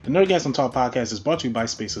Nerdgasm Talk podcast is brought to you by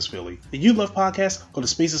Spaces Philly. If you love podcasts, go to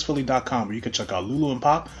spacesphilly.com where you can check out Lulu and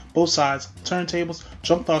Pop, Both Sides, Turntables,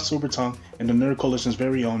 Jump Thought Super Tongue, and the Nerd Coalition's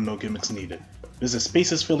very own No Gimmicks Needed. Visit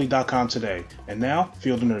spacesphilly.com today. And now,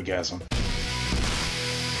 feel the Nerdgasm.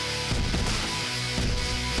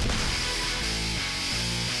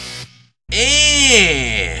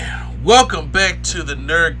 And welcome back to the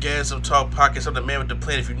Nerdgasm Talk podcast. I'm the man with the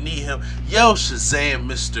plan. If you need him, yo, Shazam,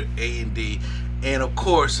 Mr. A&D. And of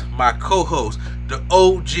course, my co-host, the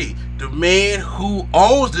OG, the man who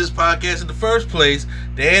owns this podcast in the first place,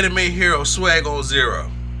 the anime hero Swag on Zero.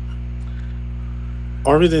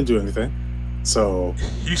 Arby didn't do anything. So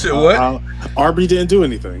you said what? Arby didn't do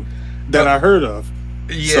anything that I heard of.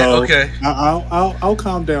 Yeah, so, okay. I'll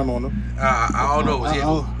calm down on him. I don't know.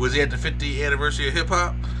 Was he at the 50th anniversary of hip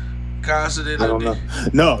hop concert? I don't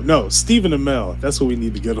know. No, Stephen Amell. That's what we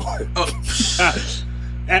need to get on. Oh.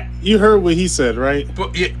 You heard what he said, right?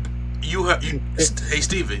 But hey,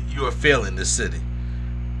 Steven, you are failing this city.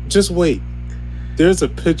 Just wait. There's a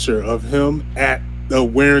picture of him at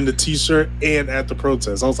wearing the T-shirt and at the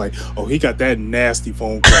protest. I was like, oh, he got that nasty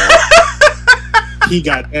phone call. He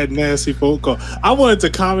got that nasty phone call. I wanted to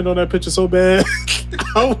comment on that picture so bad.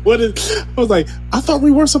 I was like, I thought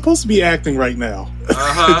we weren't supposed to be acting right now.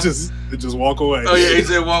 just walk away. Oh yeah, he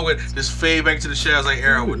said walk away. Just fade back to the shadows like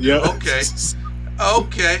Arrow would do. Yeah.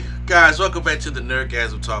 Okay, guys, welcome back to the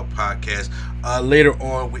Nerdgasm Talk podcast. Later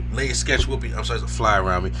on, Lady Sketch will be. I'm sorry, there's a fly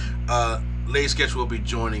around me. Lady Sketch will be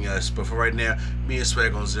joining us, but for right now, me and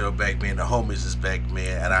Swag on Zero back, man. The homies is back,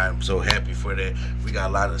 man, and I'm so happy for that. We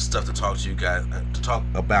got a lot of stuff to talk to you guys to talk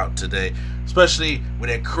about today, especially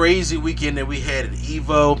with that crazy weekend that we had at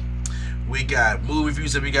Evo. We got movie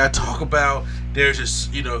reviews that we got to talk about. There's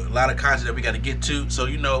just a lot of content that we got to get to, so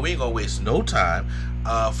we ain't gonna waste no time.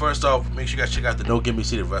 First off, make sure you guys check out the No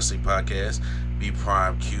Gimmicks Needed Wrestling podcast. B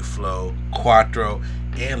Prime, Q Flow, Quattro,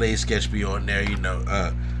 and Lady Sketch be on there.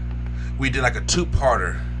 We did like a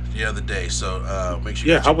two-parter the other day, so make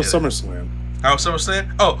sure. How was SummerSlam? How was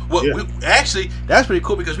SummerSlam? Oh, well, yeah. Actually, that's pretty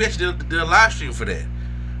cool because we actually did a live stream for that.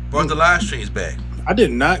 Brought the live streams back. I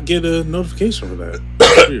did not get a notification for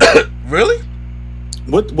that. Really?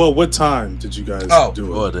 What time did you guys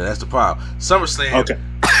do it? Oh, that's the problem. SummerSlam. Okay.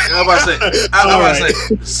 I was about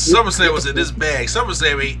to say, SummerSlam was in this bag.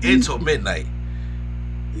 SummerSlam ain't until midnight.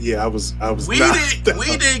 Yeah, I was. We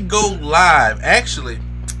didn't go live. Actually,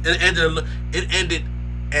 it ended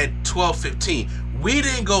at 12:15. We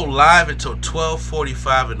didn't go live until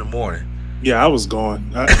 12:45 in the morning. Yeah, I was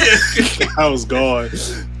gone. I was gone.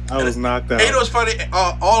 I was knocked out. Hey, what's funny?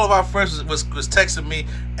 All of our friends was texting me,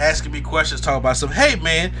 asking me questions, talking about some. Hey,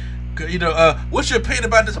 man. What's your opinion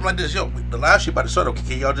about this? I'm like this, the live stream about to start. Okay,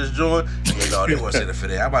 can y'all just join? Yeah, no, they wasn't in for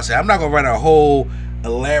that. I'm about to say, I'm not gonna write a whole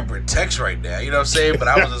elaborate text right now. You know what I'm saying? But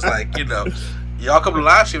I was just like, y'all come to the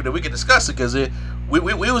live stream, then we can discuss it because we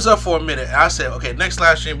was up for a minute. And I said, okay, next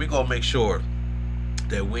live stream we gonna make sure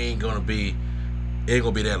that it ain't gonna be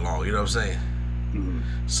that long. You know what I'm saying? Mm-hmm.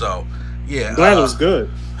 So yeah, I'm glad it was good.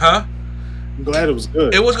 Huh? I'm glad it was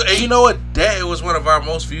good. It was, and you know what? It was one of our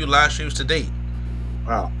most viewed live streams to date.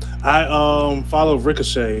 Wow. I follow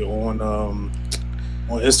Ricochet on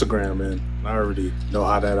Instagram, and I already know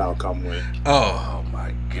how that outcome went. Oh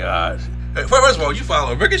my God! Hey, first of all, you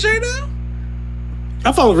follow Ricochet now?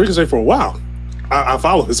 I followed Ricochet for a while. I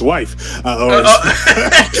follow his wife. Now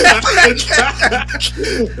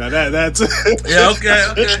that's yeah. Okay.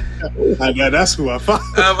 That's who I follow.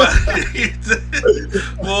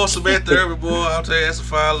 Boy, Samantha Irvin, boy, I'll tell you, that's a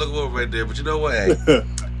fine looking woman right there. But you know what? Hey,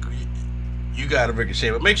 you got to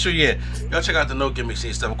Ricochet. But make sure, y'all check out the No Gimmicks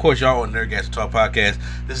Needed stuff. Of course, y'all on Nerdgasm Talk podcast.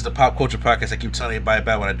 This is the pop culture podcast I keep telling everybody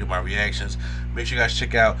about when I do my reactions. Make sure you guys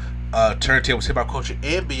check out Turntables, Hip Hop Culture,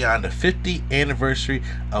 and Beyond. The 50th anniversary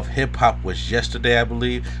of hip hop was yesterday, I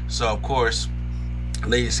believe. So, of course,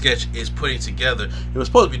 Lady Sketch is putting together. It was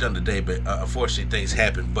supposed to be done today, but unfortunately, things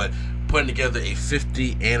happened. But putting together a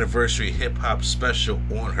 50th anniversary hip hop special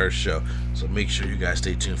on her show. So make sure you guys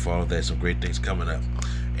stay tuned for all of that. Some great things coming up.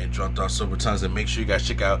 And Drunk Thought Sober Tongues, and make sure you guys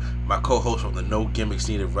check out my co-host from the No Gimmicks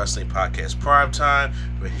Needed Wrestling Podcast Prime Time,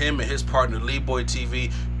 with him and his partner Lee Boy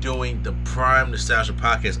TV doing the Prime Nostalgia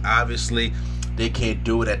Podcast. Obviously, they can't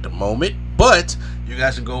do it at the moment, but you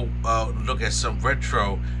guys can go look at some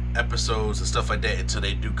retro episodes and stuff like that until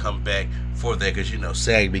they do come back for that, because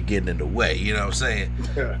SAG be getting in the way. You know what I'm saying?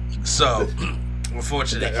 Yeah. So.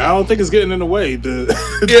 Unfortunately, I don't think it's getting in the way. The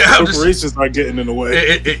corporations are getting in the way.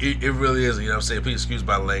 It really is. You know what I'm saying? Please excuse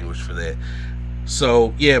my language for that.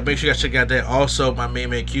 So yeah, make sure you guys check out that. Also, my main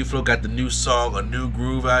man Q Flow got the new song, A New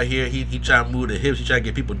Groove, out here. He trying to move the hips. He trying to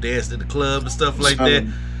get people dancing in the club and stuff like that.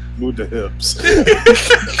 Move the hips.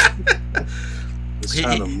 He's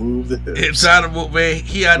trying to move the hips. He's trying to move, man.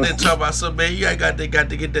 He out there talking about something, man. You ain't got to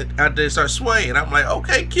get that out there and start swaying. I'm like,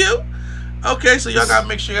 okay, Q. Okay, so y'all gotta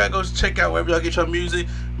make sure y'all go check out wherever y'all get your music.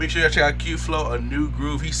 Make sure y'all check out Q Flow, A New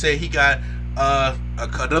Groove. He said he got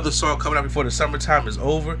another song coming out before the summertime is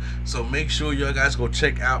over. So make sure y'all guys go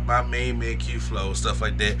check out my main man Q Flow, stuff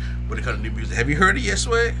like that when it comes to new music. Have you heard it yet,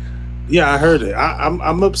 Sway? Yeah, I heard it.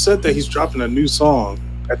 I'm upset that he's dropping a new song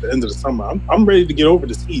at the end of the summer. I'm ready to get over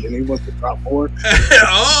this heat, and he wants to drop more.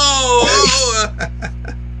 Oh.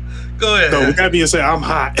 Go ahead. No, we gotta be and say I'm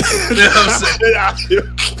hot. You know what I'm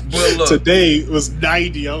saying? But look, today it was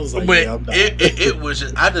 90. I was like, but yeah, I'm not. it was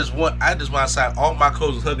just I just want outside all my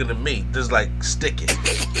clothes was hugging to me, just like sticking,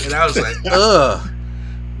 and I was like, ugh.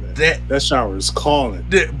 That shower is calling.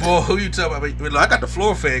 Boy, who you talking about? Look, I got the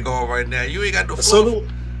floor fan going right now. You ain't got no floor.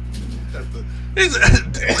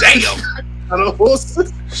 Damn. I don't know.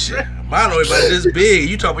 Shit, mine only about this big.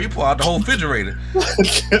 You talking about you pull out the whole refrigerator.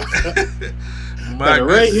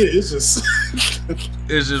 Right here, it's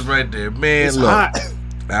just right there, man. It's look, hot.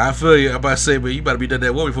 I feel you. I'm about to say, but you better be done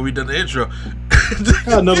that one before we done the intro.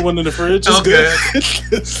 Got another one in the fridge. It's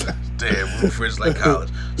okay. Damn, room fridge like college.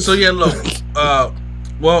 So yeah, look.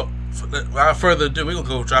 Well, without further ado, we're gonna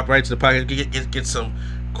go drop right to the podcast. Get some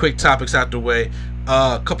quick topics out the way.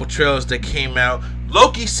 A couple trailers that came out.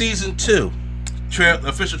 Loki season 2,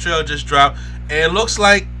 official trailer just dropped, and it looks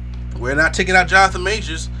like we're not taking out Jonathan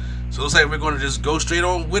Majors. So it looks like we're going to just go straight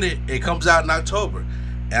on with it. It comes out in October.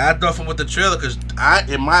 And I thought from with the trailer, because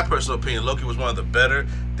in my personal opinion, Loki was one of the better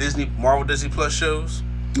Marvel Disney Plus shows.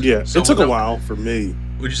 Yeah, so it took a while for me.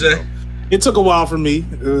 What'd you say? It took a while for me.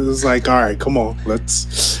 It was like, all right, come on,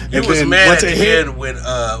 let's. You was mad at the end when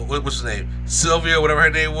what's his name? Sylvia, whatever her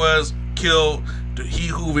name was, killed He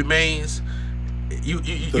Who Remains.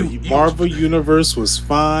 The Marvel universe was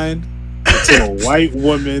fine until a white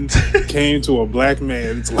woman came to a black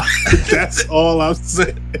man's life. That's all I'm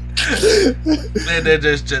saying. They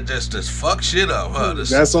just fuck shit up, huh?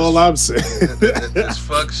 That's all I'm saying. Just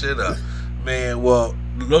fuck shit up, man. Well,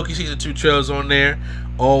 Loki season 2 trailers on there.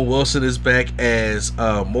 Owen Wilson is back as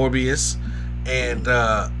Morbius, and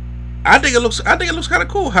I think it looks kind of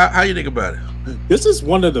cool. How you think about it? This is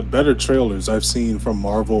one of the better trailers I've seen from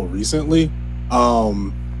Marvel recently.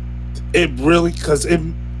 It really, because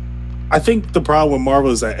I think the problem with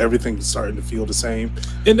Marvel is that everything's starting to feel the same,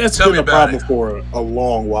 and that's been a problem for a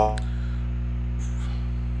long while.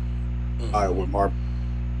 With Marvel,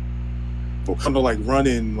 kind of like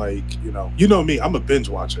running, like you know me. I'm a binge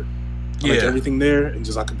watcher. I like everything there, and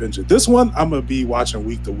just I can binge it. This one, I'm gonna be watching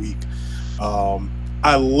week to week.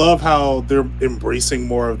 I love how they're embracing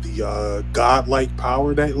more of the godlike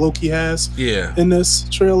power that Loki has in this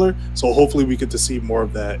trailer. So hopefully we get to see more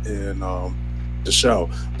of that in the show.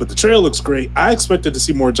 But the trailer looks great. I expected to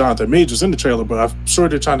see more Jonathan Majors in the trailer, but I'm sure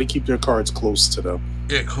they're trying to keep their cards close to them.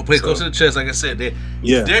 Yeah, play close to the chest. Like I said,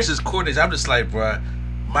 there's this coordinates. I'm just like, bro,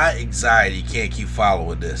 my anxiety can't keep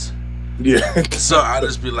following this. Yeah. So I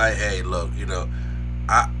just be like, hey, look,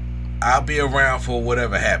 I'll be around for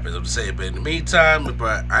whatever happens. I'm saying, but in the meantime,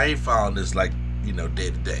 bro, I ain't following this like day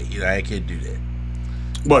to day. I can't do that.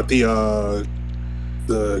 What the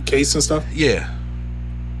case and stuff? Yeah.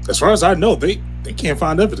 As far as I know, they can't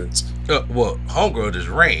find evidence. Well, homegirl just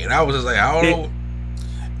ran. I was just like, I don't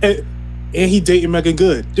know. And he dating Megan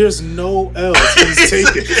Good. There's no L's he's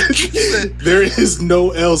taken. There is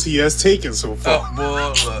no L's he has taken so far. Boy,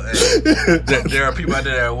 look, hey, there are people out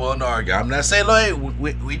there that will argue. I'm not saying like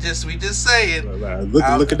we just saying.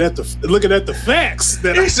 Looking at the facts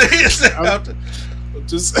that I'm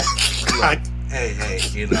just. Hey,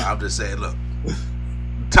 I'm just saying. Look,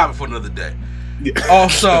 topic for another day. Yeah.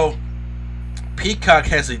 Also, Peacock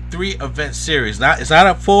has a 3-event series. It's not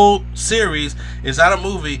a full series. It's not a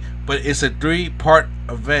movie, but it's a 3-part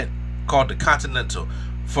event called The Continental,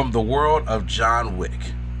 from the world of John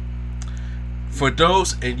Wick. For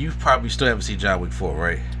those, and you probably still haven't seen John Wick 4,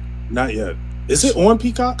 right? Not yet. Is it on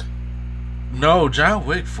Peacock? No, John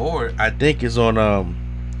Wick 4, I think is on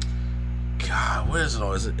God, what is it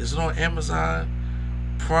on? Is it on Amazon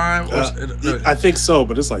Prime? I think so,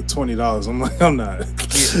 but it's like $20. I'm like, I'm not.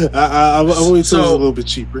 Yeah. I wait till it's a little bit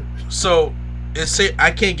cheaper. So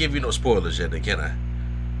I can't give you no spoilers yet, can I?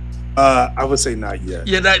 I would say not yet.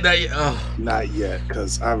 Yeah, not yet. Oh. Not yet,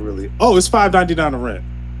 because I really. Oh, it's $5.99 to rent.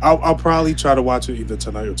 I'll probably try to watch it either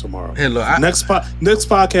tonight or tomorrow. Hey, look, next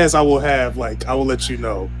podcast I will have I will let you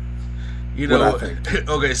know. What I think.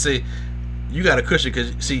 Okay, see, you got a cushion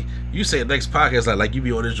because you say next podcast like you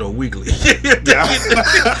be on this show weekly.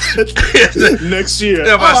 Next year.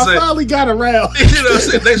 I finally got around. What I'm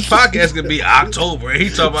saying? Next podcast could be October, and he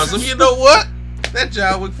talking about something. You know what? that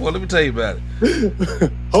John Wick 4. Let me tell you about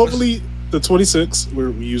it. Hopefully the 26th.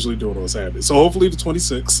 We usually do it on Saturday, so hopefully the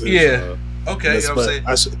 26th. Yeah. Okay. Yes, You know what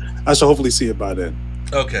I'm saying? I should hopefully see it by then.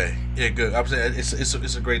 Okay, yeah, good. I'm saying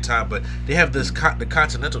it's a great time, but they have the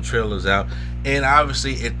Continental trailers out, and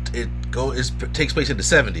obviously it takes place in the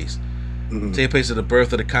 70s. Mm-hmm. Takes place at the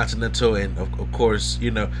birth of the Continental, and of course,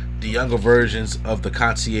 you know, the younger versions of the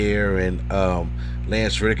Concierge and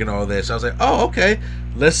Lance Reddick and all that. So I was like, oh, okay,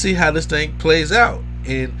 let's see how this thing plays out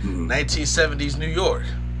in 1970s New York.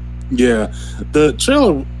 Yeah, the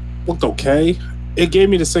trailer looked okay. It gave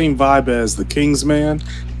me the same vibe as The Kingsman.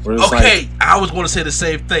 Okay, I was going to say the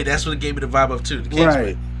same thing. That's what it gave me the vibe of too. The Kingsman.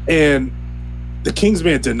 Right, and The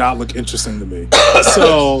Kingsman did not look interesting to me.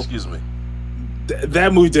 So excuse me.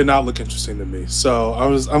 That movie did not look interesting to me. So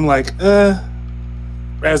I'm like,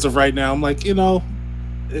 as of right now, I'm like, you know,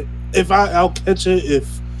 I'll catch it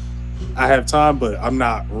if I have time, but I'm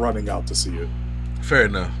not running out to see it. Fair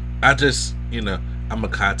enough. I just, you know, I'm a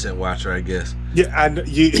content watcher, I guess. Yeah, I know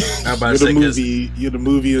you're the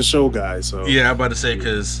movie and show guy. So yeah, I'm about to say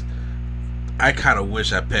because I kind of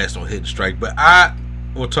wish I passed on Hidden Strike, but I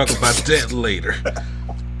will talk about that later.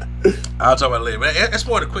 I'll talk about it later. But that's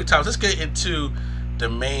more the quick times. Let's get into the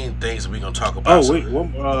main things that we're gonna talk about. Oh wait,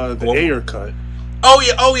 the Ayer cut. Oh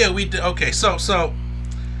yeah, we did. Okay, so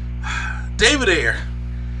David Ayer.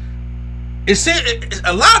 It's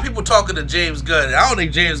a lot of people talking to James Gunn. And I don't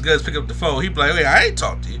think James Gunn's pick up the phone. He'd be like, "Wait, I ain't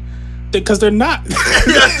talked to you." Because they're not.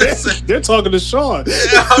 They're talking to Sean.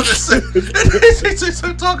 Yeah, I'm just saying.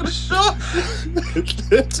 They're talking to Sean.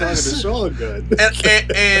 They're talking to Sean Gunn.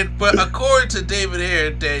 But according to David Ayer,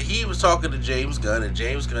 that he was talking to James Gunn, and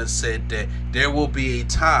James Gunn said that there will be a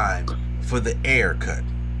time for the Ayer cut.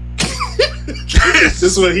 This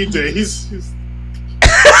is what he did. He's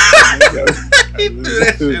he threw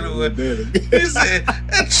that shit away. He said,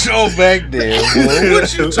 "Show back there, boy.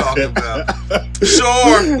 What you talking about?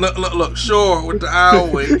 Sure, look, sure with the owl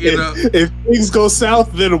wing, you know. If things go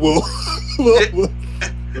south, then we'll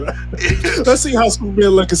let's see how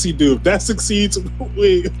Superman Legacy do. If that succeeds,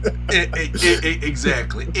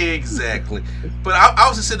 exactly. But I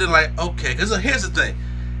was just sitting there like, okay, because here's the thing: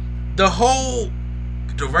 the whole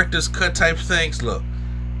director's cut type things. Look.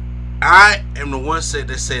 I am the one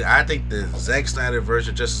that said I think the Zack Snyder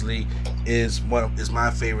version of Justice League is my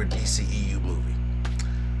favorite DCEU movie.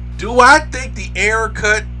 Do I think the Ayer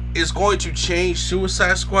cut is going to change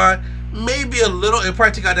Suicide Squad? Maybe a little. It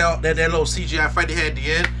probably take out that little CGI fight they had at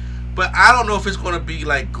the end, but I don't know if it's going to be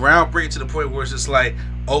like groundbreaking to the point where it's just like,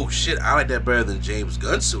 oh shit, I like that better than James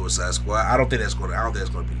Gunn's Suicide Squad. I don't think that's going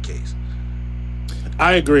to be the case.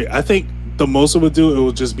 I agree. I think the most it would do, it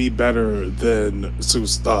will just be better than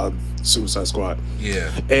Suicide Squad. Yeah.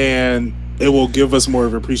 And it will give us more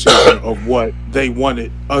of an appreciation of what they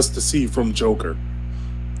wanted us to see from Joker.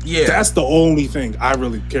 Yeah. That's the only thing I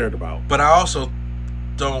really cared about. But I also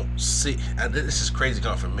don't see, this is crazy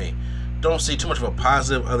coming from me, don't see too much of a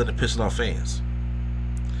positive other than pissing off fans.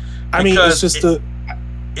 I mean, it's just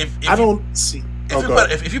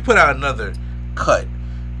if you put out another cut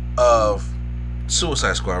of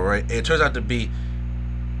Suicide Squad, right, and it turns out to be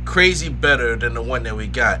crazy better than the one that we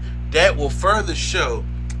got, that will further show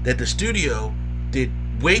that the studio did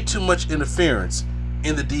way too much interference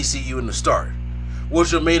in the DCU in the start,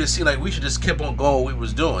 which would have made it seem like we should just keep on going what we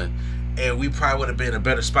was doing, and we probably would have been in a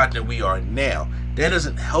better spot than we are now. That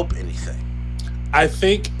doesn't help anything. I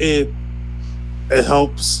think it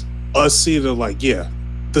helps us see the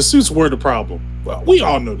the suits were the problem. Well, we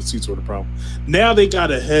all know the suits were the problem. Now they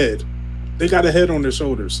got a head. They got a head on their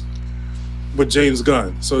shoulders with James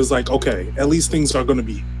Gunn. So it's like, okay, at least things are going to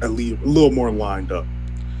be a little more lined up.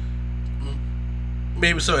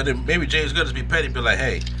 Maybe so. And then maybe James Gunn just be petty and be like,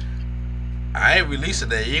 hey, I ain't releasing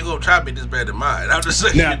that. You ain't going to try to be this bad than mine. I'm just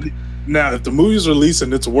saying. Now, if the movie's released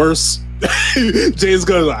and it's worse, James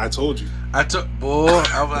Gunn's like, I told you. I'm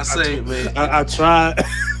about to say, man. I tried.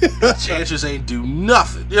 Chances ain't do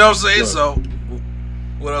nothing. You know what I'm saying? Look, so,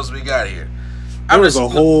 what else we got here?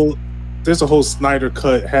 There's a whole Snyder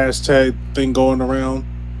Cut hashtag thing going around,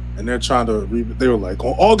 and they're trying to. They were like,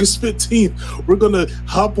 on August 15th, we're gonna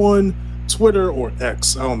hop on Twitter or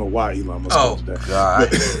X. I don't know why Elon Musk called that. God,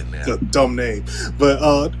 it's a dumb name. But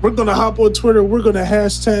we're gonna hop on Twitter. We're gonna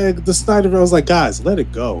hashtag the Snyder. I was like, guys, let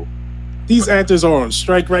it go. These actors are on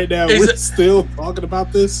strike right now. We're still talking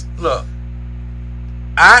about this. Look,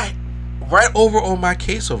 right over on my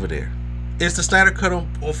case over there, it's the Snyder Cut on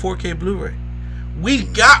 4K Blu-ray. We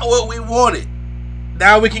got what we wanted.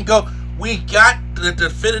 Now we can go. We got the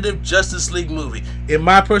definitive Justice League movie. In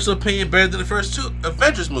my personal opinion, better than the first two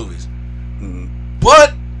Avengers movies.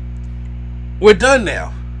 But we're done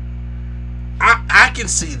now. I can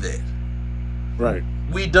see that. Right.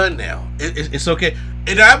 We done now. It's okay.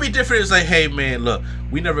 And I'd be different. It's like, hey man, look,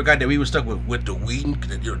 we never got that. We were stuck with the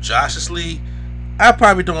Whedon, Justice League. I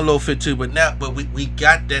probably doing a little fit too, but we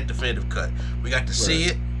got that definitive cut. We got to see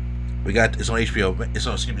it. We got it's on HBO.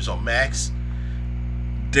 It's on Max.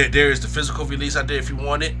 There is the physical release out there if you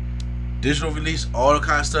want it. Digital release, all the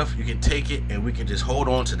kind of stuff. You can take it and we can just hold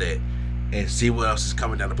on to that and see what else is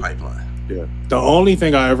coming down the pipeline. Yeah. The only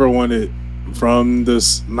thing I ever wanted from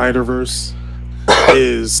this Snyderverse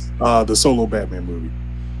is the solo Batman movie.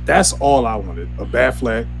 That's all I wanted. A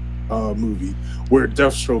Batfleck movie where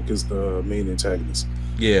Deathstroke is the main antagonist.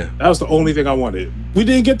 Yeah. That was the only thing I wanted. We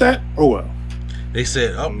didn't get that? Oh well. They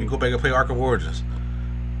said, you go back and play Arkham Origins.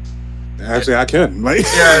 Actually, I can. Like,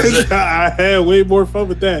 I had way more fun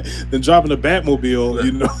with that than dropping a Batmobile,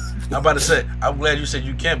 you know. I'm about to say, I'm glad you said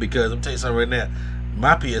you can, because I'm telling you something right now.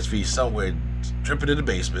 My PSV is somewhere dripping in the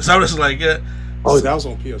basement. So I was like, yeah. Oh, that was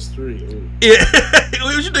on PS3. Ooh. Yeah.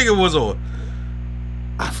 What you think it was on?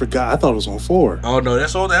 I forgot. I thought it was on 4. Oh no,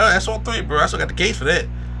 that's on 3, bro. I still got the case for that.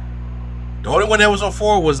 The only one that was on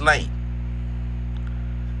 4 was Night.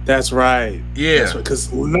 That's right. Yeah.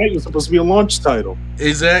 Because Night was supposed to be a launch title.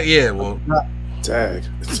 Exactly. Yeah. Well. Tag.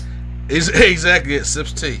 Exactly. It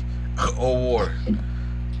sips tea or water.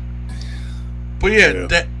 But yeah,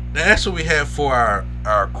 that's what we have for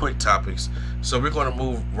our quick topics. So we're going to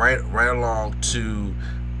move right along to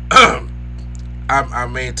our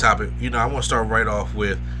main topic. You know, I want to start right off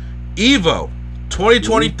with Evo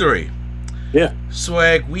 2023. Yeah.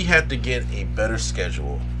 Swag, we had to get a better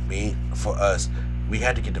schedule. For us, we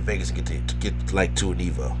had to get to Vegas and get like to an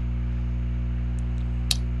Evo.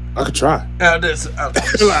 I could try.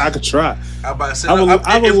 I could try. I'm about to say,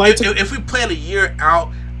 I would like to. If we plan a year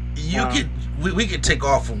out, we could take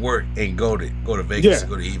off from work and go to Vegas and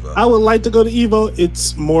go to Evo. I would like to go to Evo.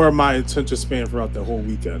 It's more of my attention span throughout the whole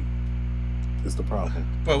weekend. Is the problem.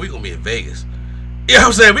 Bro, we gonna be in Vegas. You know what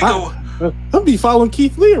I'm saying? We go. I'm be following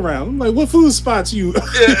Keith Lee around. I'm like, what food spots you?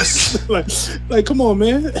 Yes. like, come on,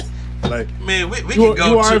 man. Like, man, we can go.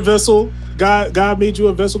 You are a vessel. God made you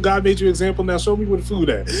a vessel. God made you an example. Now show me where the food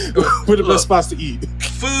at. Where the best spots to eat.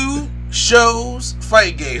 Food, shows,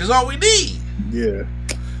 fight games. That's all we need. Yeah.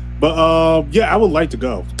 But I would like to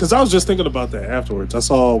go because I was just thinking about that afterwards. I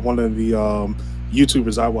saw one of the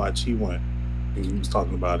YouTubers I watch. He went and he was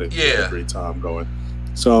talking about it. Yeah, he had a great time going.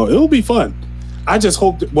 So it'll be fun. I just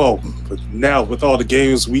hope that. Well, now with all the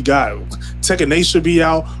games we got, Tekken 8 should be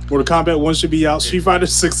out. Mortal Kombat 1 should be out. Street Fighter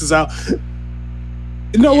 6 is out.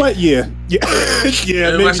 You know what? Yeah.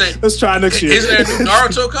 Maybe. Let's try next year. Is there a new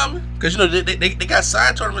Naruto coming? Because you know they got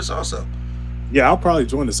side tournaments also. Yeah, I'll probably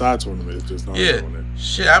join the side tournament if there's Naruto on it.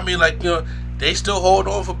 Shit, I mean, like, you know, they still hold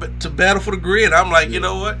on to Battle for the Grid. I'm like, you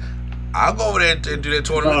know what? I'll go over there and do that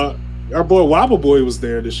tournament. Our boy Wobble Boy was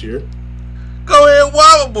there this year. Go ahead,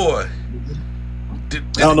 Wobble Boy.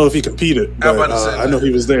 I don't know if he competed, but I know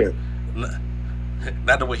he was there.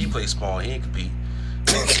 Not the way he plays small. He ain't compete.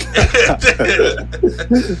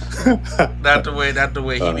 not the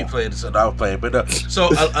way he be playing. So I was playing, but so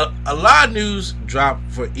a lot of news dropped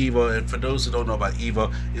for Evo, and for those who don't know about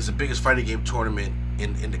Evo, it's the biggest fighting game tournament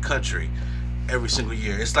in the country every single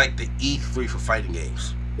year. It's like the E3 for fighting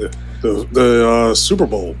games. The Super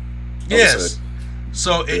Bowl. Yes.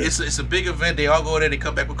 So it's a big event. They all go there. They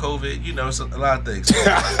come back with COVID. You know, it's a lot of things.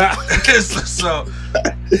 So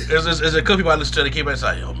there's a couple people I listened to. They came back and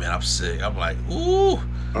said, "Yo, man, I'm sick." I'm like, "Ooh."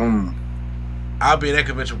 I'll be at that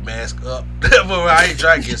convention with mask up. But I ain't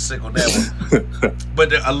trying to get sick on that one.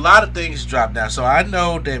 But a lot of things dropped now. So I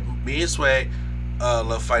know that me and Swag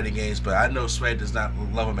love fighting games, but I know Swag does not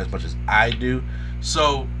love them as much as I do.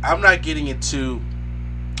 So I'm not getting into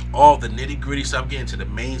all the nitty gritty stuff. I'm getting into the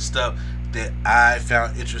main stuff that I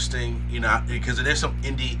found interesting, you know, because there's some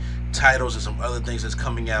indie titles and some other things that's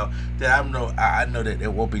coming out that I know that there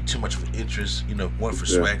won't be too much of interest, you know, one for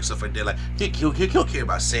Swag and stuff like that. Like he'll care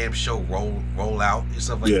about Sam's show roll out and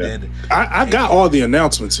stuff like that. I got all the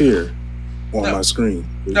announcements here on my screen.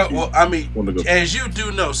 No, well, I mean, as you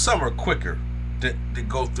do know, some are quicker to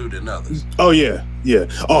go through than others. Oh yeah.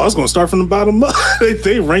 Oh, I was gonna start from the bottom up.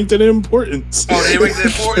 They ranked it in importance. Oh, they ranked it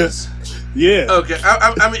in importance. Yeah. Okay.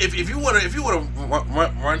 I mean, if you want to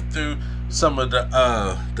run through some of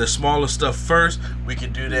the smaller stuff first, we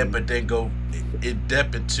can do that. But then go in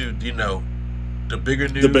depth into, you know, the bigger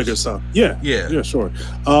news, the bigger stuff. Yeah, sure.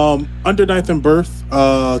 Under Ninth and Birth.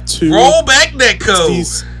 To roll back that code.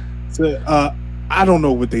 I don't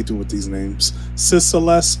know what they do with these names. Sis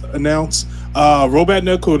Celeste announced. Robot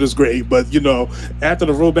Netcode is great, but after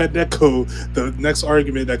the Robot Netcode, the next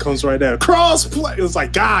argument that comes right there, crossplay. It's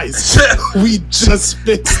like, guys, we just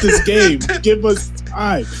fixed this game. Give us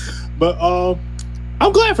time. But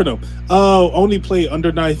I'm glad for them. Only played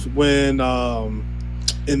Underknife when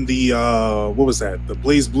in the what was that? The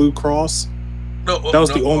Blaze Blue Cross. That was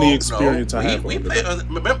the only experience I had. We played.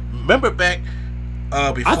 Remember back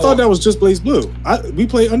before. I thought that was just Blaze Blue. We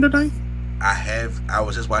played Underknife. I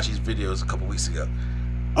was just watching these videos a couple weeks ago.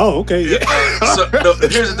 Oh, okay. Yeah. So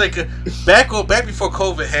here's the thing. Back before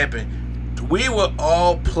COVID happened, we would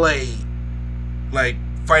all play like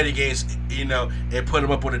fighting games, and put them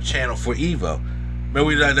up on the channel for Evo. Remember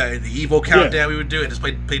we did the Evo countdown we would do, and just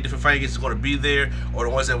play different fighting games that's going to be there, or the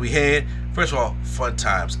ones that we had. First of all, fun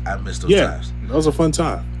times. I miss those times. That was a fun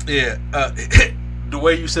time. Yeah. The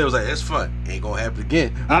way you said it was like, that's fun. Ain't gonna happen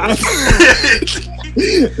again.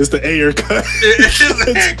 It's the Ayer cut.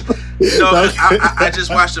 I just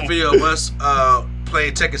watched a video of us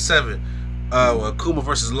playing Tekken 7, Kuma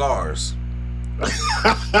versus Lars.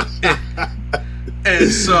 And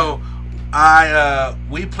so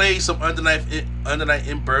we played some Undernight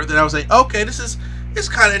in Birth, and I was like, okay, it's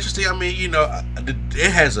kind of interesting. I mean, it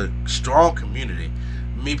has a strong community.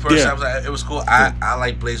 Me personally, I was like, it was cool. I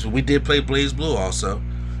like Blaze Blue. We did play Blaze Blue also.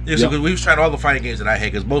 So we was trying all the fighting games that I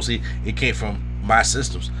had, because mostly it came from my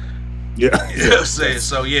systems. Yeah. You know what I'm saying?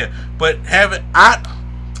 So yeah. But I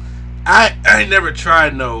never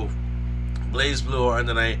tried no Blaze Blue or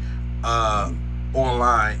Undernight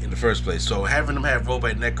online in the first place. So having them have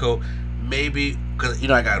Robot Netcode, maybe, because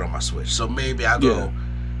I got it on my Switch. So maybe I'll go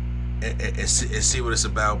and see what it's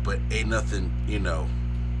about, but ain't nothing,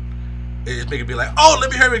 it just make it be like, oh,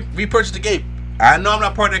 let me hurry repurchase the game. I know I'm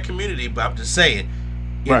not part of that community, but I'm just saying,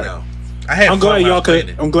 I'm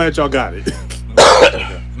glad y'all got it.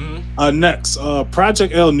 Next,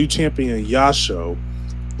 Project L new champion Yasho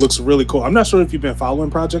looks really cool. I'm not sure if you've been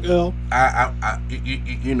following Project L.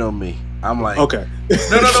 You know me. I'm like, okay. No.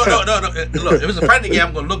 Look, if it's a fighting game,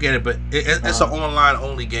 I'm gonna look at it, but it's an online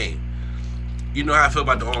only game. You know how I feel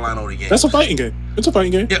about the online only game. That's a fighting game. It's a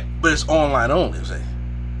fighting game. Yeah, but it's online only. I'm saying.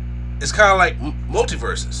 It's kind of like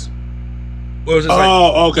multiverses. Or is it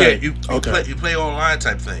okay. Yeah, you play online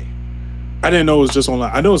type thing. I didn't know it was just online.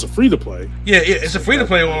 I know it's a free to play. Yeah, it's a free to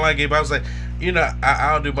play online game. But I was like,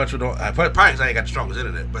 I don't do much with probably because I ain't got the strongest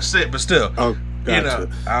internet. But still, oh, gotcha.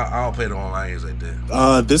 I don't play the online games like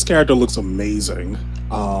that. This character looks amazing.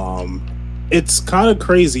 It's kind of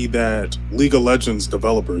crazy that League of Legends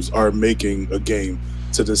developers are making a game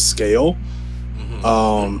to this scale.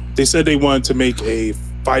 Mm-hmm. They said they wanted to make a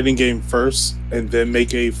fighting game first and then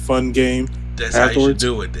make a fun game That's afterwards. how you should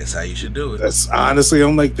do it. That's how you should do it. That's honestly,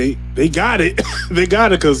 I'm like, they got it. They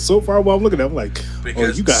got it, because so far while I'm looking at it, I'm like,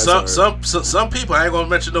 because you guys some people, I ain't gonna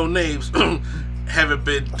mention no names, haven't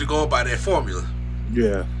been to go by that formula.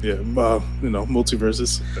 Yeah.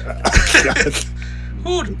 Multiverses.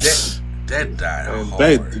 Who that died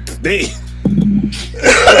hard.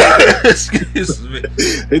 Excuse me.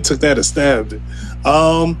 They took that and stabbed it.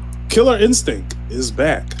 Killer Instinct is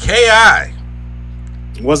back. KI.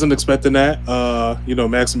 Wasn't expecting that.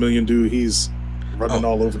 Maximilian dude, he's running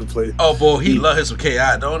all over the place. Oh boy, he love his some KI,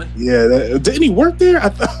 don't he? Yeah, didn't he work there? I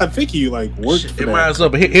think he worked. It might as well.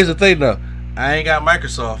 But here's the thing, though. I ain't got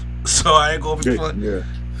Microsoft, so I ain't going for yeah.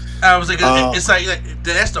 I was like, it's like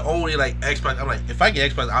that's the only Xbox. I'm like, if I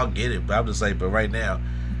get Xbox, I'll get it. But I'm just like, but right now,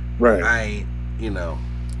 I ain't.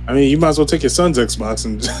 I mean, you might as well take your son's Xbox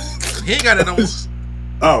and. He ain't got it no more.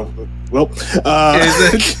 Oh well.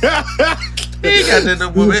 He ain't got that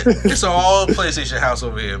no more. It's an all PlayStation house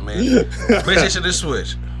over here, man. PlayStation and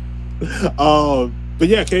Switch. But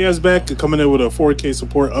yeah, KS back, coming in with a 4K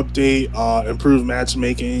support update, improved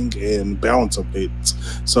matchmaking, and balance updates.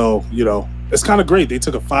 So it's kind of great. They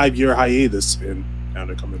took a 5-year hiatus and now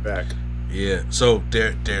they're coming back. Yeah. So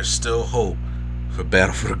there's still hope for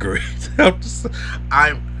Battle for the Grid.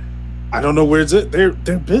 I don't know where it's at. They're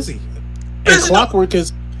busy. And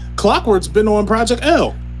Clockwork's been on Project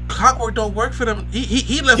L. Clockwork don't work for them.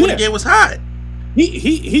 He left when the game was hot.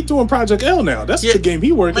 He doing Project L now. That's the game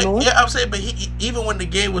he working on. Yeah, I'm saying, but even when the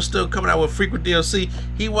game was still coming out with frequent DLC,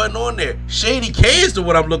 he wasn't on there. Shady K is the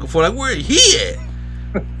one I'm looking for. Like, where he at?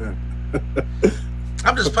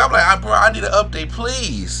 I'm like, bro, I need an update,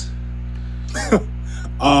 please.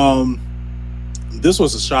 This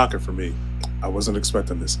was a shocker for me. I wasn't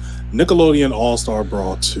expecting this. Nickelodeon All-Star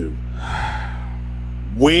Brawl 2.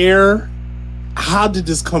 How did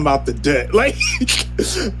this come out the dead? Like,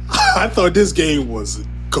 I thought this game was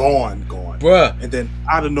gone. Bruh. And then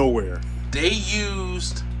out of nowhere. They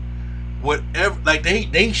used whatever. Like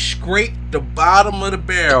they scrape the bottom of the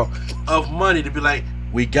barrel of money to be like,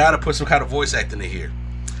 we gotta put some kind of voice acting in here.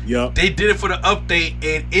 Yep. They did it for the update,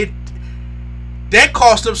 and that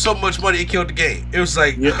cost them so much money it killed the game. It was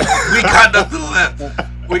like, we got nothing left.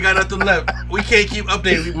 We got nothing left. We can't keep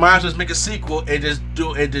updating. We might as well just make a sequel and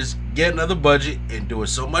just get another budget and do it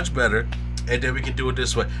so much better, and then we can do it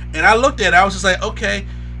this way. And I looked at it, I was just like, okay,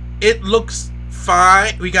 it looks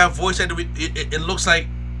fine. We got voice acting. It looks like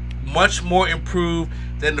much more improved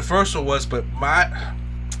than the first one was. But my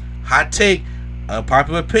hot take,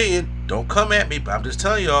 unpopular opinion, don't come at me, but I'm just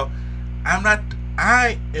telling y'all,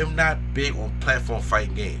 I am not big on platform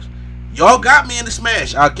fighting games. Y'all got me into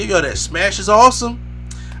Smash. I'll give y'all that. Smash is awesome.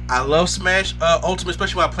 I love Smash Ultimate,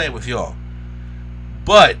 especially when I'm playing with y'all.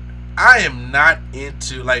 But I am not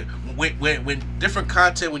into, like, when different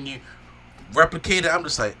content, when you replicate it, I'm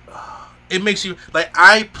just like, it makes you, like,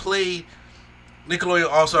 I played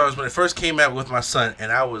Nickelodeon All-Stars when it first came out with my son,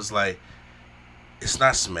 and I was like, it's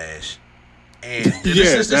not Smash. And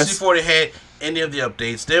this is before they had any of the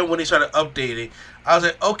updates. Then when they started updating, I was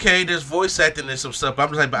like, okay, there's voice acting and some stuff. But I'm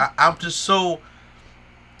just like, but I'm just so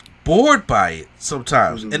bored by it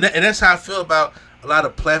sometimes. Mm-hmm. And that's how I feel about a lot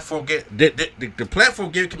of platform game. The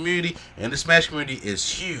platform game community and the Smash community is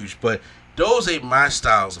huge, but those ain't my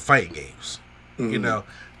styles of fighting games. Mm-hmm. You know?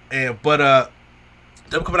 But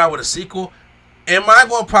them coming out with a sequel, am I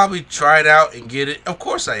going to probably try it out and get it? Of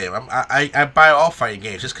course I am. I buy all fighting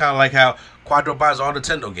games. It's kind of like how Quadro buys all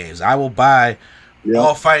Nintendo games. I will buy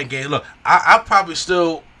all fighting games. Look, I probably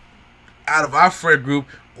still, out of our friend group,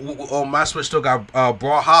 on my Switch, still got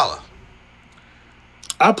Brawlhalla.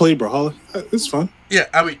 I played Brawlhalla. It's fun. Yeah,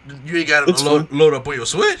 I mean, you ain't got to load up on your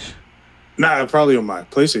Switch? Nah, probably on my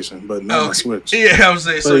PlayStation, but not my Switch. Yeah, I was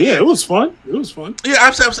saying. So yeah, it was fun. It was fun. Yeah,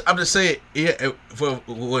 I'm just saying. Yeah, so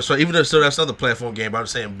even though that's another platform game, I'm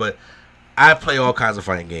saying, but I play all kinds of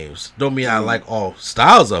fighting games. Don't mean I like all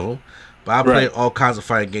styles of them, but I play all kinds of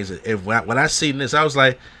fighting games. And when I seen this, I was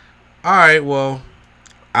like, all right, well,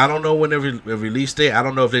 I don't know when the release date. I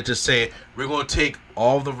don't know if they're just saying we're going to take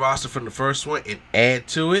all the roster from the first one and add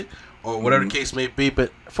to it, or whatever the case may be.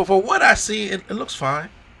 But for what I see, it looks fine.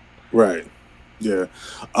 Right. Yeah.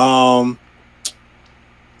 No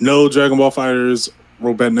Dragon Ball Fighters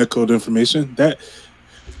robot netcode information. That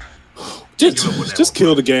just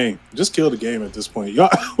kill the game. Just kill the game at this point. Y'all,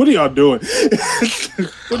 what are y'all doing?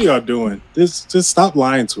 What are y'all doing? Just stop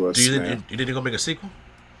lying to us. You think they're gonna make a sequel?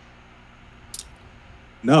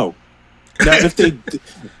 No. Now, if they,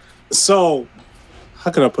 so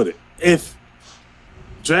how can I put it? If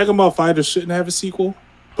Dragon Ball Fighters shouldn't have a sequel,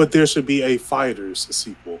 but there should be a Fighters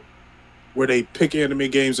sequel where they pick anime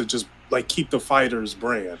games and just like keep the Fighters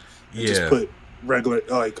brand and just put regular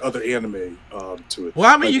like other anime to it. Well,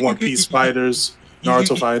 I mean, like One Piece Fighters,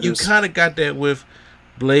 Naruto Fighters. You kind of got that with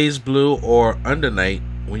Blaze Blue or Under Night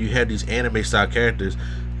when you had these anime style characters,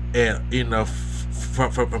 and you know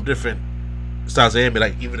from different styles of anime,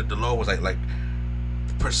 like even if the low was like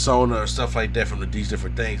Persona or stuff like that from these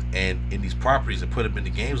different things, and in these properties and put them into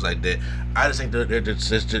games like that. I just think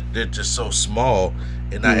they're just so small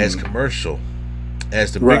and not as commercial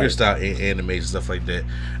as the bigger style animes and stuff like that.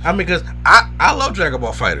 I mean, because I love Dragon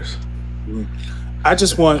Ball Fighters. I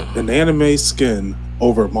just want an anime skin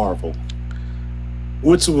over Marvel,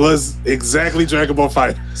 which was exactly Dragon Ball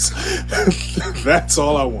Fighters. That's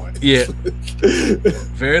all I want. Yeah.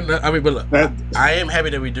 Fair enough. I mean, but look, I am happy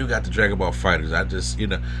that we do got the Dragon Ball Fighters. I just,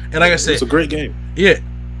 and like I said, it's a great game. Yeah.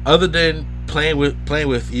 Other than playing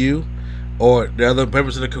with you or the other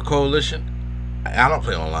members of the coalition, I don't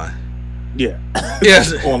play online. Yeah.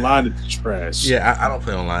 Yes. Online is trash. Yeah, I don't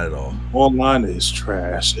play online at all. Online is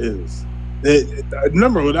trash.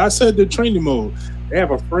 Remember when I said the training mode, they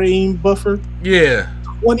have a frame buffer. Yeah.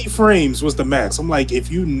 20 frames was the max. I'm like, if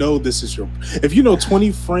you know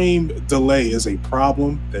 20 frame delay is a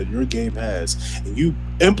problem that your game has, and you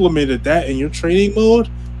implemented that in your training mode,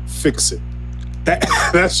 fix it.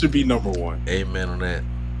 That should be number one. Amen on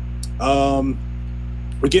that.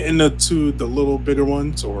 We're getting to the little bigger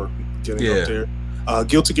ones, or getting up there.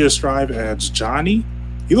 Guilty Gear Strive adds Johnny.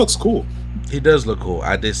 He looks cool. He does look cool.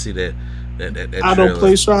 I did see that I don't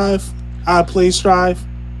play Strive. I play Strive.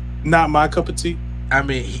 Not my cup of tea. I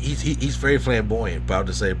mean, he's very flammable, proud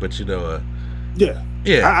to say, but yeah.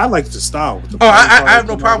 I like the style. With the I have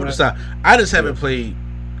no problem with the style. I just haven't played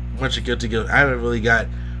much of Guilty Gear. I haven't really got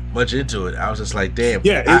much into it. I was just like, damn.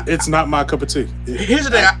 Yeah, it's not my cup of tea. Here's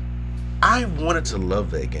the thing. I wanted to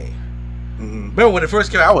love that game. Mm-hmm. Remember when it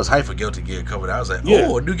first came out, I was hyped for Guilty Gear coming. I was like,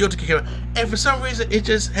 oh, a new Guilty Gear came out. And for some reason,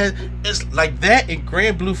 it's like that and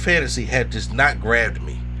Grand Blue Fantasy had just not grabbed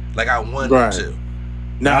me like I wanted to.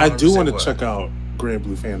 Now I do want to what. check out Grand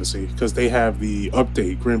Blue Fantasy because they have the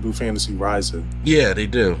update, Grand Blue Fantasy Rising. Yeah, they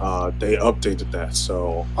do. They updated that,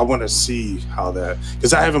 so I want to see how that,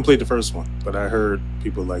 because I haven't played the first one, but I heard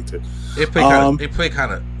people liked it. It play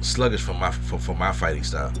kind of sluggish for my fighting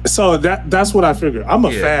style. So that's what I figured. I'm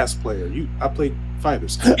a fast player. I play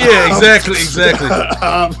fighters. Yeah, exactly.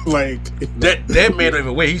 I'm like that man don't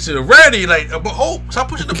even wait. He said, "Ready!" Like, oh, stop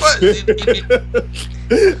pushing the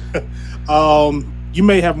button. You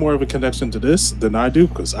may have more of a connection to this than I do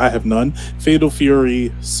because I have none. Fatal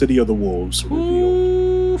Fury: City of the Wolves revealed.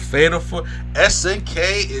 Ooh, Fatal Fury.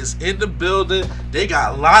 SNK is in the building. They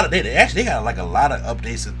got a lot of they got like a lot of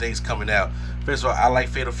updates and things coming out. First of all, I like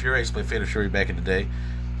Fatal Fury. I used to play Fatal Fury back in the day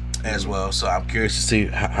as well. So I'm curious to see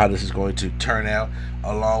how this is going to turn out.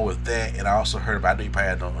 Along with that, and I also heard about, I know you probably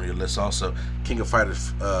had it on your list also, King of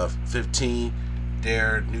Fighters 15,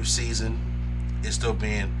 their new season is still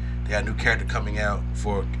being, they got a new character coming out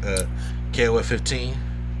for KOF 15.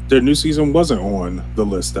 Their new season wasn't on the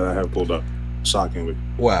list that I have pulled up, shockingly.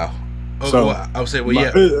 Wow. Okay, So, well, I would say, well, yeah.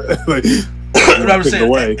 like, But I'm saying,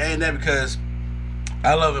 away. and that because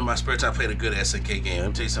I love in my spare time playing a good SNK game. Let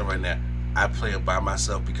me tell you something right now. I play it by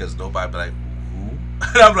myself because nobody be like, who?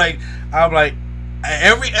 I'm like,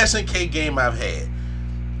 every SNK game I've had,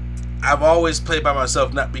 I've always played by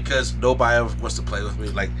myself, not because nobody ever wants to play with me.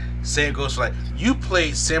 Like, same goes for, like, you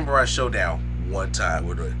played Samurai Showdown one time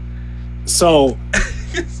with it. So,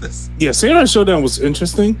 yeah, Samurai Showdown was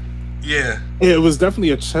interesting. Yeah. It was definitely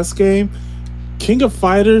a chess game. King of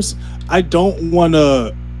Fighters, I don't want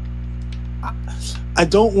to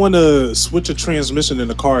switch a transmission in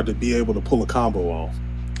the car to be able to pull a combo off.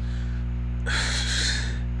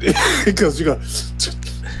 Because you go,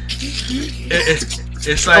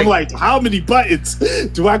 it's like, I'm like, how many buttons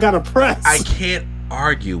do I gotta press? I can't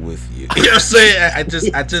argue with you. You know what I'm saying?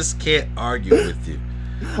 I just can't argue with you.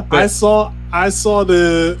 But I saw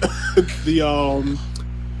the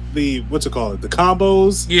what's it called? The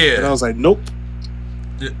combos. Yeah. And I was like, nope.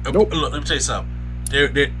 Look, let me tell you something. You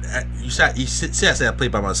see, I said I play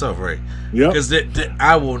by myself, right? Yeah. Because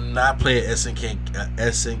I will not play an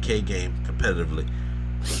SNK game competitively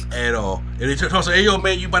at all. And they talk say, "Hey, yo,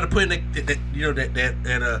 man, you about to put in that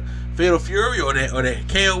Fatal Fury or that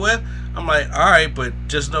KOF?" I'm like, all right, but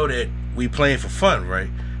just know that we playing for fun, right?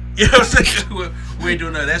 You know what I'm saying? We ain't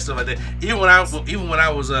doing none of that stuff like that. Even when I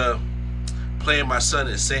was playing my son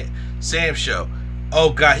in Sam's show,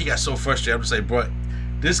 oh God, he got so frustrated. I'm just like, bro,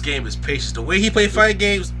 this game is patience. The way he play fighting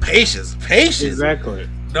games, patience. Exactly.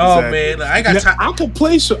 No, exactly. man, I ain't got time. I could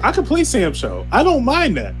play Sam's show. I don't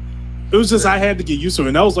mind that. It was just I had to get used to it.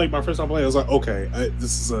 And that was like my first time playing. I was like, okay,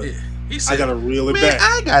 He said, I gotta reel it man, back.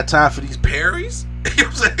 I ain't got time for these parries. You know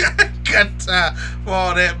what I'm saying? I ain't got time for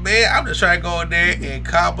all that, man. I'm just trying to go in there and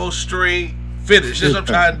combo string finish. That's what I'm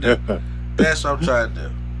trying to do. That's what I'm trying to do.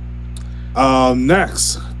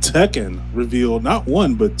 Next, Tekken revealed not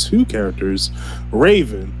one but two characters.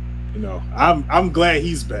 Raven, you know, I'm glad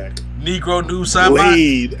he's back. Negro Noob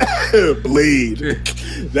Saibot. Blade.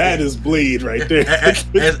 That is Blade right there.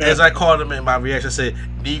 As I called him in my reaction, I said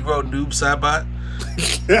Negro Noob Saibot.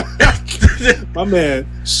 My man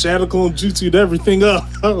Shadow Clone Jutsu'd everything up.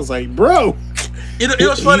 I was like, bro. It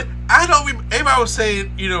was funny. I don't remember. Everybody was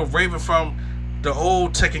saying, Raven from the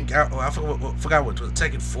old Tekken. I forgot what was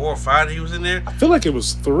Tekken 4 or 5 that he was in there. I feel like it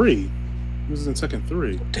was 3. He was in Tekken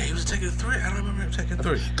 3. Damn, he was in Tekken 3. I don't remember him Tekken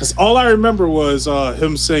 3. Because all I remember was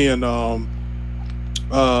him saying,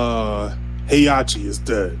 Heihachi is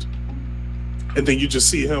dead. And then you just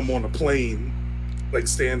see him on a plane, like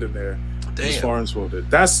standing there. Damn. As far as what it.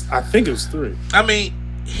 I think it was 3. I mean,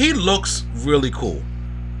 he looks really cool.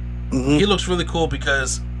 Mm-hmm. He looks really cool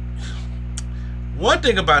because one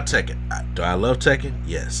thing about Tekken, do I love Tekken?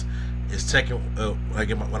 Yes. Is Tekken like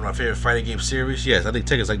one of my favorite fighting game series? Yes. I think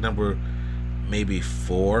Tekken's like number maybe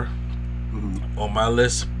 4 on my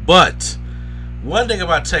list. But one thing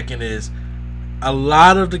about Tekken is a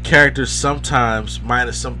lot of the characters sometimes,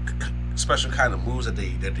 minus some special kind of moves that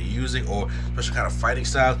they're using or special kind of fighting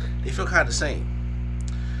styles, they feel kind of the same.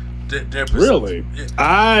 They're really? Yeah.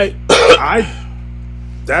 I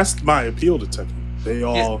that's my appeal to Tekken. They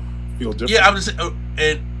all feel different. Yeah, I'm just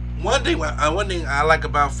and one thing I like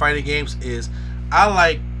about fighting games is I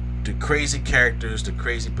like the crazy characters, the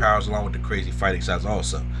crazy powers, along with the crazy fighting styles.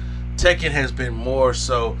 Also, Tekken has been more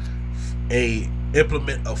so a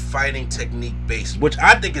implement of fighting technique based, which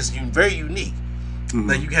I think is very unique. Mm-hmm.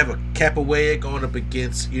 Like you have a capoeira going up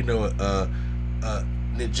against ninjutsu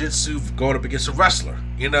going up against a wrestler.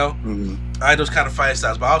 I like those kind of fighting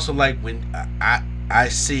styles, but I also like when I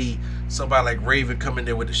see somebody like Raven come in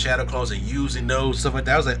there with the shadow clones and using those stuff like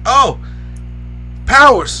that. I was like, oh,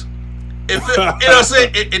 powers. You know what I'm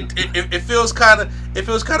saying? It feels kind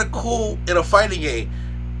of cool in a fighting game.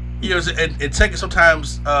 You know what I'm saying? And Tekken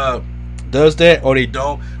sometimes does that, or they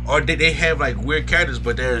don't, or they have like weird characters,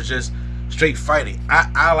 but there's just straight fighting.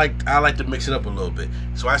 I like to mix it up a little bit.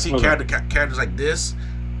 So I see characters like this,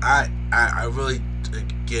 I really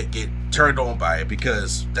get turned on by it,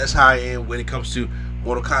 because that's how I am when it comes to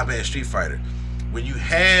Mortal Kombat and Street Fighter. When you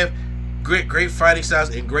have great fighting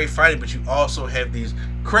styles and great fighting, but you also have these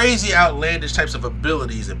crazy outlandish types of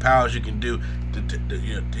abilities and powers you can do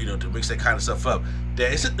to mix that kind of stuff up.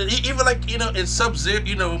 That it's, even like in Sub-Zero,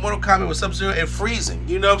 in Mortal Kombat with Sub-Zero and freezing.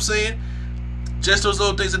 You know what I'm saying? Just those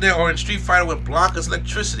little things in there, or in Street Fighter with Blanca's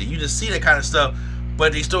electricity. You just see that kind of stuff,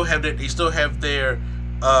 but they still have their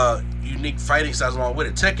unique fighting styles along with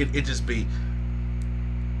it. Tekken, it just be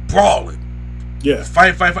brawling. Yeah.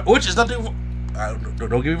 Fight, which is nothing.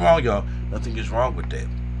 Don't get me wrong, y'all. Nothing is wrong with that.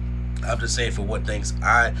 I'm just saying, for what things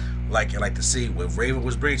I like to see, what Raven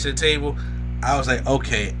was bringing to the table, I was like,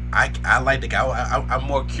 okay, I like the guy. I'm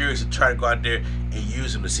more curious to try to go out there and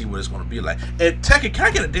use him to see what it's going to be like. And Tekken, can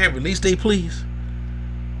I get a damn release date, please?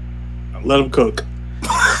 Let him cook.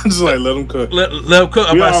 Just like let him cook. Let him cook.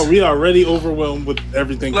 We are already overwhelmed with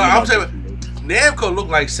everything. Look, I'm telling you, Namco looked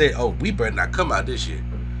like said, "Oh, we better not come out this year.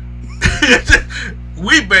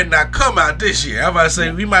 We better not come out this year." I'm about to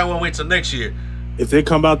say we might want to wait till next year. If they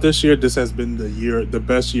come out this year, this has been the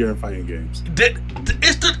best year in fighting games.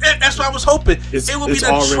 That's what I was hoping. It will be the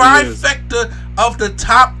trifecta of the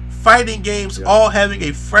top fighting games all having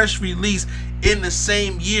a fresh release in the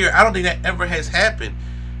same year. I don't think that ever has happened.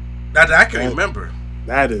 Not that I can remember.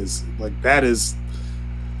 That's an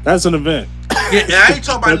event. Yeah, and I ain't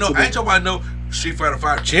talking about no Street Fighter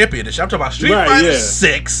 5 Champion Edition. I'm talking about Street Fighter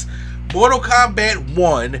 6, Mortal Kombat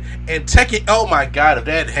 1, and Tekken. Oh my God, if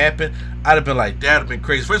that had happened, I'd have been like, that'd have been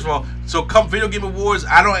crazy. First of all, so come Video Game Awards,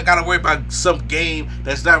 I don't gotta worry about some game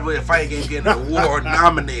that's not really a fighting game getting an award or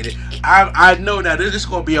nominated. I know now this is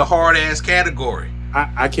gonna be a hard ass category.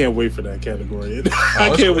 I can't wait for that category.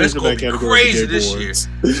 I can't wait for that category. Crazy this year. It's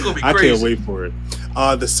gonna be crazy. I can't wait for it.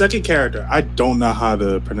 The second character, I don't know how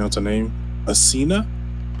to pronounce her name. Asuna.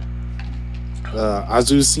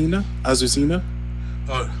 Azucena.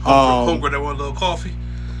 Homegirl that want a little coffee.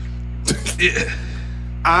 Yeah.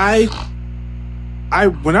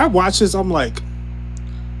 When I watch this, I'm like,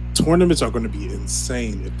 tournaments are going to be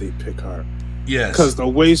insane if they pick her. Yes. Because the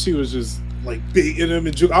way she was just like beating him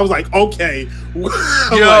and I was like, okay,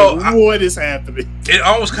 what is happening? It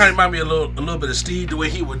almost kind of reminded me a little bit of Steve, the way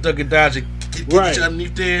he would duck and dodge and get you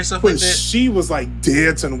underneath there and stuff like that. She was like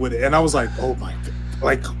dancing with it, and I was like, oh my God,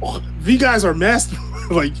 like you guys are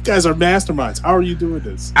masterminds. How are you doing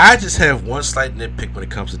this? I just have one slight nitpick when it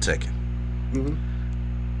comes to Tekken. Mm-hmm.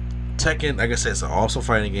 Tekken, like I said, it's an awesome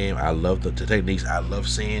fighting game. I love the techniques. I love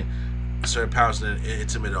seeing certain powers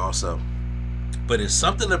into it also. But it's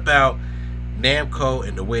something about Namco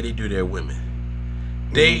and the way they do their women.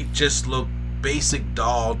 They just look basic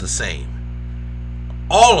doll the same.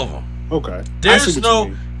 All of them. Okay. There's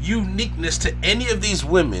no uniqueness to any of these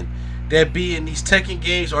women that be in these Tekken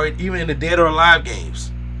games or even in the Dead or Alive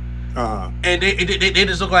games. And they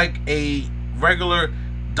just look like a regular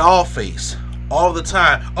doll face all the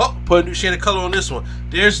time. Oh, put a new shade of color on this one.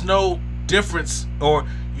 There's no difference or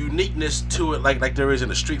uniqueness to it like there is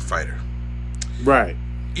in a Street Fighter. Right.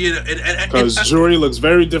 Because Juri looks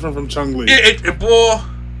very different from Chun-Li. Boy,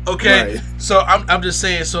 okay. Right. So I'm just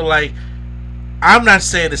saying. So like, I'm not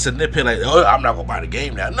saying it's a nitpick. Like, oh, I'm not gonna buy the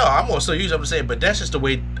game now. No, I'm gonna still use it. I'm saying, but that's just the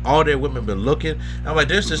way all their women been looking. I'm like,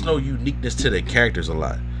 there's just no uniqueness to their characters a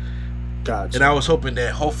lot. Gotcha. And I was hoping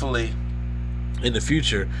that hopefully in the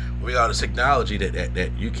future we got this technology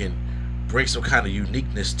that you can bring some kind of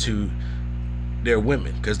uniqueness to their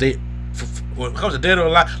women, because they. When it comes to Dead or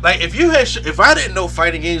Alive, like if I didn't know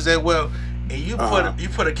fighting games that well, and you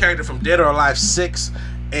put a character from Dead or Alive 6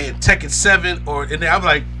 and Tekken 7, and then I'm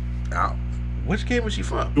like, oh, which game was she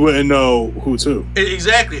from? You wouldn't know who to.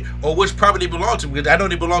 Exactly, or which property they belong to, because I know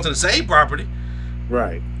they belong to the same property.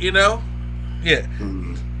 Right. You know, yeah.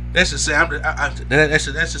 Mm-hmm. That's just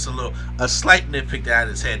that's just a slight nitpick that I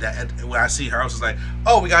just had. That when I see her, I was just like,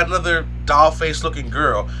 oh, we got another doll face looking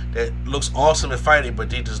girl that looks awesome at fighting, but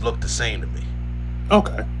they just look the same to me.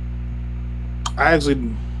 Okay. I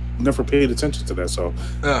actually never paid attention to that, so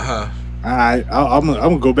I'm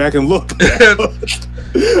gonna go back and look. It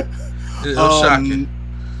was shocking.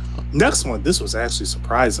 Next one, this was actually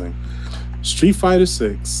surprising. Street Fighter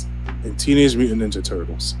 6 and Teenage Mutant Ninja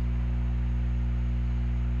Turtles.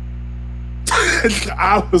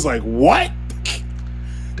 I was like, what?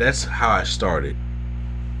 That's how I started.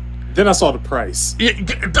 Then I saw the price. Yeah,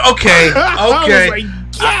 okay. I was like,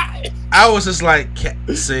 yeah. I was just like,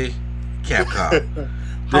 see, Capcom.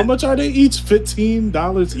 How much are they each?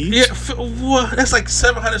 $15 each? Yeah, that's like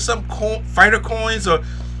 700 some fighter coins or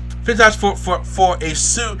 $50 for a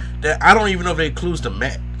suit that I don't even know if it includes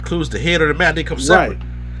the head or the mat. They come separate. Right.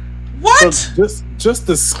 What? So just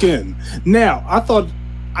the skin. Now,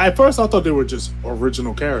 at first I thought they were just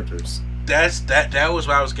original characters. That was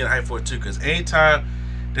what I was getting hyped for too. Because anytime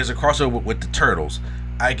there's a crossover with the Turtles,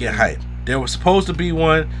 I get hyped. There was supposed to be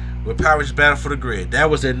one with Power Rangers Battle for the Grid. That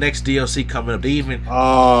was their next DLC coming up. They even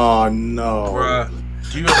oh no, bruh.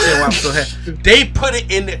 Do you understand why I'm so happy? They put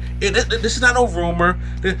it in there. This is not no rumor.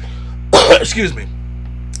 Excuse me.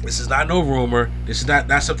 This is not no rumor. This is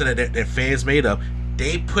not something that fans made up.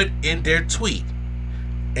 They put in their tweet,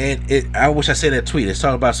 and I wish I said that tweet. It's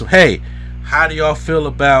talking about hey, how do y'all feel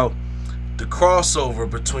about the crossover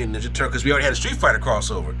between Ninja Turtles? Because we already had a Street Fighter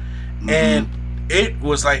crossover, and it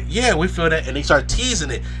was like, yeah, we feel that, and they started teasing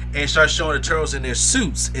it and started showing the Turtles in their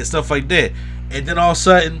suits and stuff like that, and then all of a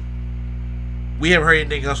sudden, we haven't heard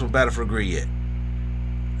anything else from Battle for the Grid yet.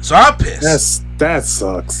 So I'm pissed. That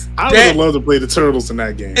sucks. I would have loved to play the Turtles in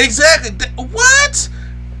that game. Exactly. What?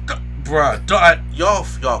 Bruh,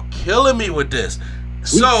 y'all killing me with this.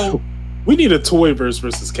 We need a Toyverse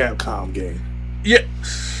versus Capcom game. Yeah.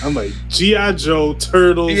 I'm like, G.I. Joe,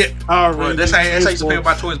 Turtles, Power Rangers. That's how I used to play with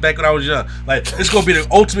my toys back when I was young. Like, it's going to be the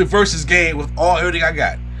ultimate versus game with everything I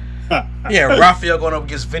got. Yeah, Raphael going up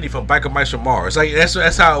against Vinny from Biker Mice from Mars. Like,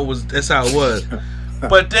 that's how it was. That's how it was.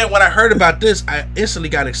 But then when I heard about this, I instantly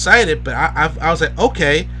got excited. But I was like,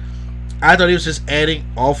 okay. I thought he was just adding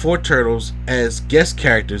all 4 Turtles as guest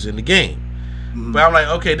characters in the game. But I'm like,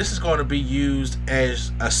 okay, this is going to be used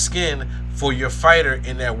as a skin for your fighter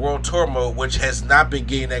in that World Tour mode, which has not been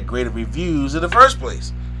getting that great of reviews in the first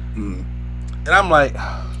place. And I'm like,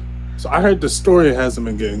 so I heard the story hasn't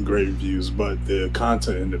been getting great reviews, but the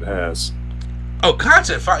content in it has. Oh,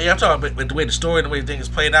 content? Yeah, I'm talking about the way the story and the way the thing is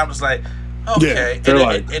played out. I'm just like, okay.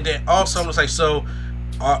 Yeah, and then also I'm just like, so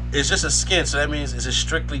it's just a skin, so that means is it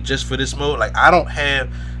strictly just for this mode? Like, I don't have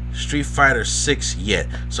Street Fighter 6 yet,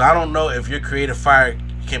 so I don't know if your creative fire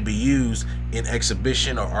can be used in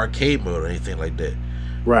exhibition or arcade mode or anything like that.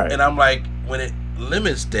 Right. And I'm like, when it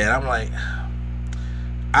limits that, I'm like,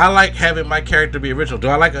 I like having my character be original. Do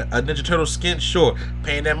I like a Ninja Turtle skin? Sure.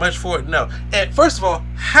 Paying that much for it? No. And first of all,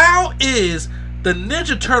 how is the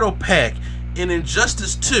Ninja Turtle pack in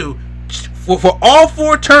Injustice 2 for all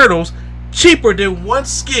 4 turtles cheaper than one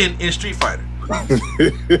skin in Street Fighter?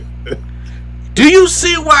 Do you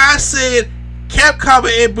see why I said Capcom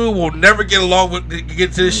and Boo will never get along with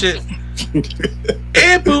get to this shit?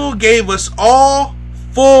 Ed Boon gave us all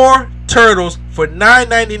 4 turtles for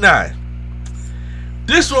 $9.99.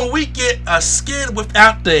 This one we get a skin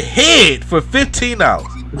without the head for $15.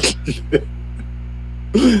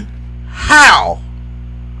 How?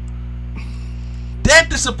 That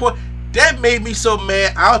disappoint. That made me so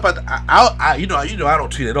mad. I was about to. You know I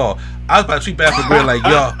don't tweet at all. I was about to tweet Battle for Grid like,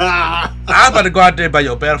 yo. I was about to go out there by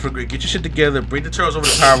your Battle for Grid, get your shit together, bring the Turtles over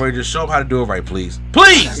to Power Rangers, show them how to do it right, please.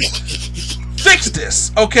 Please! Fix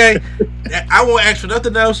this, okay? I won't ask for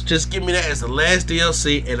nothing else. Just give me that as the last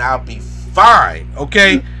DLC and I'll be fine,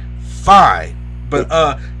 okay? Fine. But,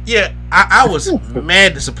 yeah, I was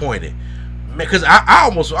mad disappointed. Because I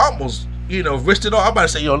almost, you know, risked it all. I'm about to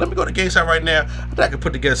say, yo, let me go to GameStop right now. I think I can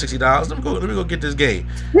put together $60. Let me go get this game.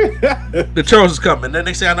 The Turtles is coming. Then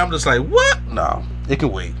they say, I'm just like, what? No, it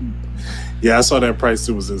can wait. Yeah, I saw that price.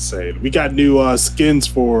 It was insane. We got new skins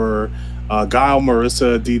for Guile,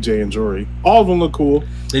 Marissa, DJ, and Jory. All of them look cool.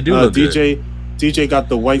 They do look DJ, good. DJ got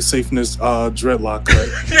the white safeness dreadlock cut.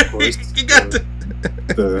 Of course. You got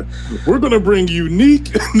we're gonna bring unique.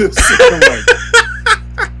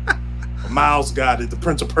 Miles got it. The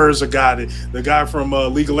Prince of Persia got it. The guy from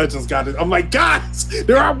League of Legends got it. I'm like, guys,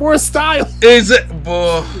 there are more styles. Is it,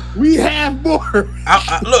 boy? We have more.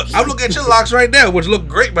 Look, I'm looking at your locks right now, which look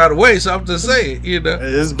great, by the way. So I'm just saying, you know,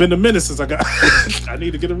 it's been a minute since I got. I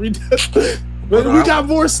need to get a retest. But we got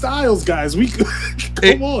more styles, guys. We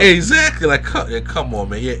come on. Exactly. Like, come on,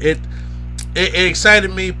 man. Yeah, it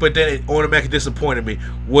excited me, but then it automatically disappointed me.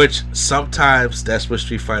 Which sometimes that's what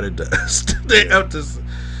Street Fighter does. They have to.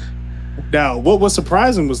 Now, what was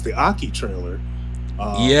surprising was the Aki trailer.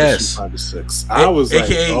 Yes, Street Fighter 6. I was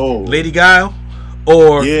AKA like, oh, Lady Guile,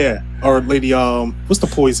 or or Lady what's the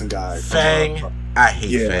poison guy? Fang. I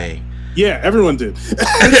hate Fang. Yeah, everyone did.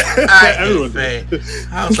 I hate Fang.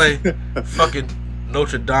 I was like, fucking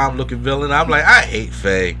Notre Dame looking villain. I'm like, I hate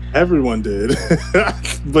Faye. Everyone did.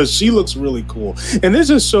 But she looks really cool. And it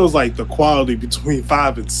just shows like the quality between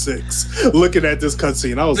 5 and 6. Looking at this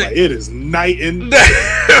cutscene, I was like, it is night and day.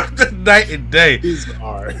 Night and day. These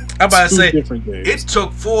are I'm about to say, different games. it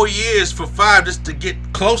took 4 years for 5 just to get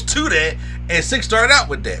close to that, and 6 started out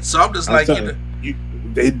with that. So I'm just like,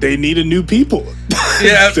 they needed new people.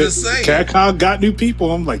 Yeah, I'm just saying. Capcom got new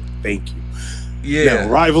people. I'm like, thank you. Yeah. Now,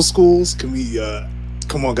 rival schools, can we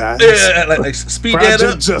come on, guys? Yeah, like speed Project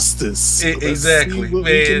that up. Justice. Exactly, Let's see what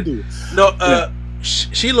we can do. No,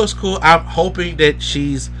 she looks cool. I'm hoping that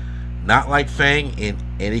she's not like Fang in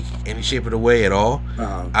any shape of the way at all.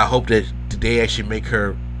 I hope that they actually make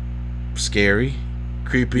her scary,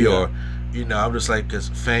 creepy, or I'm just like, because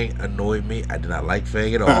Fang annoyed me. I did not like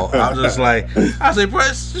Fang at all. I was just like, bro,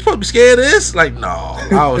 she's supposed to be scared of this. Like, no.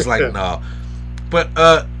 I was like, no.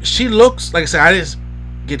 But she looks, like I said, I didn't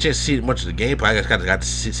get a chance to see much of the gameplay. I just got to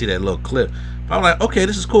see that little clip. But I'm like, okay,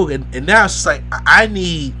 this is cool. And now it's just like, I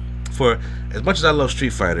need, for as much as I love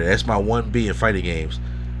Street Fighter, that's my 1B in fighting games,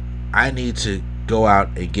 I need to go out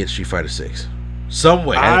and get Street Fighter 6. Some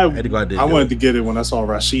way. I had to go out there. I wanted to get it when I saw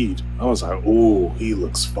Rashid. I was like, oh, he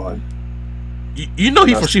looks fun. You know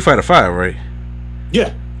he's from Street Fighter 5, right?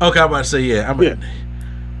 Yeah. Okay, I'm about to say, yeah.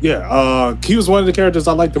 Yeah, he was one of the characters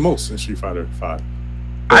I liked the most in Street Fighter 5.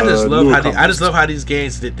 I just love how these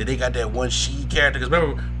games that they got that one Shi character. Because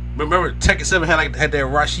remember Tekken 7 had that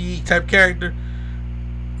Rashid type character.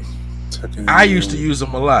 I used to use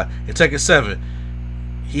him a lot in Tekken 7.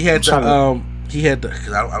 He had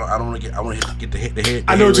because I don't want to get the head.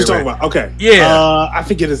 I know what you're talking about. Okay, yeah. I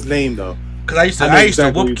forget his name though. Because I used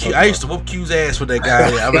to whoop Q's ass with that guy.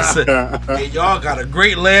 I was saying, y'all got a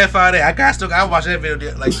great laugh out of it. I watched that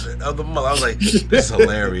video like the other month. I was like, this is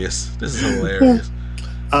hilarious.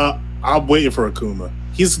 I'm waiting for Akuma.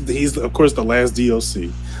 He's of course the last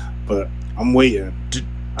DLC, but I'm waiting.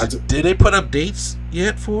 Did they put up dates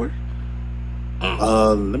yet for it?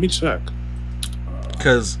 Let me check.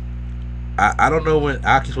 Because I don't know when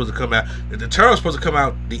Aki's supposed to come out. The Turtle's supposed to come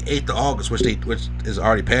out the 8th of August, which is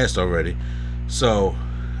already passed already. So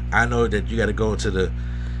I know that you got to go into the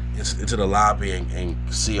lobby and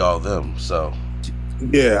see all of them. So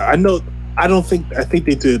yeah, I know. I think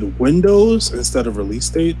they did Windows instead of release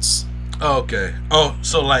dates. Okay. Oh,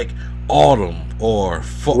 so like autumn or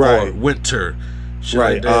fall or winter.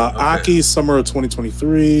 Right. Aki summer of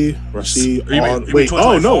 2023. Rashid.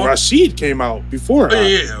 Rashid came out before. Oh,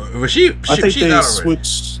 yeah. Rashid. I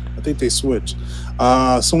think they switched.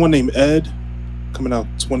 Someone named Ed coming out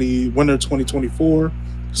winter 2024.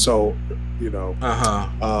 So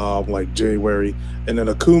like January, and then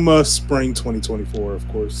Akuma spring 2024, of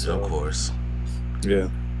course. So, of course. Yeah.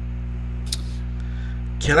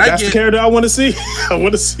 That's the character I want to see. I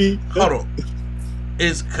want to see. Hold on.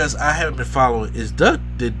 Is because I haven't been following.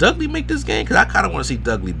 Did Dudley make this game? Because I kind of want to see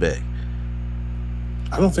Dudley back.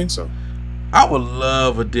 I don't think so. I would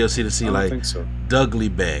love a DLC to see Dudley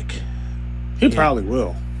back. He probably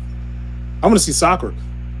will. I want to see Sakura.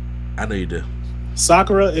 I know you do.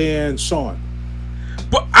 Sakura and Sean.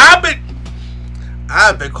 But I've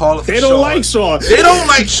been calling for Sean. They don't like Sean. They don't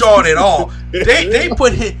like Sean at all. They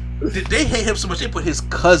hate him so much. They put his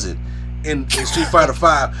cousin in Street Fighter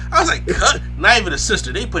 5. I was like, not even a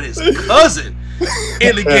sister. They put his cousin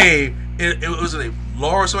in the game. It was a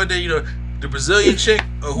Laura or something there, the Brazilian chick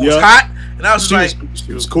who was hot. And I was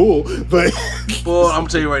she was cool, but boy, I'm gonna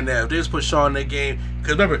tell you right now, if they just put Sean in that game,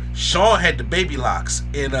 because remember, Sean had the baby locks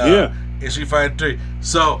in Street Fighter 3.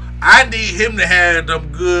 So I need him to have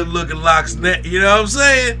them good looking locks. You know what I'm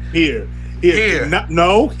saying? Here. Here.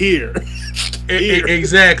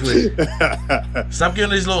 Exactly. Stop getting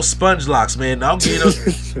these little sponge locks, man. Now get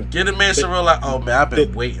a man some real like, oh man, I've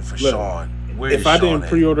been waiting for Sean. If I didn't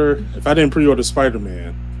pre-order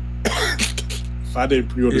Spider-Man,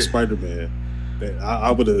 then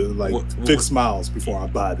I would have fixed smiles before I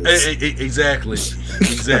buy this. Exactly.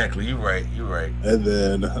 You're right. And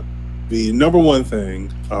then the number one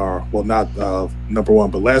thing, not number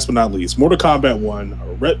one, but last but not least, Mortal Kombat 1,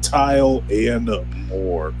 a Reptile and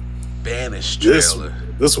more. Banished trailer.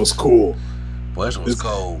 This was cool. Boy, this was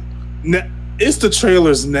cold. It's the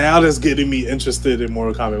trailers now that's getting me interested in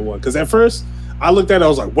Mortal Kombat 1. Because at first, I looked at it, I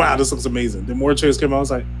was like, wow, this looks amazing. Then more trailers came out, I was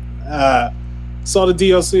like, saw the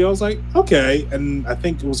DLC, I was like, okay. And I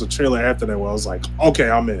think it was a trailer after that where I was like, okay,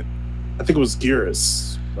 I'm in. I think it was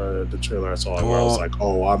Geras, the trailer I saw, where I was like,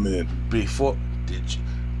 oh, I'm in. Did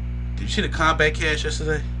you see the combat cache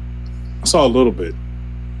yesterday? I saw a little bit.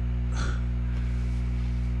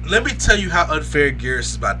 Let me tell you how unfair Geras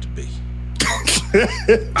is about to be.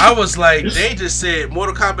 I was like, they just said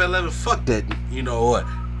Mortal Kombat 11. Fuck that. You know what?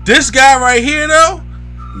 This guy right here, though.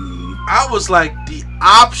 I was like, the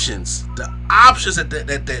options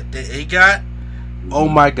that he got. Oh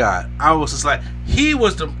my god! I was just like, he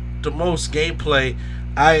was the most gameplay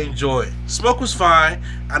I enjoyed. Smoke was fine.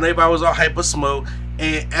 I know everybody was all hyper Smoke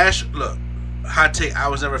and Ash. Look, hot take. I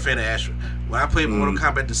was never a fan of Ashra. When I played Mortal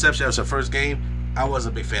Kombat Deception, that was her first game. I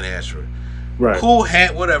wasn't a big fan of Ashra. Right. Cool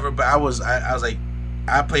hat, whatever. But I was like,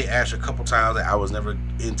 I played Ashra a couple times. I was never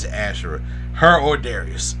into Ashra, her or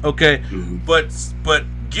Darius. Okay, but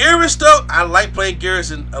Geras though, I like playing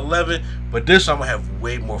Geras in 11, but this I'm gonna have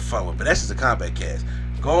way more fun with. But that's just a combat cast.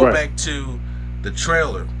 Going back to the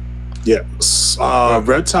trailer. Yes,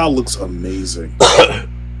 Reptile looks amazing.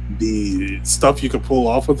 The stuff you can pull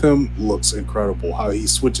off with him looks incredible. How he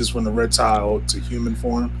switches from the reptile to human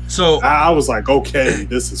form. So I was like, okay,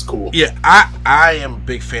 this is cool. Yeah, I am a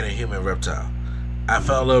big fan of Human Reptile. I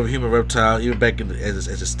fell in love with Human Reptile even back in as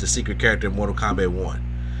the secret character in Mortal Kombat 1.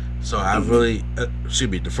 So I really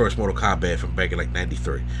should be the first Mortal Kombat from back in like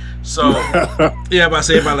 '93. So yeah, I'm about to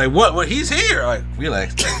say about like what he's here. Like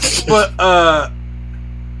relax. But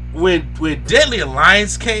when Deadly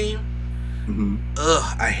Alliance came,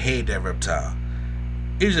 I hate that reptile.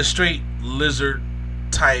 He was a straight lizard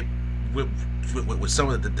type with some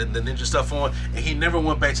of the ninja stuff on, and he never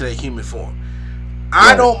went back to that human form.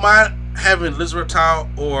 I don't mind having lizard reptile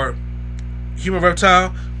or human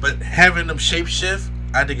reptile, but having them shapeshift,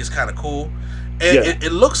 I think it's kind of cool. And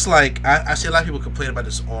it looks like I see a lot of people complain about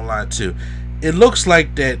this online too. It looks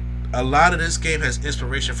like that a lot of this game has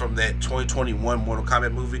inspiration from that 2021 Mortal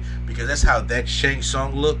Kombat movie, because that's how that Shang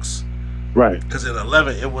Tsung looks. Right. Because in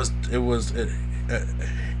 11 it was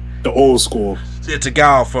the old school. It's a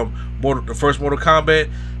guy from the first Mortal Kombat.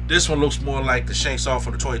 This one looks more like the Shang Tsung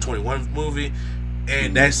from the 2021 movie,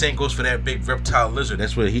 and that same goes for that big reptile lizard.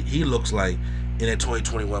 That's what he looks like in that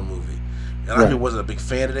 2021 movie. And a lot of people wasn't a big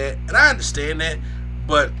fan of that, and I understand that,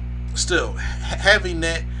 but still having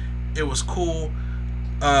that, it was cool.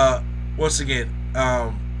 Once again,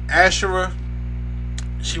 Ashura,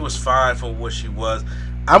 she was fine for what she was.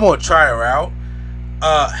 I'm gonna try her out.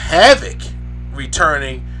 Havoc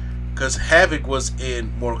returning, because Havoc was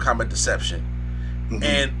in Mortal Kombat Deception,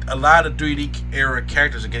 and a lot of 3D era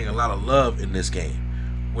characters are getting a lot of love in this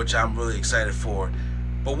game, which I'm really excited for.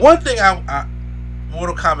 But one thing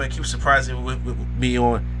Mortal Kombat keeps surprising with me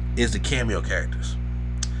on is the cameo characters.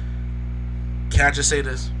 Can I just say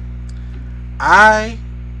this? I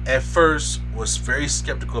at first was very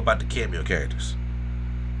skeptical about the cameo characters,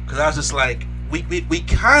 because I was just like, we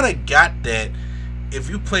kind of got that. If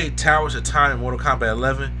you played Towers of Time in Mortal Kombat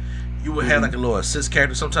 11, you would have like a little assist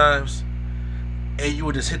character sometimes, and you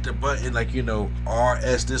would just hit the button like, you know,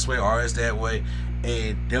 RS this way, RS that way,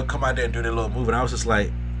 and they'll come out there and do their little move. And I was just like,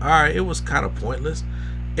 all right, it was kind of pointless.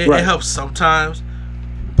 It helps sometimes,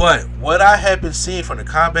 but what I have been seeing from the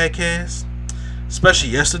combat cast, especially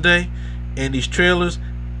yesterday, in these trailers,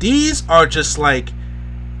 these are just like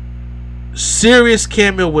serious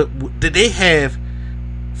cameo. Did they have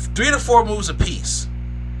 3 to 4 moves apiece?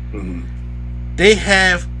 They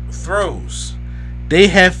have throws, they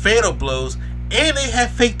have fatal blows, and they have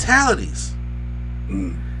fatalities.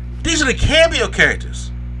 These are the cameo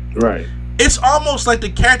characters. Right. It's almost like the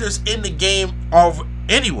characters in the game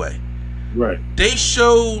anyway. Right. They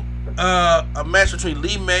showed a match between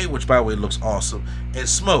Li Mei, which by the way looks awesome, and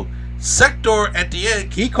Smoke. Sector at the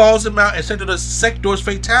end, he calls him out and Sector does Sector's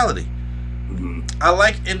fatality. I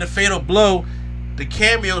like in the fatal blow, the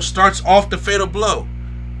cameo starts off the fatal blow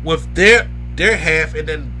with their half, and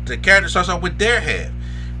then the character starts off with their half.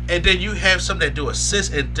 And then you have some that do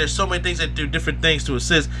assist, and there's so many things that do different things to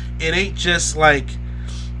assist. It ain't just like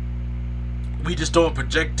we just throwing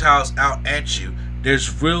projectiles out at you.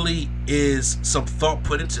 There's really is some thought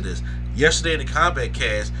put into this. Yesterday in the combat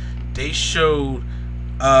cast, they showed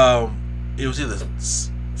it was either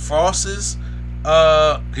Frost's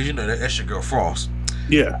because you know that's your girl Frost.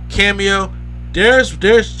 Yeah. Cameo. There's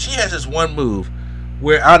she has this one move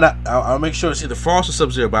where I'll make sure it's either Frost or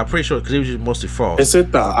Sub-Zero, but I'm pretty sure because it was mostly Frost. Is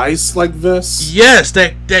it the ice like this? Yes,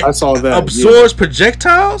 that I saw that absorbs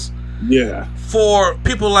projectiles. Yeah. For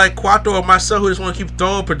people like Quattro or myself who just want to keep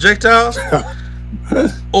throwing projectiles,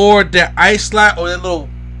 or that ice slide, or that little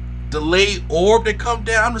delayed orb that come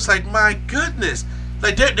down, I'm just like, my goodness.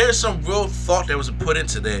 Like there's some real thought that was put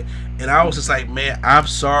into that, and I was just like, man, I'm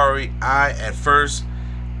sorry. I at first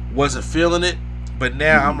wasn't feeling it, but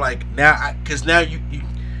now I'm like, because now you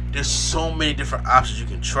there's so many different options you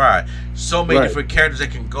can try, so many different characters that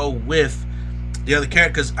can go with the other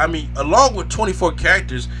character. Because I mean, along with 24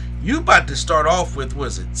 characters, you about to start off with,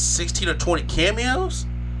 was it 16 or 20 cameos?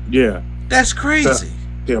 Yeah. That's crazy.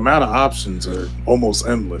 The amount of options are almost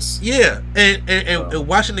endless. Yeah, and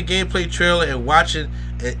watching the gameplay trailer and watching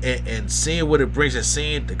and seeing what it brings and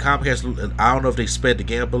seeing the Comcast, I don't know if they sped the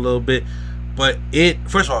game up a little bit, but it,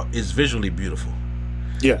 first of all, is visually beautiful.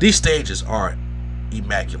 Yeah. These stages are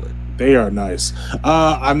immaculate. They are nice.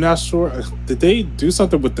 I'm not sure. Did they do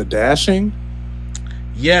something with the dashing?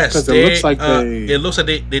 Yes, Because it looks like it looks like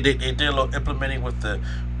they did a little implementing with the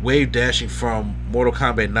wave dashing from Mortal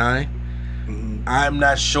Kombat 9. Mhm. I'm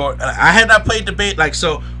not sure. I had not played the beta. Like,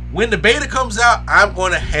 so when the beta comes out, I'm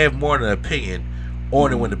going to have more of an opinion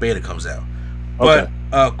on it when the beta comes out. But Okay.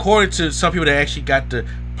 according to some people that actually got to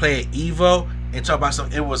play at Evo and talk about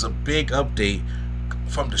something, it was a big update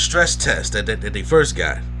from the stress test that they first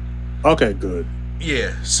got. Okay, good.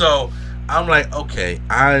 Yeah, so I'm like, okay,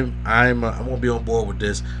 I'm gonna be on board with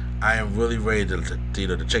this. I am really ready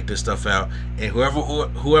to check this stuff out. And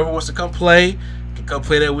whoever wants to come play can come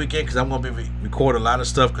play that weekend, because I'm gonna be recording a lot of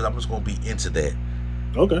stuff, because I'm just gonna be into that.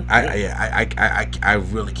 Okay. I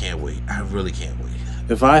really can't wait. I really can't wait.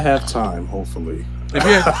 If I have time, hopefully. If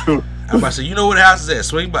you, I'm about to say, you know where the house is at?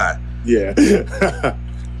 Swing by. Yeah.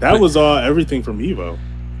 That was everything from Evo.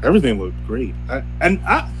 Everything looked great. I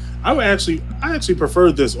actually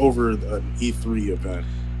prefer this over an E3 event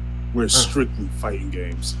where it's strictly fighting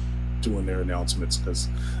games doing their announcements, because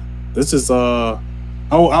this is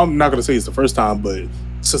I'm not gonna say it's the first time, but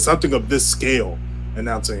so something of this scale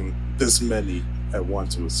announcing this many at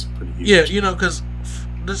once was pretty huge. Yeah, you know, because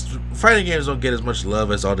this fighting games don't get as much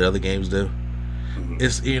love as all the other games do. Mhm.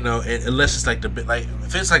 It's, you know, unless it's like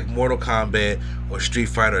if it's like Mortal Kombat or Street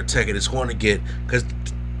Fighter or Tekken, it's going to get, because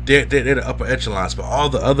they're the upper echelons. But all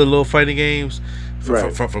the other little fighting games,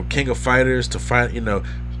 from King of Fighters to fight, you know,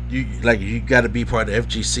 you got to be part of the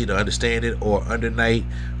FGC to understand it, or Under Night,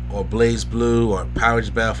 or Blaze Blue, or Power Rangers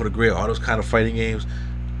Battle for the Grid, all those kind of fighting games.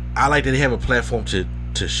 I like that they have a platform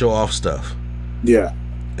to show off stuff. Yeah.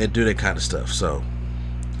 And do that kind of stuff. So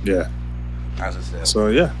Yeah. as I said, So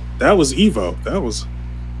yeah, that was Evo. That was,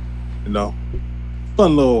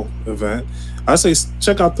 fun little event. I say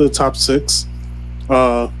check out the top 6.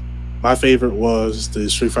 My favorite was the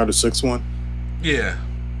Street Fighter 6 one, yeah.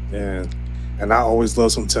 and I always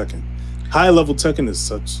love some Tekken. High level Tekken is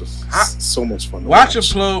so much fun. Watching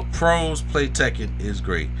pros play Tekken is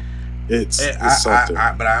great. It's something.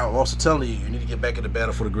 But I'm also telling you need to get back in the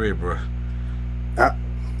Battle for the Grid, bro.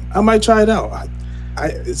 I might try it out.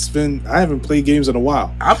 I haven't played games in a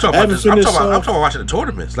while. I'm talking about watching the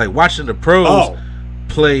tournaments, like watching the pros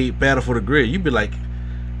play Battle for the Grid. You'd be like,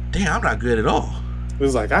 damn, I'm not good at all.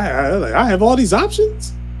 It's like I have all these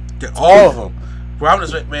options. All of them. Bro, I'm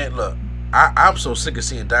just, man, look, I'm so sick of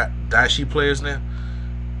seeing Daishi players now.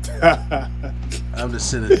 I'm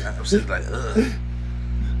sitting like,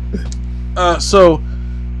 ugh. So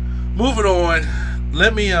moving on,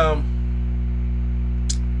 let me I'm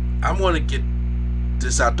gonna get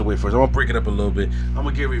this out the way first. I'm gonna break it up a little bit. I'm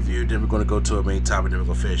gonna get a review, then we're gonna go to a main topic, then we're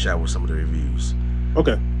gonna finish out with some of the reviews.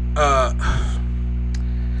 Okay.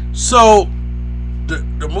 So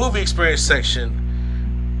the movie experience section,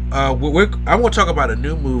 I'm gonna talk about a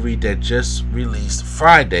new movie that just released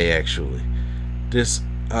Friday, actually. This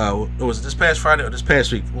was it this past Friday or this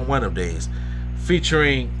past week, one of them days,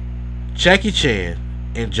 featuring Jackie Chan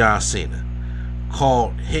and John Cena,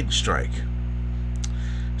 called Hidden Strike.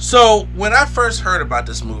 So when I first heard about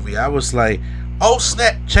this movie, I was like, oh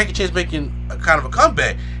snap, Jackie Chan's making a kind of a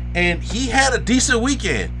comeback. And he had a decent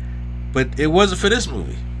weekend, but it wasn't for this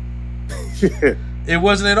movie. It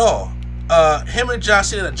wasn't at all. Him and John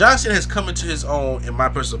Cena has come into his own, in my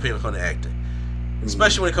personal opinion, from the acting,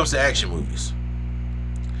 especially when it comes to action movies.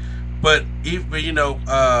 But even, you know,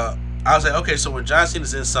 I was like, okay, so when John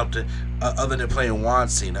Cena's in something other than playing Juan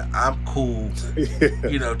Cena, I'm cool,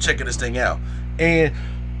 you know, checking this thing out. And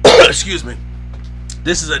excuse me,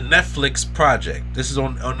 this is a Netflix project. This is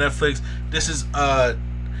on Netflix. This is I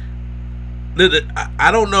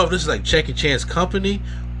don't know if this is like Jackie Chan's company,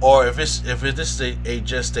 or if this is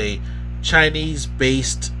just a Chinese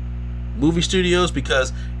based movie studios,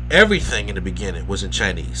 because everything in the beginning was in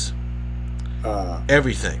Chinese.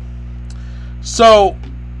 Everything. So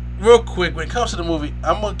real quick, when it comes to the movie,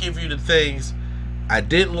 I'm gonna give you the things I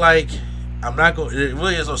didn't like. I'm not going. It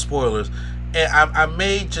really is no spoilers, and I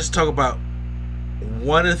may just talk about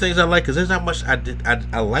one of the things I like, because there's not much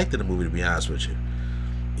I liked in the movie, to be honest with you.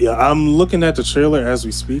 Yeah, I'm looking at the trailer as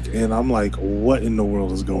we speak, and I'm like, what in the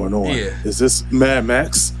world is going on? Yeah. Is this Mad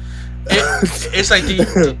Max? It's like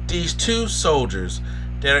these two soldiers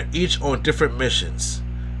that are each on different missions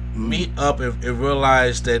meet up and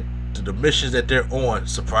realize that the missions that they're on,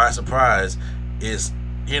 surprise, surprise, is,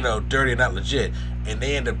 you know, dirty and not legit, and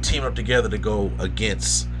they end up teaming up together to go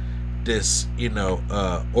against this, you know,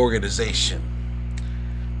 organization.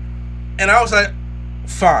 And I was like,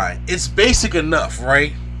 fine, it's basic enough,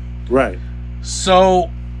 right? Right. So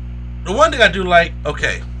the one thing I do like,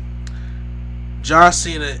 okay, John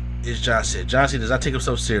Cena is John Cena. John Cena does not take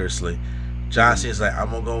himself seriously. John Cena's like,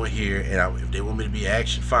 I'm gonna go in here, and if they want me to be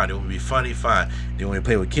action, fine. They want me to be funny, fine. They want me to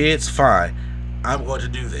play with kids, fine. I'm going to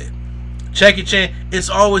do that. Jackie Chan, it's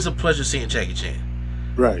always a pleasure seeing Jackie Chan.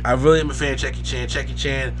 Right. I really am a fan of Jackie Chan. Jackie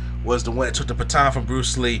Chan was the one that took the baton from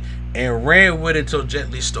Bruce Lee and ran with it until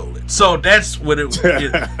Jet Li stole it. So that's what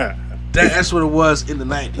that's what it was in the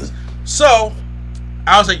 90s. So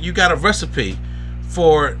I was like, you got a recipe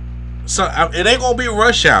for, so it ain't gonna be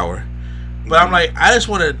Rush Hour, but I'm like, I just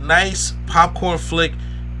want a nice popcorn flick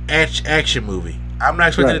action movie. I'm not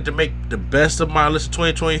expecting it to make the best of my list of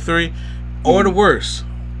 2023 or the worst,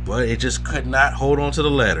 but it just could not hold on to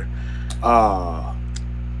the ladder.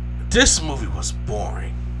 This movie was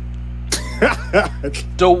boring.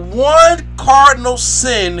 The one cardinal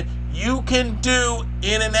sin you can do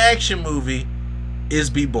in an action movie is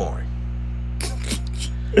be boring.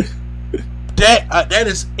 That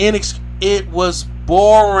is it was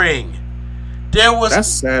boring. That's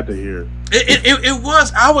sad to hear. It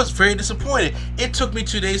was. I was very disappointed. It took me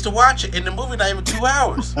 2 days to watch it, and the movie not even 2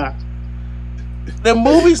 hours. The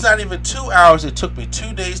movie's not even 2 hours. It took me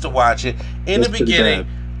 2 days to watch it. In the beginning,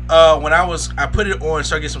 when I put it on,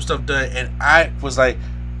 started getting some stuff done, and I was like,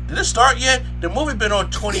 did it start yet? The movie been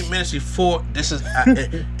on 20 minutes before this is.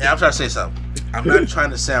 And I'm trying to say something. I'm not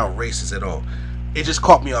trying to sound racist at all. It just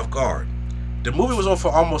caught me off guard. The movie was on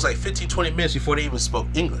for almost like 15-20 minutes before they even spoke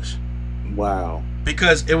English. Wow.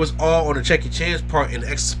 Because it was all on the Jackie Chan's part in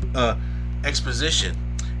exposition,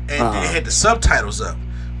 and they had the subtitles up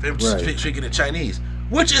for him speaking in Chinese,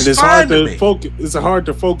 which is fine to me. It's hard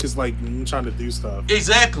to focus, like when you're trying to do stuff.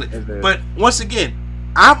 Exactly. But once again,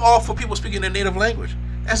 I'm all for people speaking their native language.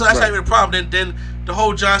 That's not even a problem. Then the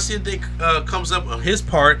whole John Cena thing comes up on his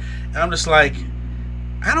part, and I'm just like,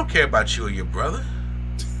 I don't care about you or your brother.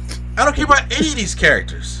 I don't care about any of these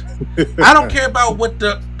characters. I don't care about what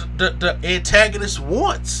the antagonist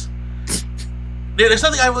wants. There's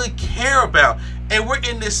nothing I really care about. And we're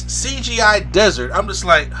in this CGI desert. I'm just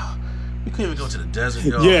like, we couldn't even go to the desert,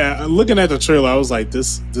 y'all. Yeah, looking at the trailer, I was like,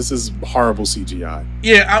 this is horrible CGI.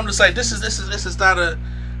 Yeah, I'm just like, this is not a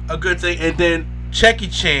good thing. And then Jackie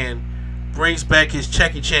Chan brings back his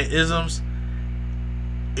Jackie Chan isms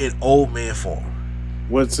in old man form.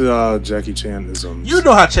 What's Jackie Chan isms? You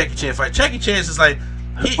know how Jackie Chan fights. Jackie Chan's just like,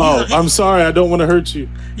 I'm sorry, I don't want to hurt you.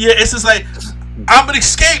 Yeah, it's just like, I'm gonna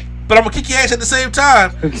escape, but I'm gonna kick your ass at the same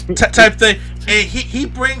time, type thing. And he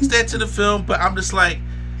brings that to the film, but I'm just like,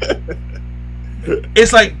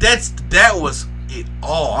 it's like that was it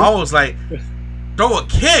all. I was like, throw a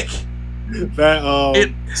kick.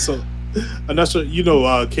 So I'm not sure. You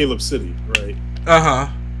know, Caleb City, right?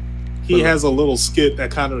 He has a little skit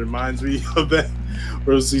that kind of reminds me of that.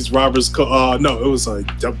 Where it was these robbers? No, it was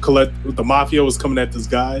like the mafia was coming at this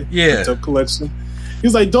guy. Yeah, debt collection.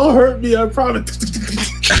 He's like, "Don't hurt me, I promise."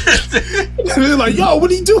 And they're like, "Yo, what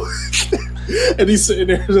are you doing?" And he's sitting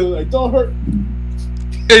there like, "Don't hurt."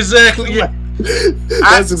 Exactly. Yeah.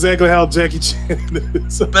 That's exactly how Jackie Chan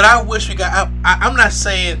is. But I wish we got. I'm not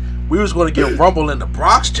saying we was going to get Rumble in the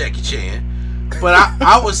Bronx, Jackie Chan. But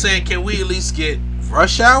I was saying, can we at least get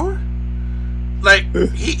Rush Hour? Like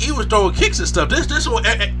he was throwing kicks and stuff. This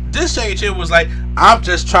Jackie Chan was like, I'm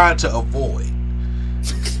just trying to avoid.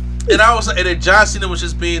 And then John Cena was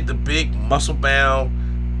just being the big muscle bound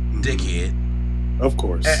dickhead, of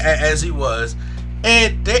course, as he was.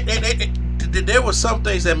 And there were some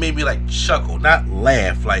things that made me like chuckle, not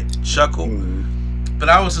laugh, like chuckle. Mm-hmm. But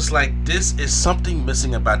I was just like, this is something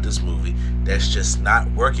missing about this movie that's just not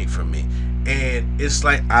working for me. And it's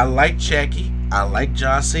like, I like Jackie, I like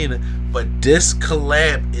John Cena, but this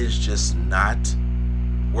collab is just not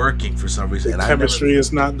working for some reason. The chemistry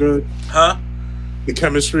is not good. Huh? The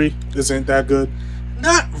chemistry isn't that good.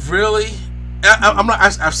 Not really. I'm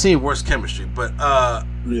not. I've seen worse chemistry, but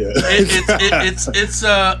yeah,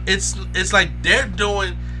 it's like they're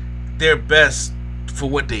doing their best for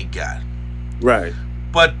what they got. Right.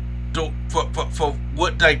 But for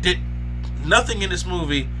what they did, nothing in this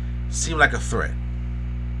movie seemed like a threat.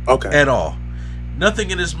 Okay. At all.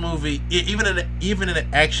 Nothing in this movie, even in an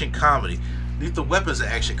action comedy, Lethal Weapon's an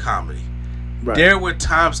action comedy. Right. There were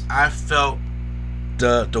times I felt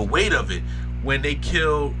the weight of it when they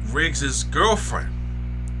killed Riggs's girlfriend.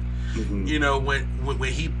 Mm-hmm. You know, when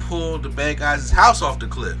he pulled the bad guy's house off the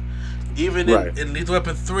cliff. Even Right. in Lethal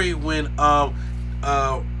Weapon 3, when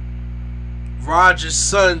Roger's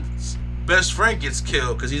son's best friend gets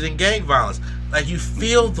killed because he's in gang violence. Like, you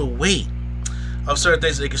feel the weight of certain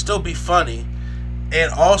things. They can still be funny,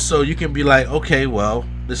 and also you can be like, okay, well,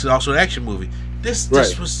 this is also an action movie. This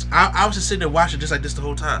was I was just sitting there watching just like this the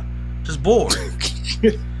whole time, just bored.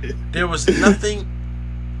 There was nothing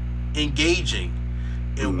engaging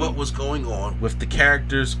in what was going on with the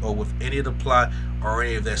characters or with any of the plot or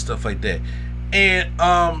any of that stuff like that.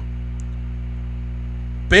 And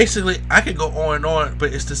basically, I could go on and on,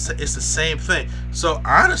 but it's the same thing. So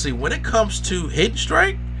honestly, when it comes to Hidden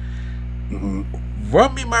Strike,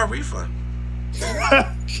 run me my refund.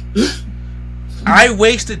 I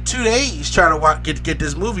wasted 2 days trying to get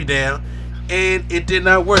this movie down, and it did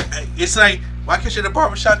not work. It's like, why can't you at the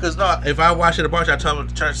barbershop? Because no, if I watch it at the barbershop, I tell them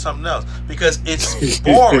to turn to something else because it's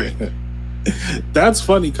boring. That's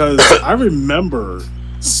funny because I remember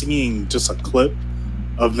seeing just a clip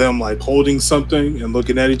of them like holding something and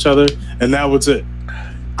looking at each other, and that was it.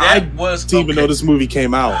 I didn't even know this movie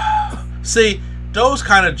came out. See, those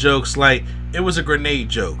kind of jokes, like it was a grenade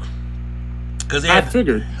joke. Because I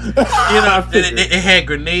figured, it had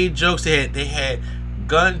grenade jokes. They had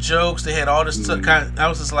gun jokes. They had all this kind. I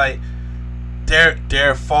was just like,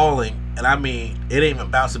 they're falling, and I mean, it ain't even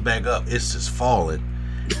bouncing back up. It's just falling.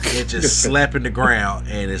 It's just slapping the ground,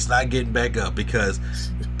 and it's not getting back up because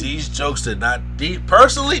these jokes did not.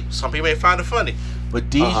 Personally, some people may find it funny, but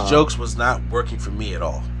these jokes was not working for me at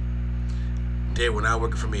all. They were not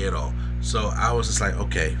working for me at all. So I was just like,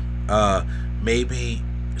 okay, maybe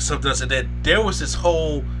something else. And then there was this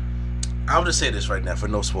whole. I'm gonna say this right now for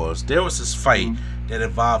no spoilers. There was this fight that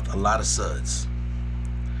involved a lot of suds.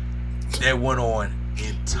 That went on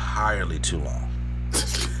entirely too long.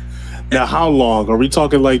 Now, how long? Are we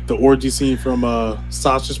talking like the orgy scene from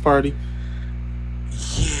Sasha's Party?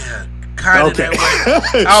 Yeah, kind of that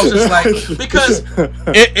way. I was just like, because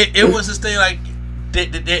it was this thing like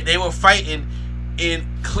they were fighting, and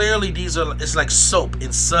clearly it's like soap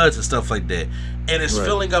and suds and stuff like that, and it's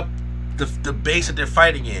filling up the base that they're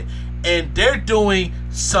fighting in, and they're doing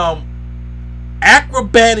some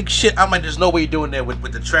acrobatic shit. I'm like, there's no way you're doing that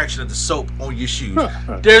with the traction of the soap on your shoes.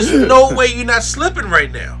 There's no way you're not slipping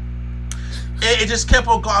right now. And it just kept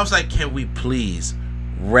on going. I was like, can we please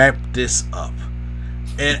wrap this up?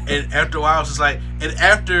 And after a while, I was just like, and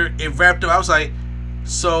after it wrapped up, I was like,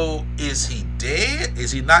 so is he dead?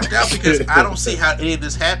 Is he knocked out? Because I don't see how any of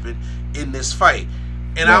this happened in this fight.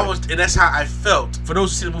 And and that's how I felt. For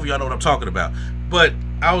those who see the movie, y'all know what I'm talking about. But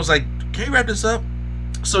I was like, can you wrap this up?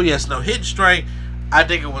 So yes, no, Hidden Strike, I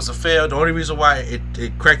think it was a fail. The only reason why it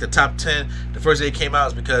cracked the top 10 the first day it came out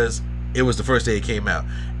is because it was the first day it came out.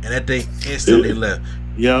 And that thing instantly left.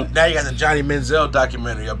 Yeah. Now you got the Johnny Manziel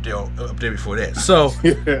documentary up there before that. So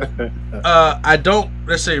I don't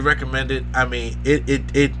necessarily recommend it. I mean,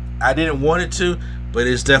 it I didn't want it to, but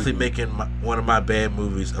it's definitely making one of my bad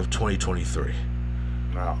movies of 2023.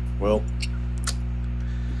 Wow. Well.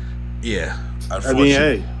 Yeah.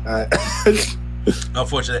 Unfortunately. I mean, hey.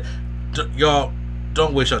 Unfortunately, y'all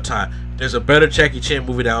don't waste your time. There's a better Jackie Chan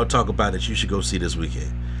movie that I'll talk about that you should go see this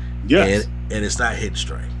weekend. Yes. And it's not Hidden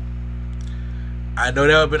Strike. I know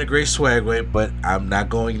that would have been a great swag way, but I'm not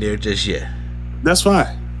going there just yet. That's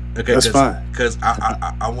fine. Okay, that's fine. Because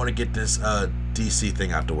I want to get this DC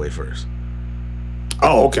thing out the way first.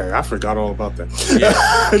 Oh, okay. I forgot all about that. Yeah.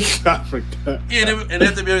 I forgot. Yeah, and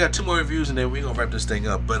after we got 2 more reviews, and then we're going to wrap this thing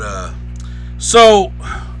up. But, so,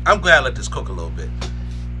 I'm glad I let this cook a little bit.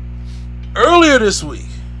 Earlier this week,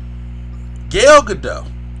 Gal Gadot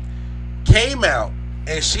came out,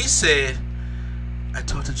 and she said, I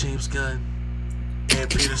talked to James Gunn and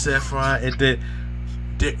Peter Safran, and that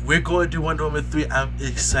we're going to do Wonder Woman 3. I'm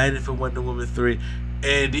excited for Wonder Woman 3.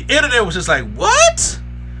 And the internet was just like, what?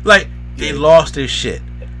 Like, they lost their shit.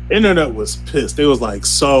 Internet was pissed. They was like,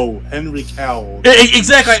 so Henry Cavill.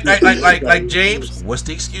 Exactly. Like James, what's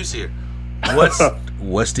the excuse here?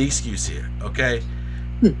 What's the excuse here? Okay.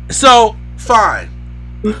 So fine.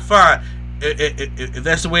 If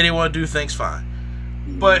that's the way they want to do things, fine.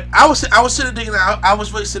 But I was sitting thinking, I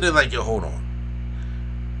was really sitting there like, yo, hold on.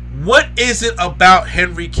 What is it about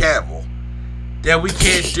Henry Cavill that we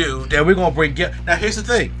can't do that we're gonna bring? Now here's the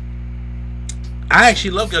thing. I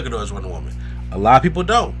actually love Gal Gadot as Wonder Woman. A lot of people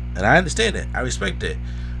don't, and I understand that. I respect that,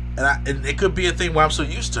 and it could be a thing where I'm so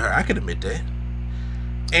used to her. I can admit that.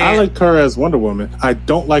 And I like her as Wonder Woman. I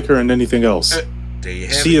don't like her in anything else. There you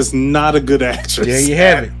have she is not a good actress. There you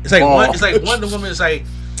have it. It's like Wonder Woman is like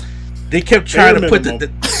they kept trying to put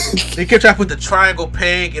the triangle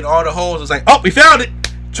peg in all the holes. It's like, oh, we found it,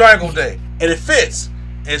 triangle day, and it fits,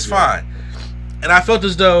 and it's fine. And I felt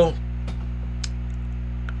as though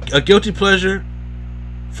a guilty pleasure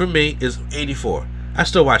for me is 84. I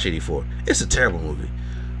still watch 84. It's a terrible movie,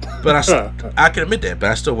 but I can admit that.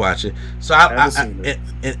 But I still watch it. So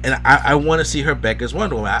I want to see her back as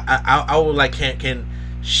Wonder Woman. I would like, can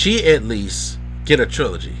she at least get a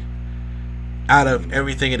trilogy out of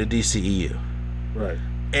everything in the DCEU? Right.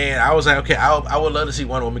 And I was like, okay, I would love to see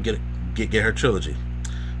Wonder Woman get her trilogy.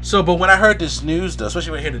 So, but when I heard this news, though,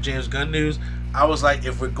 especially when I heard the James Gunn news, I was like,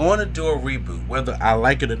 if we're going to do a reboot, whether I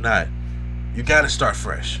like it or not, you got to start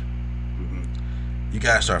fresh. You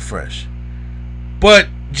got to start fresh. But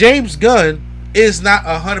James Gunn is not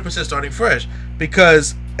 100% starting fresh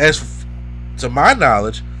because, as to my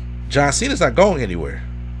knowledge, John Cena's not going anywhere.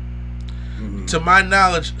 To my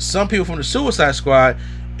knowledge, some people from the Suicide Squad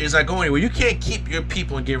is not going anywhere. You can't keep your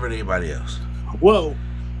people and get rid of anybody else. Well,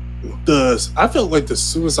 I felt like the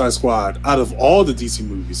Suicide Squad, out of all the DC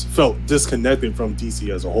movies, felt disconnected from DC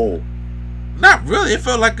as a whole. Not really. It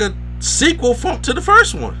felt like a sequel to the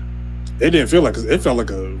first one. It felt like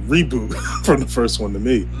a reboot from the first one to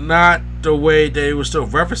me. Not the way they were still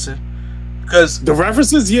referencing, because the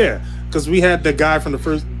references, yeah, because we had the guy from the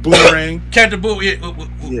first Boomerang, Captain Boo,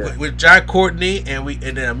 with John Courtney, and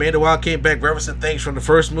then Amanda Waller came back referencing things from the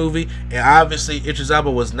first movie, and obviously Idris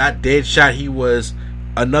Elba was not Deadshot; he was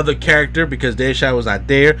another character because Deadshot was not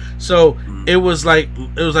there. So it was like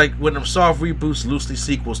one of them soft reboots, loosely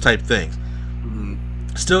sequels type things.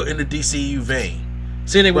 Still in the DCU vein.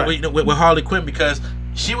 Same thing with Harley Quinn, because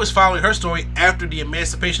she was following her story after the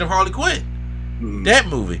emancipation of Harley Quinn. That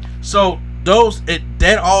movie. So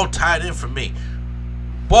that all tied in for me.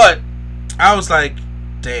 But I was like,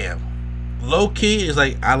 damn. Low key is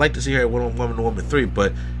like, I like to see her at Wonder Woman 3,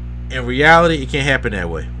 but in reality it can't happen that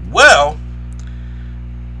way. Well,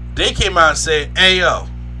 they came out and said, hey yo,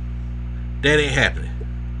 that ain't happening.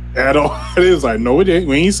 At all. It was like, no, it ain't.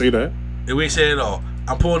 We ain't say that. We ain't say it at all.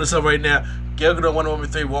 I'm pulling this up right now. Gal Gadot Wonder Woman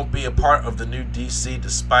 3 won't be a part of the new DC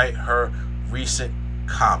despite her recent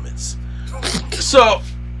comments. So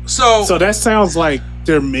that sounds like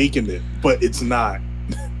they're making it, but it's not.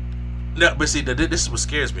 No, but see, this is what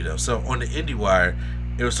scares me though. So on the IndieWire,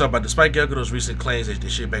 it was talking about, despite Gal Gadot's recent claims that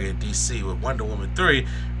she back in DC with Wonder Woman 3,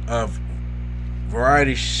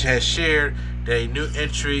 Variety has shared that a new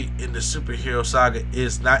entry in the superhero saga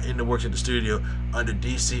is not in the works of the studio under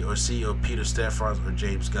DC or CEO Peter Safran or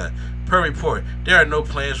James Gunn. Per report, there are no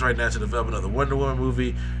plans right now to develop another Wonder Woman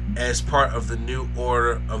movie as part of the new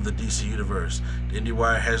order of the DC universe. The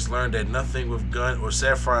IndieWire has learned that nothing with Gunn or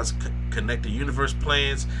Safran's connected universe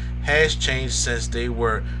plans has changed since they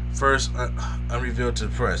were first unrevealed to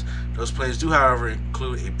the press. Those plans do, however,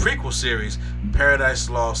 include a prequel series, Paradise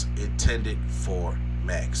Lost, intended for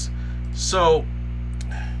Max. So,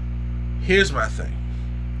 here's my thing.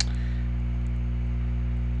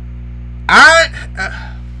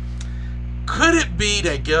 Could it be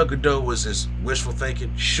that Gal Gadot was just wishful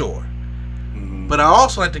thinking? Sure. But I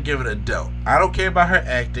also like to give it a doubt. I don't care about her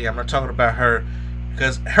acting. I'm not talking about her,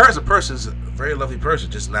 because her as a person is a very lovely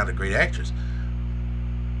person, just not a great actress.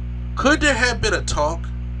 Could there have been a talk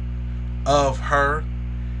of her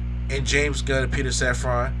and James Gunn and Peter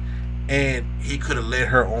Safran, and he could have led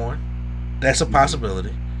her on? That's a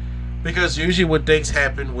possibility. Because usually when things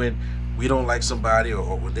happen, when we don't like somebody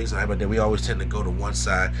or when things happen, then we always tend to go to one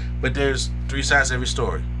side. But there's three sides to every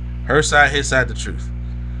story. Her side, his side, the truth.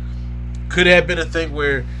 Could it have been a thing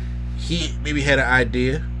where he maybe had an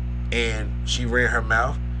idea and she ran her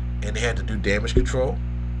mouth and they had to do damage control?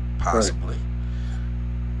 Possibly.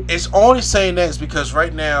 Right. It's only saying that is because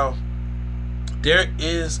right now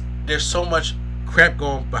there's so much crap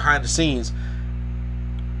going behind the scenes.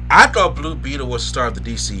 I thought Blue Beetle was the star of the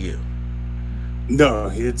DCU.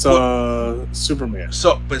 No, it's Superman.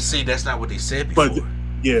 So, but see, that's not what they said before.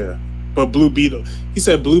 But Blue Beetle. He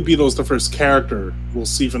said Blue Beetle is the first character we'll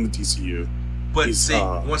see from the DCU. But see,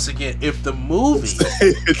 once again, if the movie,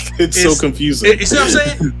 it's so confusing. You see what I'm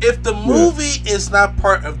saying? If the movie is not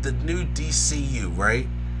part of the new DCU, right?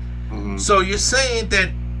 Mm-hmm. So you're saying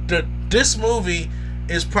that this movie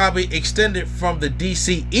is probably extended from the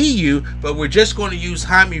DCEU, but we're just going to use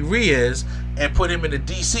Jaime Reyes and put him in the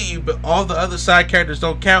DCU, but all the other side characters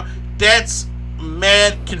don't count. That's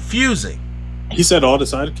mad confusing. He said all the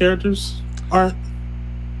side characters aren't.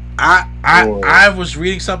 I was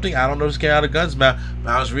reading something. I don't know if this came out of Gunn's mouth,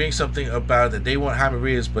 but I was reading something about that they want Jaime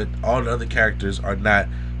Reyes, but all the other characters are not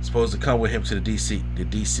supposed to come with him to the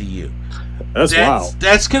DCU. That's wild.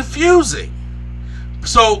 That's confusing.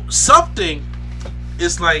 So something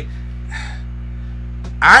is like,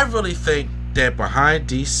 I really think that behind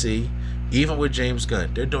DC, even with James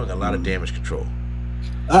Gunn, they're doing a lot of damage control.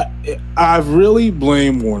 I really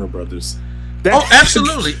blame Warner Brothers.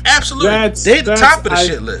 Absolutely. They're the top of the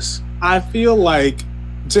shit list. I feel like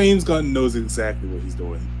James Gunn knows exactly what he's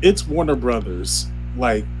doing. It's Warner Brothers.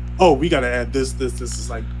 Like, oh, we got to add this. Is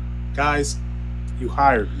like, guys, you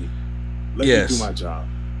hired me. Let me do my job.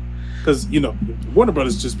 Because, Warner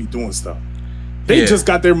Brothers just be doing stuff. They just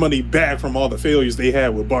got their money back from all the failures they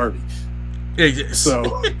had with Barbie. Yes. So,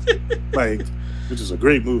 like, which is a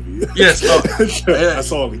great movie. Yes. I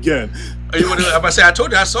saw it again. I'm about to say, I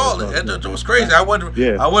told you I saw it. It was crazy. I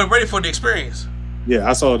wasn't ready for the experience. Yeah,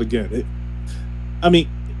 I saw it again.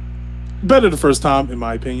 Better the first time, in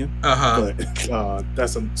my opinion. But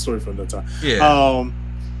that's a story for another time. Yeah.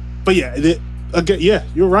 But yeah, again,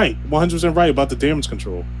 you're right. 100% right about the damage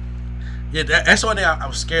control. Yeah, that's the one thing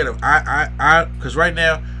I'm scared of. Because right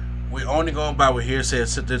now we're only going by what hearsay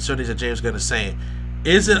certain things that James Gunn is saying.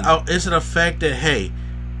 Is it a fact that, hey,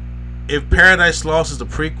 if Paradise Lost is the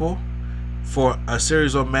prequel for a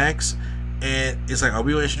series on Max, and it's like, are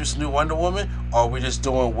we going to introduce a new Wonder Woman, or are we just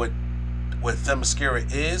doing what Themyscira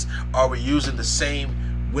is? Are we using the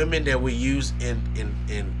same women that we use in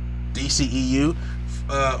DCEU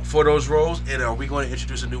for those roles, and are we going to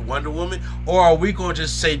introduce a new Wonder Woman, or are we going to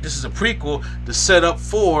just say this is a prequel to set up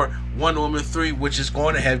for Wonder Woman 3, which is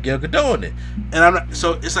going to have Gal Gadot in it? And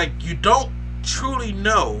so it's like you don't truly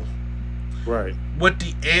know what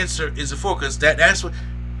the answer is for, because that's what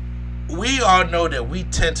we all know, that we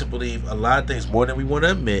tend to believe a lot of things more than we want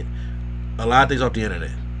to admit. A lot of things off the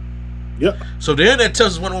internet. Yep. So if the internet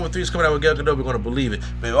tells us Wonder Woman 3 is coming out with Gal Gadot, we're going to believe it.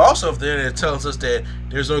 But also, if the internet tells us that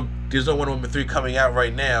there's no Wonder Woman 3 coming out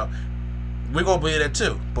right now, we're going to believe that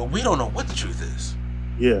too. But we don't know what the truth is.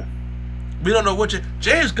 Yeah. We don't know what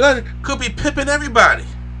James Gunn could be pimping everybody.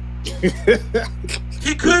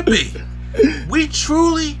 He could be. We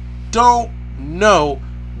truly don't know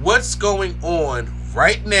what's going on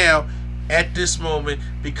right now at this moment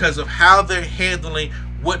because of how they're handling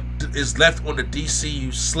what is left on the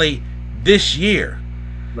DCU slate this year.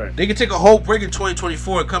 Right. They can take a whole break in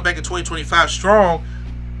 2024 and come back in 2025 strong,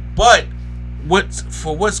 but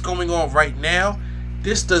what's going on right now,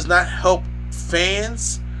 this does not help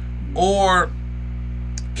fans or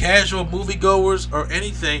casual moviegoers or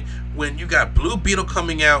anything when you got Blue Beetle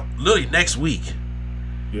coming out literally next week.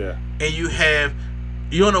 Yeah. And you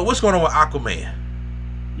don't know what's going on with Aquaman. Yeah.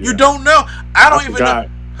 You don't know. I don't even know.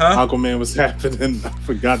 Huh? Aquaman was happening. I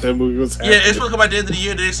forgot that movie was happening. Yeah, it's supposed to come out at the end of the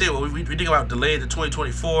year. They say, well, we think about delaying to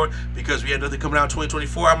 2024 because we had nothing coming out in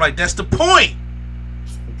 2024. I'm like, that's the point.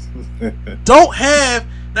 Don't have...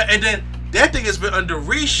 And then that thing has been under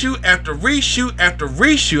reshoot after reshoot after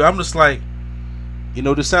reshoot. I'm just like, you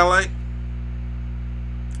know what this sound like?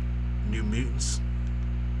 New Mutants.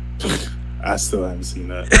 I still haven't seen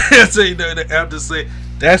that. So, I'm just saying...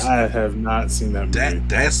 I have not seen that movie.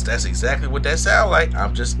 That's exactly what that sounds like.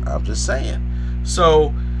 I'm just saying.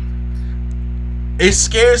 So it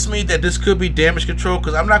scares me that this could be damage control,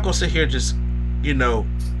 because I'm not gonna sit here and just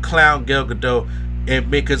clown Gal Gadot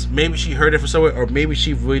and because maybe she heard it from somewhere, or maybe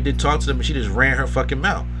she really did talk to them and she just ran her fucking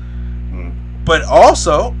mouth. But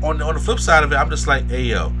also on the flip side of it, I'm just like, hey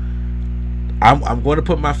yo, I'm going to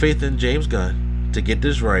put my faith in James Gunn to get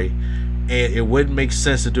this right, and it wouldn't make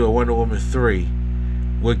sense to do a Wonder Woman 3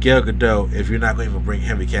 with Gal Gadot if you're not going to even bring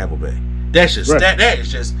Henry Cavill back. That's just that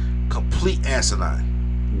is just complete asinine.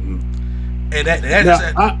 And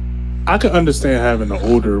I could understand having an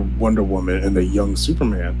older Wonder Woman and a young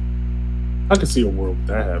Superman. I could see a world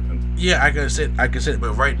where that happened. Yeah, I can say it,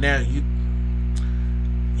 but right now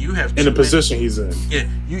you have in the position he's in. Yeah,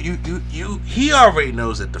 he already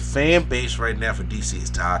knows that the fan base right now for DC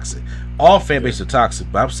is toxic. All fan bases are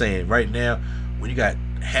toxic, but I'm saying right now when you got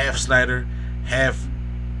half Snyder, half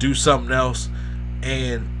do something else,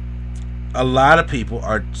 and a lot of people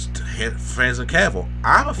are fans of Cavill.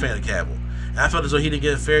 I'm a fan of Cavill, and I felt as though he didn't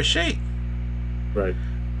get a fair shake. Right.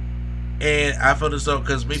 And I felt as though,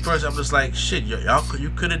 because me personally, I'm just like, shit, you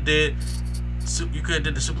could have did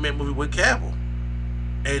the Superman movie with Cavill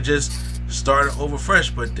and just started over fresh,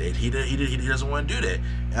 but he doesn't want to do that.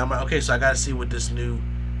 And I'm like, okay, so I got to see what this new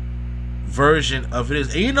version of it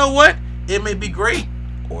is. And you know what? It may be great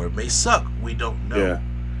or it may suck. We don't know. Yeah.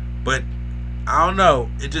 But I don't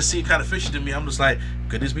know. It just seemed kind of fishy to me. I'm just like,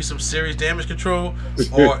 could this be some serious damage control,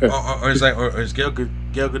 or is Gal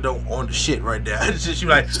Gadot on the shit right now? It's just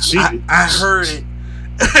I heard it.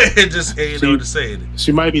 It just ain't know what to say.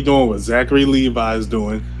 She might be doing what Zachary Levi is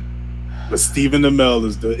doing, what Stephen Amell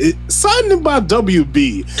is doing. Something about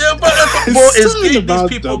WB. Yeah, but it's getting these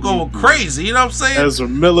people going crazy. You know what I'm saying? Ezra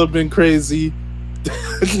Miller been crazy.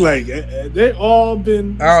 Like they all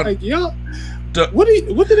been like, y'all. What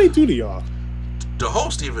did they do to y'all? The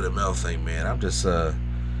whole Stephen Amell thing, man. I'm just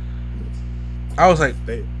I was like,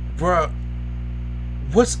 bro,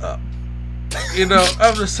 what's up? You know,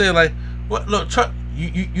 I'm just saying, like, what? Look, Chuck,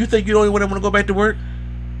 you think you the only one that want to go back to work?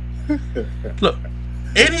 Look,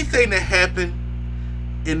 anything that happened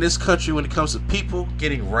in this country when it comes to people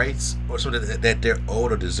getting rights or something that they're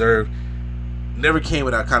owed or deserve never came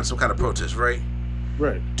without some kind of protest, right?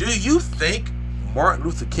 Right. Do you think Martin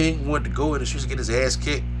Luther King wanted to go in the streets and get his ass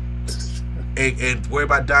kicked and worry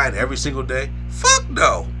about dying every single day? Fuck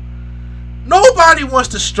no. Nobody wants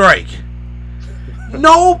to strike.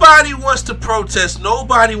 Nobody wants to protest.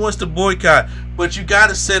 Nobody wants to boycott. But you got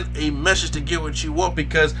to send a message to get what you want,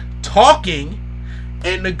 because talking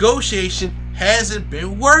and negotiation hasn't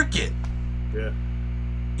been working. Yeah.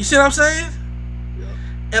 You see what I'm saying? Yeah.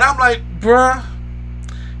 And I'm like, bruh,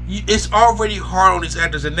 it's already hard on these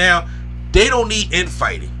actors, and now they don't need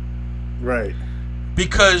infighting. Right.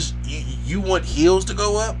 Because you want heels to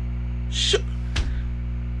go up?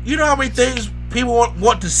 You know how many things people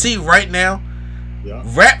want to see right now? Yeah.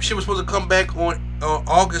 Rap shit was supposed to come back on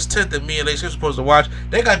August 10th, and me and Lacey were supposed to watch.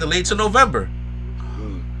 They got delayed to November.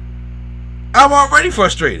 I'm already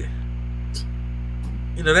frustrated.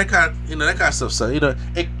 You know that kind of stuff. So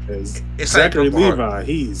it's Zachary like Levi.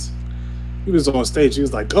 He was on stage. He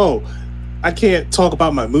was like, "Oh, I can't talk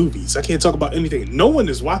about my movies. I can't talk about anything. No one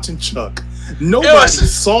is watching Chuck. Nobody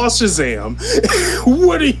saw Shazam.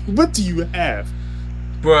 What do you have,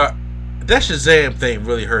 bruh?" That Shazam thing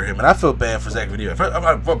really hurt him, and I feel bad for Zachary Levi.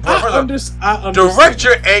 I understand. Direct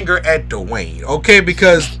your anger at Dwayne, okay?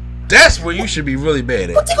 Because that's where you should be really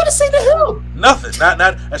mad at. What's he gonna say to him? Nothing. Not.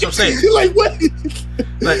 That's what I'm saying. Like what?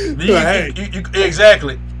 Like you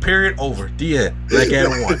exactly. Period. Over. Yeah. Like at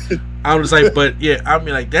one. I was like, but yeah. I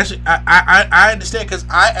mean, like that's. I understand, because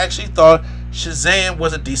I actually thought Shazam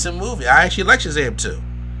was a decent movie. I actually like Shazam too.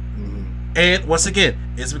 Mm-hmm. And once again,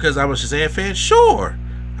 it's because I'm a Shazam fan. Sure,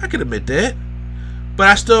 I can admit that. But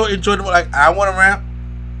I still enjoyed it. Like, I went around.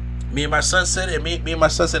 Me and my son said it. And me and my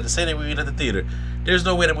son said the same thing when we were at the theater. There's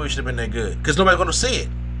no way that movie should have been that good, because nobody's going to see it.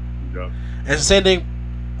 Yeah. And the same thing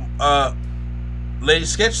Lady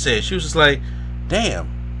Sketch said. She was just like, damn,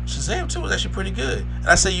 Shazam 2 was actually pretty good. And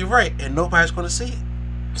I said, you're right, and nobody's going to see it.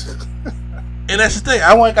 And that's the thing.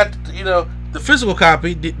 I went and got the physical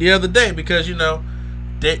copy the other day, because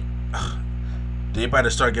they about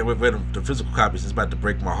to start getting rid of the physical copies. It's about to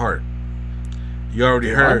break my heart. You already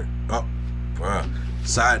heard. Oh, bruh.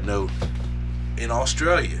 Side note, in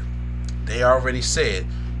Australia, they already said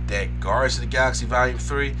that Guardians of the Galaxy Volume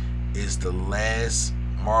 3 is the last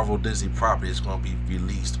Marvel Disney property that's going to be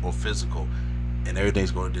released on physical, and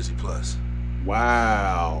everything's going to Disney Plus.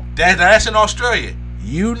 Wow. That's in Australia.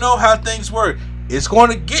 You know how things work. It's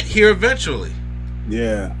going to get here eventually.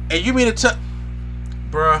 Yeah. And you mean to tell,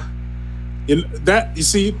 bruh? You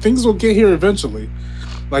see, things will get here eventually.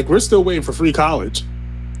 Like, we're still waiting for free college.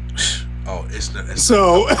 Oh, it's not.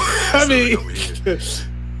 So, I mean,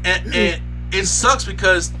 and it sucks,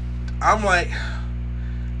 because I'm like,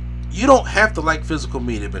 you don't have to like physical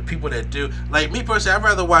media, but people that do, like me personally, I'd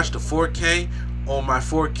rather watch the 4K on my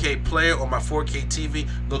 4K player or my 4K TV.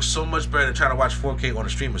 Looks so much better than trying to watch 4K on a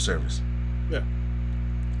streaming service. Yeah.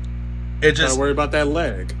 It just don't worry about that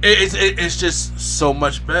lag. It's just so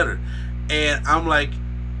much better. And I'm like,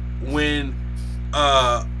 when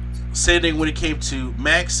same thing when it came to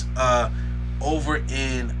Max over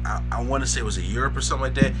in I want to say it was in Europe or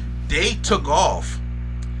something like that, they took off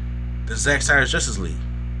the Zack Snyder's Justice League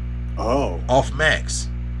off Max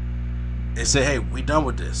and said, hey, we done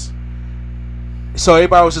with this. So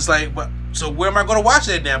everybody was just like, so where am I going to watch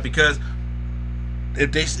that now? Because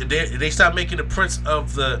if they stop making the prints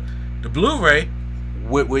of the Blu-ray,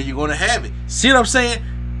 where you going to have it? See what I'm saying?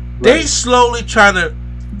 Right. They slowly trying to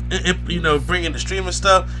bring in the streaming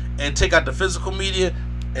stuff and take out the physical media,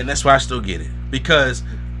 and that's why I still get it, because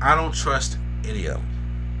I don't trust any of them.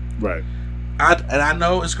 Right. I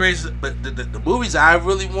know it's crazy, but the movies I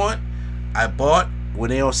really want, I bought when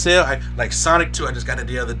they on sale. Like Sonic 2, I just got it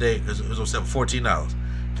the other day because it was on sale for $14,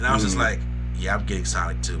 and I was just like, yeah, I'm getting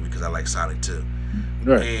Sonic 2 because I like Sonic 2,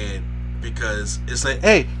 right? And because it's like,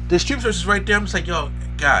 hey, the streaming service is right there. I'm just like, yo,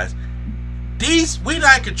 guys, we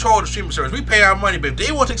not in control of the streaming service. We pay our money, but if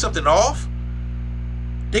they want to take something off,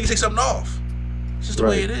 they can take something off. It's just the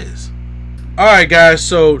way it is. All right, guys.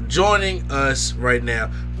 So joining us right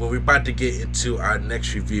now, when we're about to get into our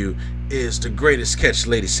next review, is the greatest sketch,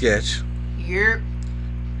 Lady Sketch. Yep.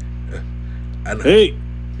 I know. Hey.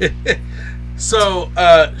 So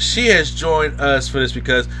she has joined us for this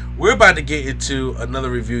because we're about to get into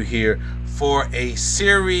another review here for a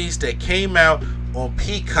series that came out on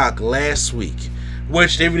Peacock last week.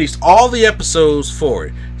 which they released all the episodes for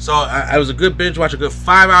it. So I was a good binge watch, a good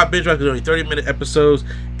 5-hour binge watch, only 30-minute episodes,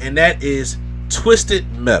 and that is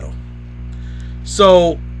Twisted Metal.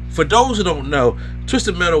 So for those who don't know,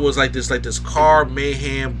 Twisted Metal was like this car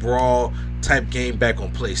mayhem brawl type game back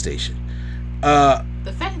on PlayStation.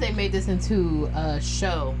 The fact that they made this into a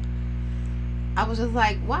show, I was just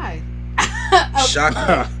like, why? Shocking.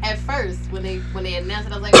 At first, when they announced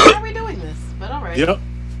it, I was like, why are we doing this? But all right. Yep.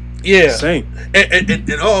 Yeah. Same.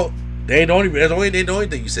 And all they ain't the only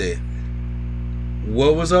thing you said.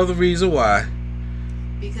 What was the other reason why?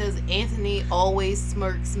 Because Anthony always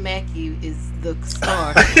smirks. Mackie is the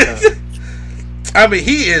star. I mean,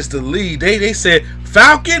 he is the lead. They said,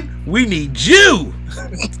 Falcon, we need you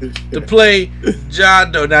to play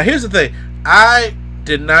John Doe. Now, here's the thing. I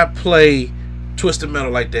did not play Twisted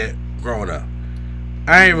Metal like that growing up.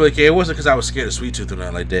 I ain't really care. It wasn't because I was scared of Sweet Tooth or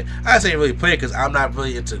nothing like that. I just ain't really play it because I'm not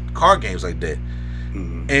really into card games like that.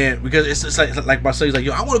 And because it's like my son's like,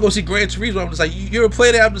 yo, I want to go see Gran Turismo. I'm just like, you ever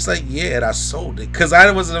play that? I'm just like, yeah, and I sold it because I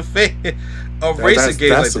wasn't a fan of racing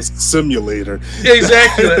games like that. That's a simulator. Yeah,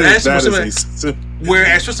 exactly. That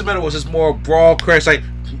whereas Twisted Metal was just more brawl crash. Like,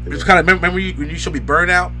 it's kind of remember when you showed me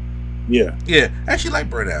Burnout? Yeah. Yeah, I actually like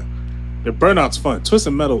Burnout. The Burnout's fun.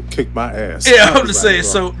 Twisted Metal kicked my ass. Yeah, I'm just saying.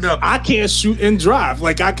 So no, I can't shoot and drive.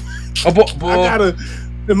 Like I boy. gotta.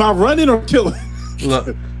 Am I running or killing?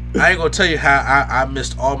 Look, I ain't gonna tell you how I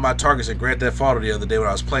missed all my targets in Grand Theft Auto the other day when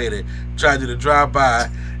I was playing it, trying to do the drive by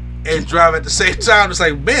and drive at the same time. It's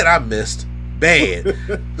like, man, I missed bad.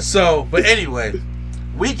 So, but anyway,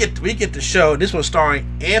 we get the show. This was starring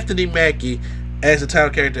Anthony Mackie as the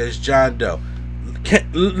title character as John Doe.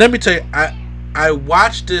 Let me tell you, I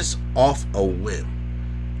watched this off a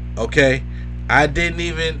whim. Okay, I didn't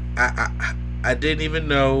even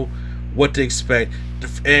know what to expect.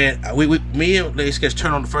 And me and Lady Sketch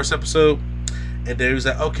turned on the first episode, and then it was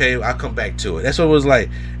like, okay, I'll come back to it. That's what it was like.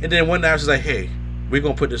 And then one night I was like, hey, we're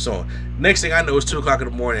gonna put this on. Next thing I know, it's 2:00 in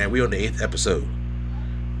the morning, and we on the 8th episode.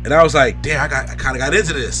 And I was like, damn, I kind of got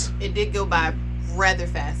into this. It did go by rather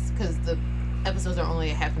fast because the episodes are only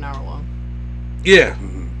a half an hour long. Yeah,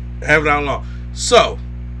 half an hour long. So,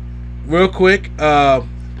 real quick,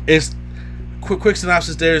 it's quick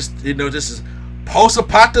synopsis. There's, this is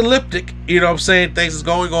post-apocalyptic, what I'm saying, things is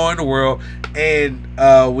going on in the world, and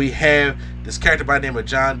we have this character by the name of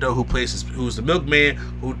John Doe who's the milkman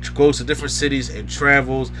who goes to different cities and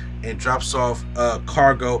travels and drops off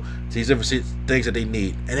cargo to these different things that they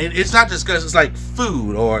need. And it's not just because it's like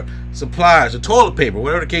food or supplies or toilet paper,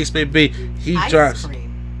 whatever the case may be. He drives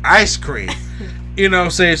ice cream. You know what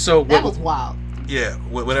I'm saying? So that was wild. Yeah,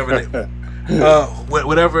 whatever the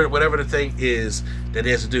thing is that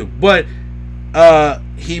he has to do. But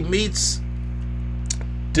he meets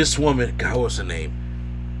this woman. God, what's her name?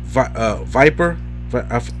 Viper.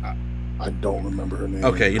 I don't remember her name.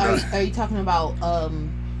 Okay, Are you talking about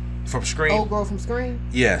from Scream? Old girl from Scream?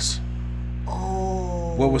 Yes.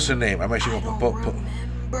 Oh. What was her name? I'm actually gonna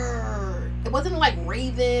remember. It wasn't like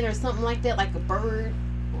Raven or something like that, like a bird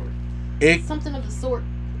or something of the sort.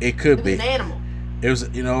 It could be an animal. It was.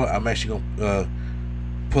 I'm actually gonna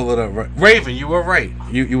pull it up. Raven. You were right.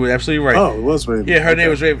 You were absolutely right. Oh, it was Raven. Yeah, her name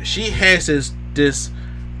was Raven. She has this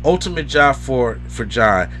ultimate job for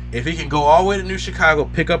John. If he can go all the way to New Chicago,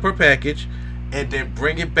 pick up her package, and then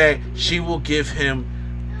bring it back, she will give him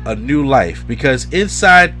a new life. Because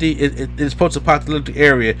inside this post-apocalyptic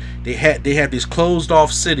area, they have these closed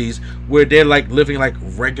off cities where they're like living like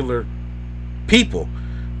regular people,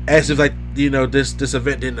 as if like this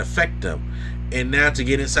event didn't affect them. And now to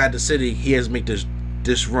get inside the city, he has to make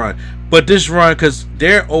this run. But this run, because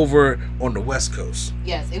they're over on the West Coast.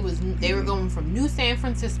 Yes, it was. They were going from New San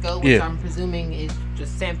Francisco, which I'm presuming is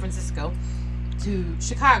just San Francisco, to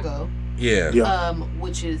Chicago. Yeah.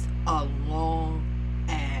 Which is a long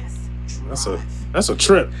ass drive. That's a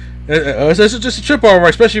trip. It's just a trip, all right.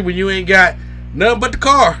 Especially when you ain't got nothing but the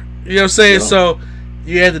car. You know what I'm saying? Yeah. So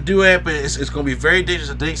you have to do that, but it's going to be very dangerous.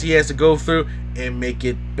 The things he has to go through and make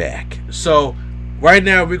it back. So right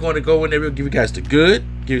now we're going to go in there. We'll give you guys the good,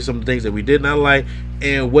 give you some of the things that we did not like,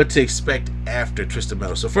 and what to expect after Twisted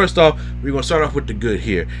Metal. So first off, we're going to start off with the good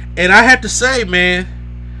here. And I have to say, man,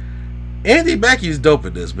 Andy Mackie is dope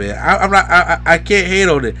in this, man. I can't hate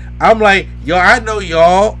on it. I'm like, y'all, I know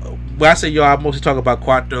y'all. When I say y'all, I mostly talk about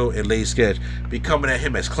Quattro and Lady Sketch be coming at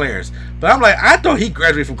him as Clarence. But I'm like, I thought he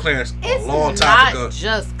graduated from Clarence a long time ago. It's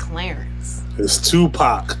not just Clarence. It's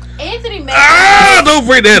Tupac. Anthony Mackie. Don't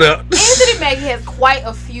bring that up. Anthony Mackie has quite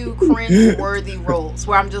a few cringe-worthy roles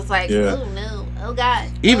where I'm just like, oh no, Oh God.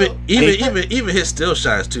 Even his still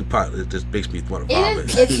shots Tupac. It just makes me want to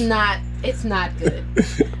vomit. It's not good.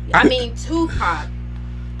 I mean, Tupac.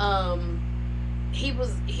 He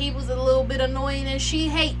was a little bit annoying, and She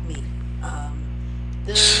Hate Me.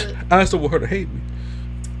 I still want her to hate me.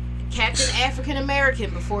 Captain African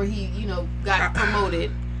American before he, got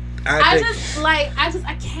promoted. I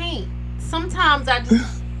can't. Sometimes I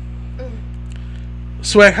just.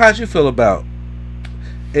 Swag, how'd you feel about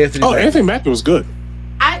Anthony? Anthony Mackie was good.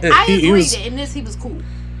 I agreed that in this he was cool.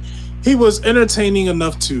 He was entertaining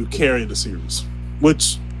enough to carry the series,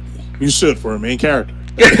 which you should for a main character.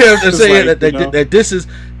 I'm saying that this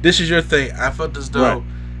is your thing. I felt as though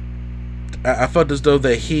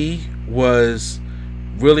that he was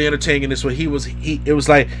really entertaining in this one. It was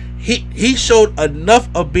like he showed enough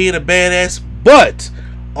of being a badass, but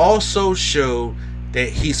also showed that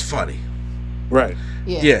he's funny. Right.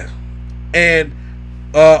 Yeah. And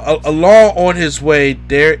along on his way,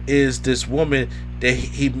 there is this woman that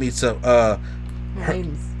he meets up. Her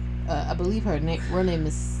name's, I believe her name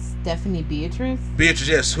is Stephanie Beatrice. Beatrice,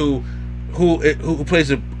 yes, who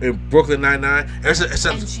plays in Brooklyn Nine-Nine. And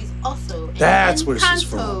she's also in that's Encanto. Where she's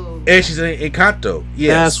from. And she's in Encanto.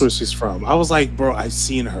 Yes. That's where she's from. I was like, bro, I've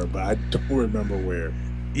seen her, but I don't remember where.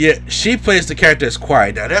 Yeah, she plays the character as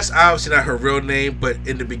Quiet. Now, that's obviously not her real name, but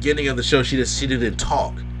in the beginning of the show, she didn't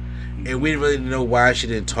talk. And we didn't really know why she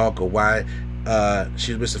didn't talk or why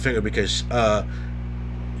she was Mr. Finger, because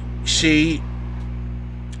she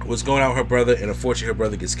was going out with her brother, and unfortunately her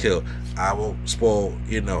brother gets killed. I won't spoil,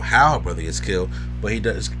 how her brother gets killed, but he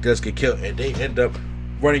does get killed, and they end up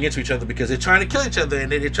running into each other because they're trying to kill each other, and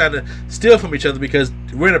they're trying to steal from each other because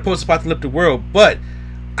we're in a post-apocalyptic world. But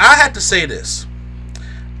I have to say this.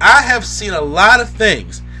 I have seen a lot of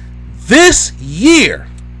things this year,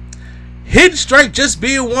 Hidden Strike just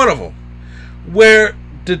being one of them, where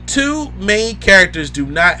the two main characters do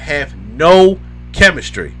not have no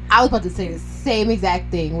chemistry. I was about to say the same exact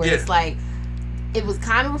thing, where it's like, it was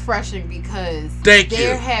kind of refreshing because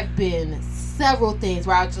there have been several things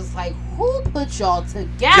where I was just like, who put y'all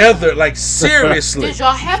together? Like, seriously. Did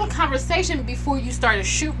y'all have a conversation before you started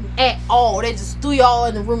shooting at all? They just threw y'all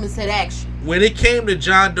in the room and said action. When it came to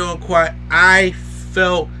John Doe and Quiet, I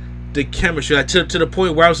felt the chemistry to the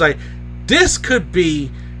point where I was like, this could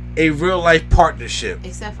be a real life partnership.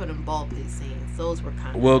 Except for them ball pit scenes. Those were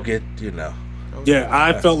kind of... We'll get, Yeah,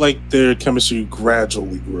 I felt like their chemistry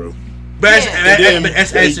gradually grew. But and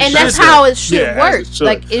that's how it should work.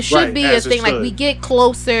 Like, it should be a thing. Like, we get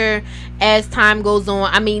closer as time goes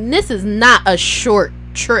on. I mean, this is not a short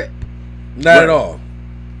trip. Not at all.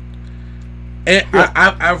 And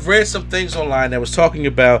I've read some things online that was talking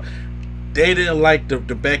about they didn't like the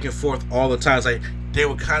back and forth all the time. It's like they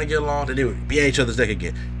would kind of get along, then they would be at each other's neck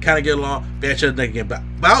again. Kind of get along, be at each other's neck again. But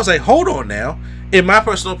I was like, hold on now. In my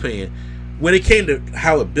personal opinion, when it came to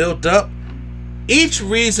how it built up, each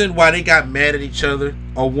reason why they got mad at each other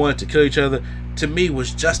or wanted to kill each other, to me,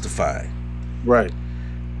 was justified. Right.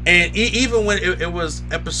 And even when it was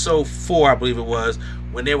episode 4, I believe it was,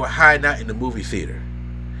 when they were hiding out in the movie theater.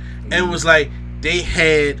 And it was like they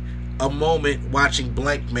had a moment watching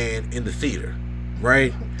Blank Man in the theater,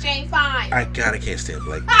 right? Jane Fine. I can't stand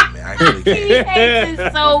Blank Man, man. I really can't. He hates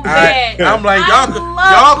it so bad. I'm like, y'all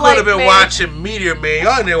could have been watching Meteor Man.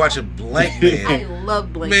 Y'all in there watching Blank Man. I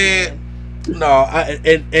love Blank Man. No,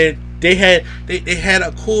 and they had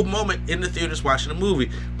a cool moment in the theaters watching the movie,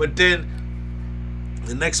 but then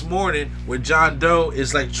the next morning when John Doe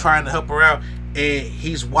is like trying to help her out and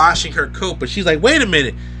he's washing her coat, but she's like, wait a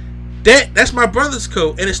minute, that's my brother's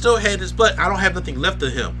coat and it still had his blood. I don't have nothing left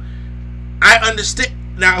of him. I understand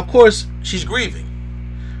now. Of course, she's grieving,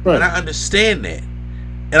 right. But I understand that,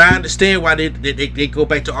 and I understand why they go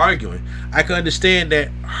back to arguing. I can understand that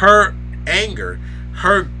her anger,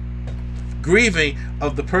 her grieving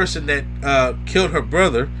of the person that killed her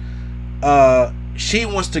brother, she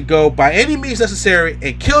wants to go by any means necessary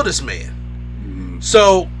and kill this man. Mm-hmm.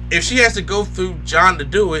 So if she has to go through John to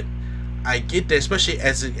do it, I get that, especially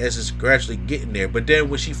as it's gradually getting there. But then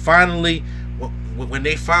when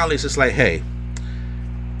they finally, it's just like, hey,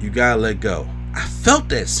 you gotta let go. I felt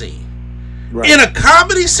that scene. Right. In a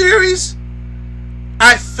comedy series,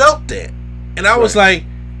 I felt that, and I was like,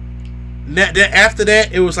 after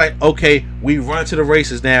that, it was like, okay, we run to the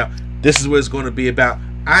races now. This is what it's going to be about.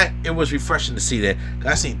 It was refreshing to see that.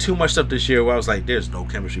 I seen too much stuff this year where I was like, there's no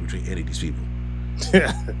chemistry between any of these people.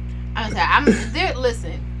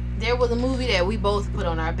 Listen, there was a movie that we both put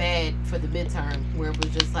on our bed for the midterm where it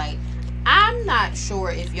was just like, I'm not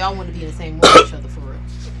sure if y'all want to be in the same room with each other for real.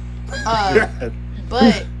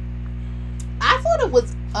 But I thought it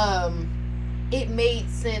was, it made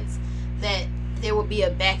sense that there would be a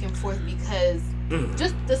back and forth because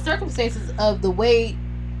just the circumstances of the way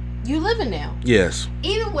you living now. Yes.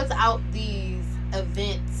 Even without these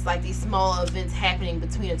events, like these small events happening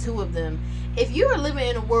between the two of them, if you are living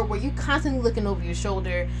in a world where you constantly looking over your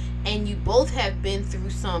shoulder and you both have been through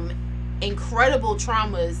some incredible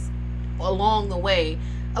traumas along the way,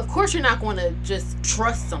 of course you're not going to just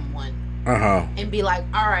trust someone and be like,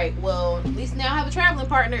 all right, well, at least now I have a traveling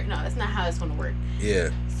partner. No, that's not how it's going to work. Yeah.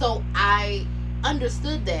 So I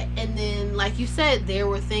understood that. And then, like you said, there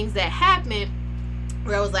were things that happened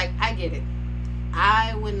where I was like, I get it.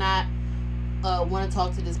 I would not want to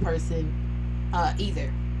talk to this person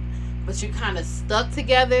either. But you're kind of stuck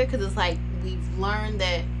together because it's like we've learned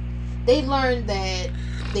that they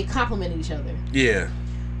complement each other. Yeah.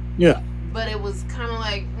 Yeah. But it was kind of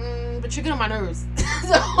like, but you're getting on my nerves.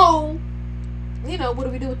 So, what do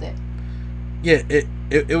we do with that? Yeah,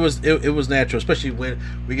 it was natural, especially when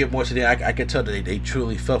we get more to the I can tell that they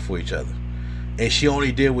truly felt for each other. And she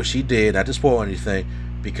only did what she did, not to spoil anything,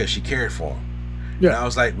 because she cared for him. Yeah. And I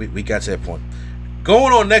was like, we got to that point.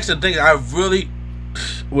 Going on next to the thing, I really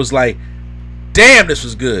was like, damn, this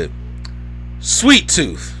was good. Sweet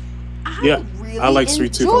Tooth. I like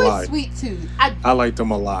Sweet Tooth a lot. Sweet Tooth. I like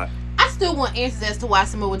them a lot. I still want answers as to why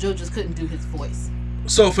Samoa Joe just couldn't do his voice.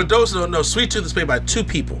 So for those who don't know, Sweet Tooth is played by two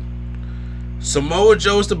people. Samoa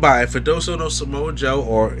Joe is the buy. For those who don't know Samoa Joe,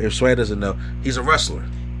 or if Sway doesn't know, he's a wrestler.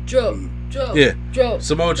 Joe.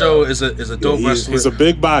 Samoa Joe is a dope wrestler. He's a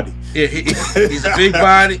big body. Yeah, he's a big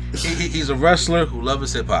body. He's a wrestler who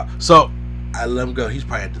loves hip hop. So I let him go. He's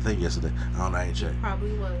probably at the thing yesterday. I don't know. I ain't checked.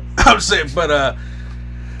 Probably was. I'm saying,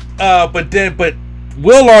 but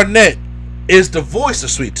Will Arnett is the voice of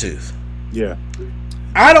Sweet Tooth. Yeah.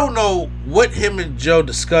 I don't know what him and Joe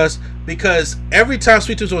discuss, because every time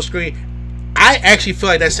Sweet Tooth's on screen, I actually feel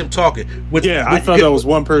like that's him talking. I thought that was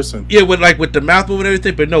one person. Yeah, with the mouth moving and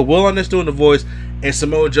everything, but no, Will Arnett's doing the voice, and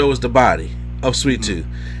Samoa Joe is the body of Sweet Tooth.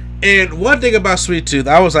 And one thing about Sweet Tooth,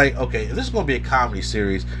 I was like, okay, if this is going to be a comedy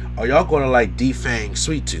series, are y'all going to like defang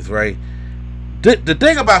Sweet Tooth, right? The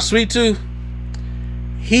thing about Sweet Tooth,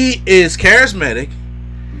 he is charismatic,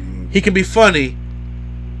 he can be funny,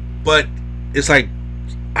 but it's like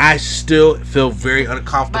I still feel very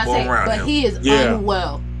uncomfortable around him. But he is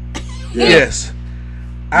unwell. Yes.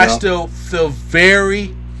 I still feel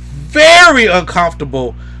very, very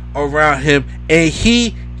uncomfortable around him, and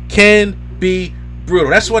he can be brutal.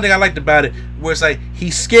 That's one thing I liked about it, where it's like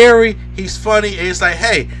he's scary, he's funny, and it's like,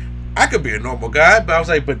 hey, I could be a normal guy, but I was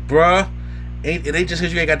like, but bruh, it ain't just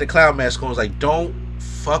because you ain't got the clown mask on. It's like, don't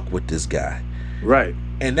fuck with this guy. Right.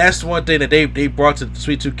 And that's one thing that they brought to the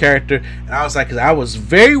Sweet Tooth character, and I was like, because I was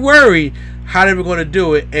very worried how they were going to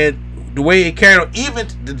do it, and the way it carried on. Even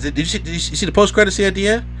did you see the post credits here at the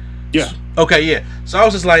end? Yeah. Okay, yeah. So I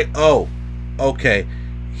was just like, oh, okay,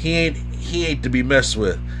 he ain't to be messed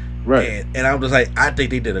with, right? And I was just like, I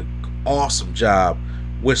think they did an awesome job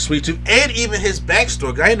with Sweet Tooth, and even his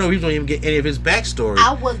backstory. I didn't know he was going to even get any of his backstory.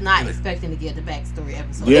 I was not expecting to get the backstory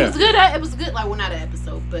episode. Yeah. It was good. It was good. Like, well, not an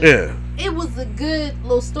episode, but it was a good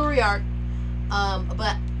little story arc.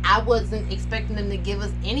 But I wasn't expecting them to give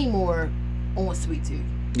us any more on Sweet Tooth.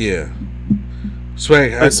 Yeah.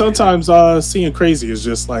 Swag. And sometimes seeing Crazy is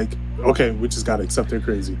just like, okay, we just gotta accept they're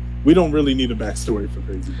crazy. We don't really need a backstory for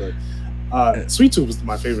Crazy, but Sweet Tooth was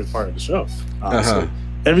my favorite part of the show. Honestly.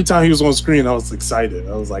 Every time he was on screen, I was excited.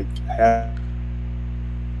 I was like happy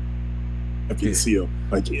to see him.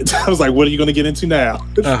 Like, I was like, what are you gonna get into now?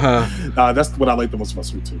 That's what I like the most about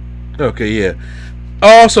Sweet Tooth. Okay, yeah.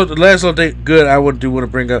 Also, the last little thing good I want to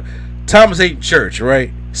bring up, Thomas Hayden Church,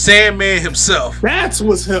 right? Sandman himself. That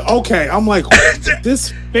was him. Okay, I'm like,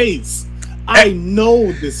 this face. I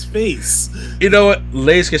know this face. You know what?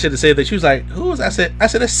 Ladies can say the same thing. She was like, who was I said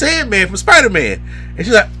a Sandman from Spider-Man. And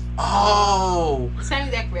she's like, oh. Same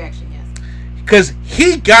exact reaction, yes. Because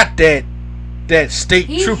he got that state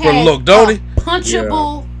trooper look, don't he?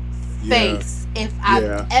 Punchable face, if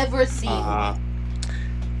I've ever seen it.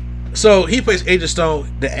 So he plays Agent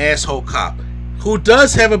Stone, the asshole cop, who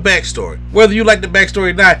does have a backstory. Whether you like the backstory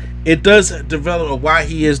or not, it does develop why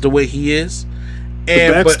he is the way he is.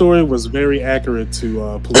 And, the backstory was very accurate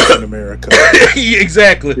to Police in America.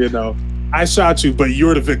 Exactly. You know, I shot you, but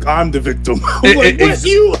you're the victim. I'm the victim. Like, what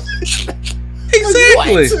you?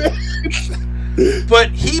 Exactly.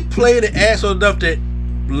 But he played an asshole enough that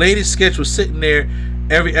Lady Sketch was sitting there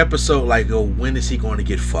every episode like, yo, when is he going to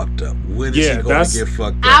get fucked up? When is he going to get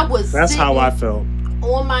fucked up? That's how I felt.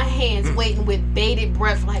 On my hands, waiting with bated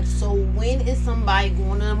breath, like, so when is somebody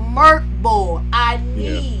going to murk boy? I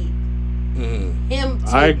need him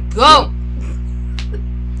to go.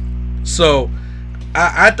 So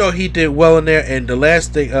I thought he did well in there. And the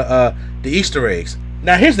last thing, the Easter eggs.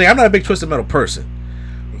 Now here's the thing: I'm not a big Twisted Metal person,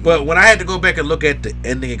 but when I had to go back and look at the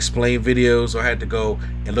ending explain videos, or I had to go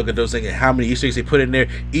and look at those things and how many Easter eggs they put in there,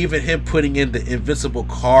 even him putting in the invincible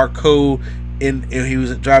car code and he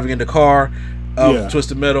was driving in the car of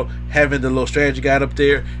Twisted Metal, having the little strategy guide up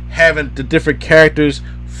there, having the different characters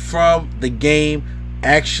from the game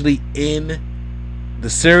actually in the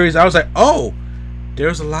series. I was like, oh,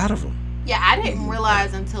 there's a lot of them. Yeah, I didn't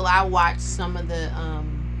realize until I watched some of the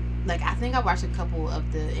like I think I watched a couple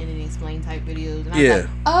of the ending explain type videos, and I was like,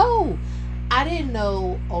 oh, I didn't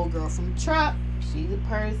know old girl from the truck. She's a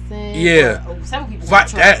person. Yeah. Or several people from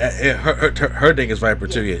the truck. Her thing is Viper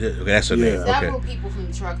too. Yeah, okay, that's her name. Several people from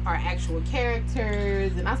the truck are actual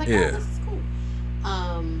characters, and I was like, oh, this is cool.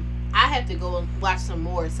 I had to go and watch some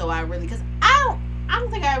more, so I really, because I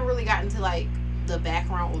don't think I really got into like the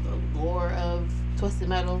background or the lore of Twisted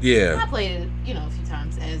Metal. Yeah. I played it, a few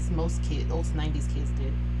times, as most kids, those 90s kids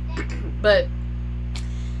did. But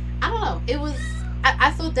I don't know. It was.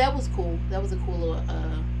 I thought that was cool. That was a cool little.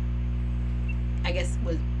 I guess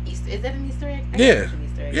was Easter. Is that an Easter egg?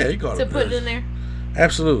 Easter egg. Yeah, you got to put it in there.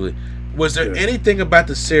 Absolutely. Was there anything about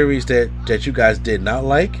the series that you guys did not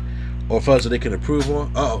like, or felt that they could improve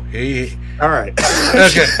on? Oh, all right.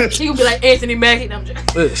 Okay. She gonna be like Anthony Mackie. No, I'm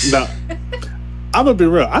just. No, I'm gonna be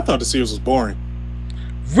real. I thought the series was boring.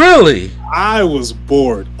 Really? I was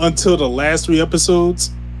bored until the last 3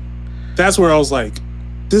 episodes. That's where I was like,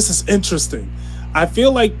 this is interesting. I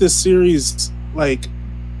feel like this series, like,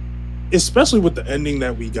 especially with the ending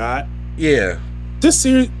that we got. Yeah. This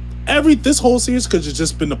series, this whole series could have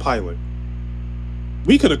just been the pilot.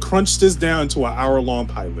 We could have crunched this down to an hour-long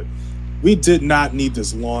pilot. We did not need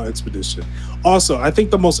this long expedition. Also, I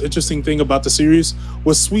think the most interesting thing about the series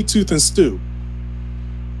was Sweet Tooth and Stu.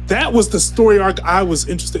 That was the story arc I was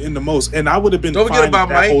interested in the most, and I would have been fine if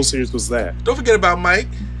that whole series was that. Don't forget about Mike.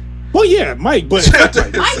 Well, yeah, Mike, but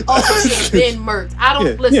Mike always been murked. I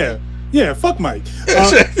don't listen. Yeah, fuck Mike.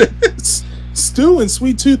 Stu and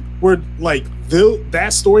Sweet Tooth were like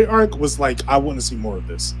that story arc was like, I want to see more of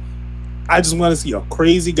this. I just want to see a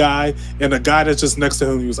crazy guy and a guy that's just next to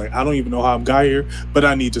him. He was like, I don't even know how I'm got here, but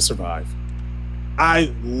I need to survive.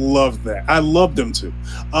 I loved that. I loved them too.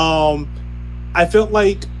 I felt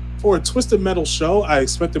like for a Twisted Metal show, I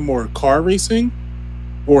expected more car racing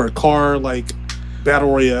or a car like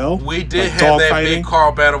battle royale. We did have that big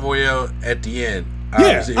car battle royale at the end.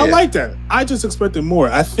 I like that. I just expected more.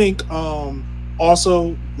 I think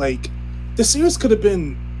also like the series could have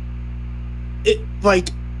been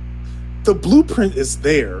the blueprint is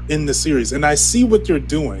there in the series, and I see what you're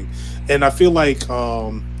doing, and I feel like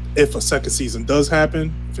if a second season does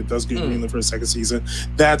happen, if it does get greenlit for a second season,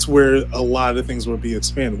 that's where a lot of things will be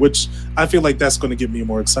expanded, which I feel like that's going to get me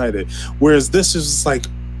more excited. Whereas this is just like,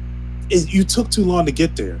 you took too long to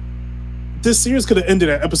get there. This series could have ended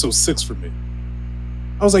at episode 6 for me.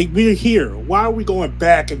 I was like, we're here. Why are we going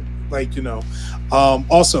back? And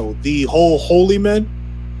also the whole Holy Men,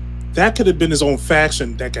 that could have been his own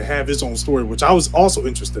faction that could have his own story, which I was also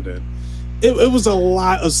interested in. It was a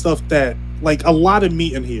lot of stuff that, like, a lot of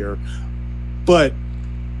meat in here, but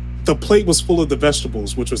the plate was full of the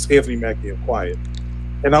vegetables, which was Anthony Mackie and Quiet.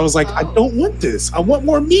 And I was like, I don't want this. I want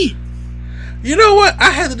more meat. You know what?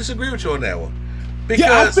 I had to disagree with you on that one.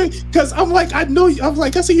 Because I'm like, I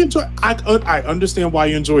see you enjoy. I understand why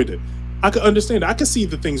you enjoyed it. I could understand it. I could see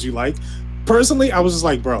the things you like. Personally, I was just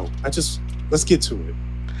like, bro, let's get to it.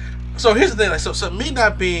 So here's the thing. Like, so me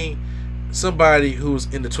not being somebody who's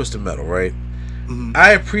into Twisted Metal, right? Mm-hmm.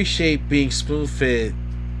 I appreciate being spoon-fed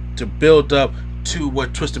to build up to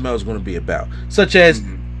what Twisted Metal is going to be about. Such as,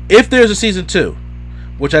 if there's a season 2,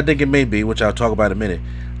 which I think it may be, which I'll talk about in a minute,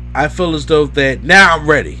 I feel as though that now I'm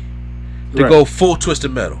ready to go full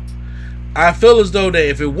Twisted Metal. I feel as though that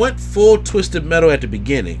if it went full Twisted Metal at the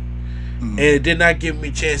beginning, and it did not give me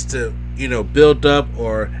a chance to, build up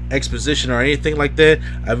or exposition or anything like that,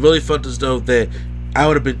 I really felt as though that I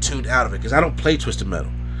would have been tuned out of it, because I don't play Twisted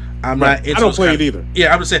Metal. I'm not into I don't play it either.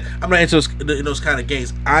 Yeah, I'm just saying, I'm not into those kind of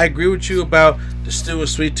games. I agree with you about the Stu and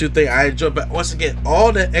Sweet Tooth thing. I enjoy, but once again,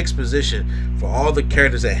 all that exposition for all the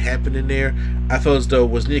characters that happened in there, I felt as though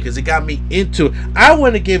it was needed, because it got me into it. I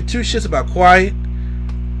wouldn't give 2 shits about Quiet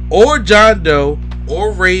or John Doe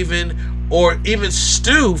or Raven or even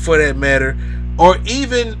Stu for that matter, or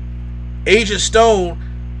even Agent Stone,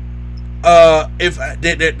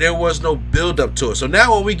 if there was no build up to it. So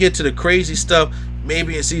now when we get to the crazy stuff,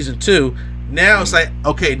 maybe in season 2, now it's like,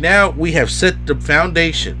 okay, now we have set the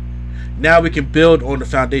foundation. Now we can build on the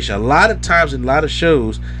foundation. A lot of times in a lot of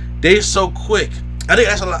shows, they're so quick. I think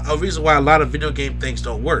that's a reason why a lot of video game things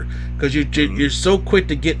don't work, because you're so quick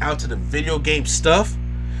to get out to the video game stuff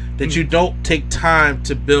that you don't take time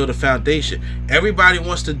to build a foundation. Everybody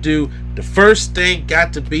wants to do the first thing,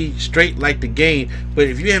 got to be straight like the game, but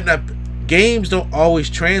if you have not, games don't always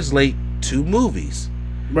translate to movies.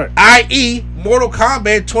 Right. I.e., Mortal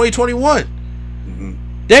Kombat 2021.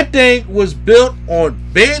 That thing was built on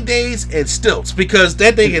band-aids and stilts because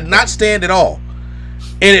that thing did not stand at all.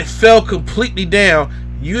 And it fell completely down.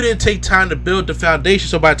 You didn't take time to build the foundation,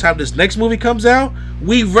 so by the time this next movie comes out,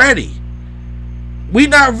 we ready. We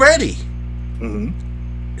not ready.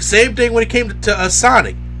 Same thing when it came to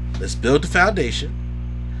Sonic. Let's build the foundation,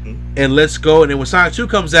 and let's go. And then when Sonic 2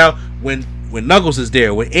 comes out, when Knuckles is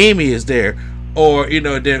there, when Amy is there, or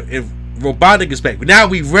if Robotnik is back, now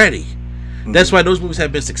we ready. That's why those movies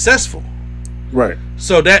have been successful. Right.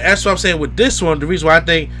 So that's what I'm saying with this one. The reason why I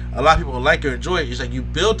think a lot of people like it or enjoy it is like you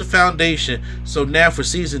build the foundation. So now for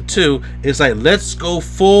season 2, it's like let's go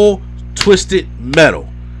full Twisted Metal.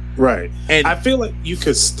 Right. And I feel like you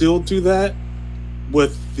could still do that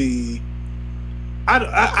with the.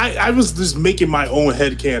 I was just making my own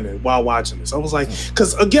headcanon while watching this. I was like,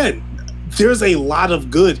 because again, there's a lot of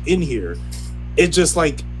good in here. It's just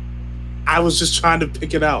like I was just trying to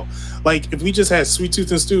pick it out. Like, if we just had Sweet Tooth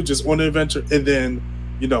and Stu just on an adventure and then,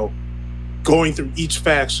 going through each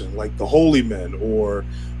faction, like the Holy Men or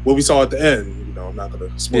what we saw at the end, I'm not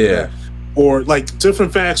going to spoil that. Or, like,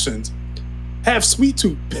 different factions, have Sweet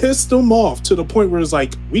Tooth piss them off to the point where it's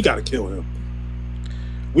like, we got to kill him.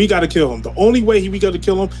 We got to kill him. The only way we got to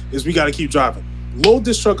kill him is we got to keep driving. Load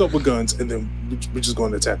this truck up with guns, and then we're just going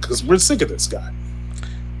to attack because we're sick of this guy.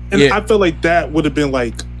 And I feel like that would have been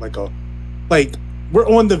like we're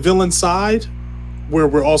on the villain side where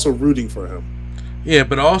we're also rooting for him. Yeah,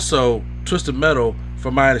 but also Twisted Metal,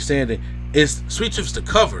 from my understanding, is Sweet Tooth's the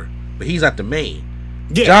cover, but he's not the main.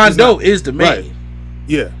 Yeah, John Doe is the main. Right.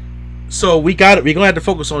 Yeah. So we're gonna have to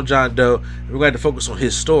focus on John Doe, and we're gonna have to focus on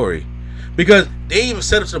his story. Because they even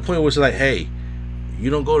set it to the point where it's like, hey, you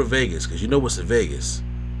don't go to Vegas because you know what's in Vegas.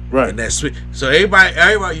 Right. And that's sweet. So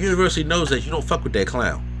everybody universally knows that you don't fuck with that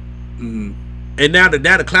clown. And now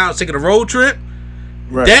the clown's taking a road trip.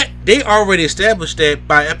 Right. That they already established that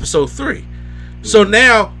by episode 3. So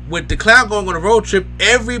now with the clown going on a road trip,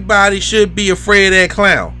 everybody should be afraid of that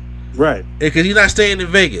clown. Right. Because he's not staying in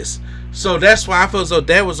Vegas. So that's why I feel as though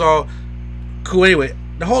that was all cool. Anyway,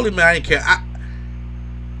 the Holy Man, I didn't care.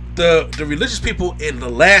 The religious people in The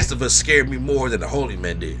Last of Us scared me more than the Holy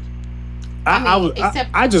Men did.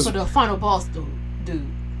 Except for the final boss dude.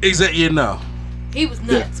 Exactly, he was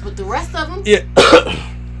nuts, but the rest of them,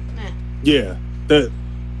 yeah, the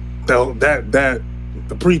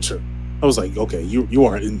preacher, I was like, okay, you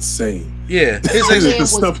are insane. Yeah, the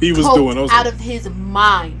stuff he was doing, I was out of his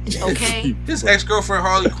mind. Okay, his ex-girlfriend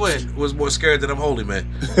Harley Quinn was more scared than them Holy Men.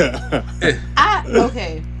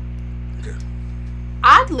 Okay.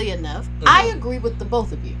 Oddly enough, I agree with the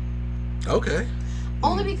both of you. Okay.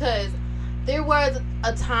 Only because there was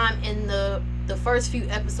a time in the first few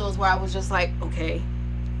episodes where I was just like, okay,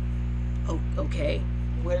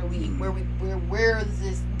 where is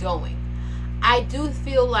this going? I do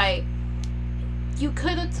feel like you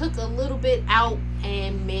could have took a little bit out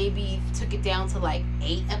and maybe took it down to like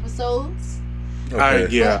 8 episodes.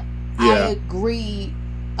 Okay. I agree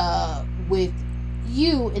with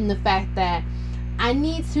you in the fact that I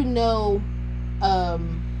need to know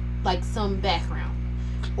like some background,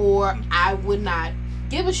 or I would not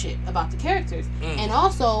give a shit about the characters. And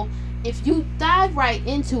also, if you dive right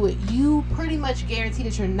into it, you pretty much guarantee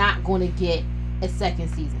that you're not going to get a second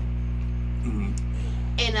season.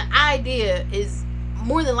 And the idea is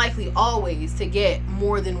more than likely always to get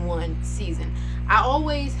more than one season. I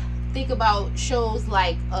always think about shows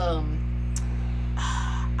like I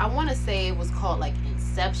want to say it was called like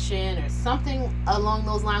Inception or something along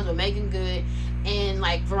those lines with Megan Good and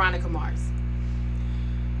like Veronica Mars.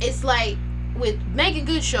 It's like with Megan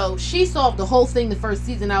Good show, she solved the whole thing the first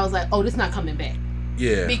season. I was like, oh, this not coming back.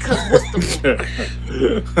 Yeah. Because what's the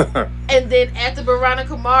point? And then after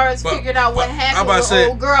Veronica Mars figured out what happened with the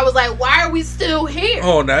old girl, I was like, why are we still here?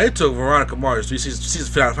 Oh, now it took Veronica Mars 3 seasons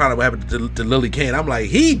to find out what happened to Lily Kane. I'm like,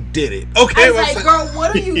 he did it. Okay. I was like, girl,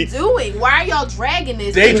 what are you doing? Why are y'all dragging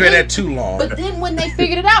this? They dragged that too long. But then when they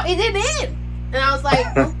figured it out, it didn't end. And I was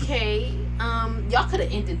like, okay, y'all could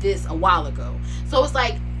have ended this a while ago. So it's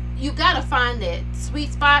like, you gotta find that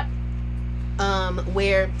sweet spot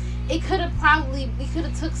where we could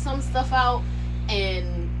have took some stuff out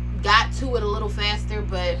and got to it a little faster,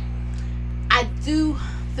 but I do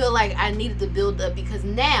feel like I needed to build up because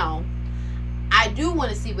now I do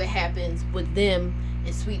want to see what happens with them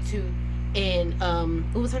and Sweet Tooth and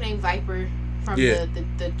what was her name? Viper from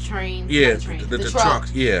the train. Yeah, not the the truck.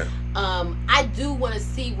 trucks. Yeah. I do want to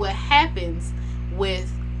see what happens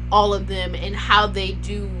with all of them and how they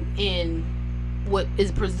do in what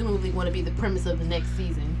is presumably going to be the premise of the next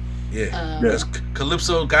season. Yeah, because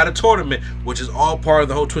Calypso got a tournament, which is all part of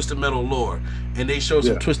the whole Twisted Metal lore, and they show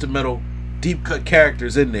some Twisted Metal deep cut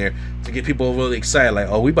characters in there to get people really excited. Like,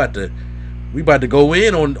 oh, we about to go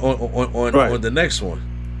in on the next one.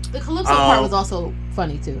 The Calypso part was also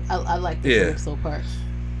funny too. I like the Calypso part.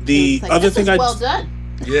 The other thing well done.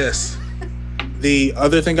 Yes. The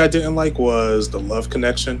other thing I didn't like was the love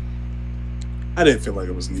connection. I didn't feel like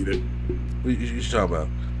it was needed. What you talking about?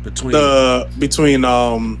 Between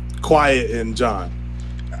Quiet and John.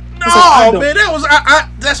 No, man, that was I.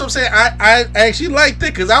 That's what I'm saying. I actually liked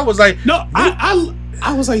it because I was like, no,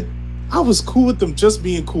 I was like, I was cool with them just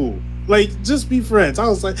being cool, like just be friends. I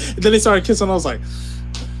was like, and then they started kissing. I was like,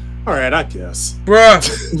 all right, I guess,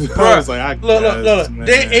 bruh. I was like, look.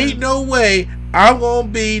 There ain't no way I'm gonna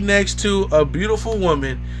be next to a beautiful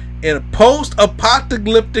woman in a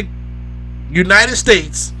post-apocalyptic United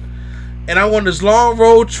States, and I want this long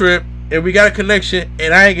road trip, and we got a connection,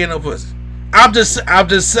 and I ain't getting no pussy. I'm just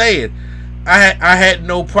saying, I had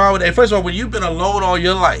no problem with that. First of all, when you've been alone all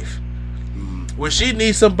your life, when she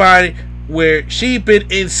needs somebody where she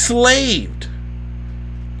been enslaved,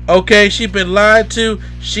 okay, she been lied to,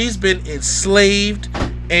 she's been enslaved,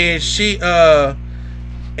 and she and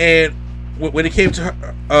when it came to her,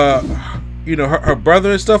 her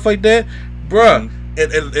brother and stuff like that, bruh,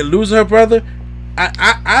 and losing her brother,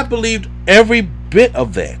 I believed every bit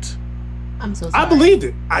of that. I'm so sorry. I believed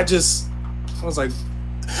it. I was like,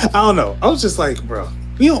 I don't know. I was just like, bro,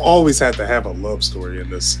 you don't always have to have a love story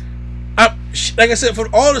in this. Like I said, for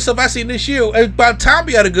all the stuff I seen this year, by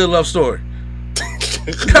Tommy had a good love story.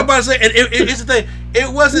 I'm about to say, and it's the thing,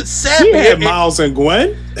 it wasn't sad. He had Miles and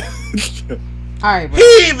Gwen. All right, bro.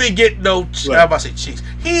 He even get no. I'm about to say cheeks.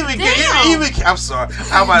 He even get. I'm sorry.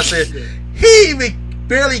 I'm about to say he even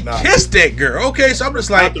barely kissed that girl. Okay, so I'm just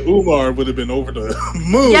like, Dr. Umar would have been over the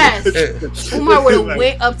moon. Yes, Umar would have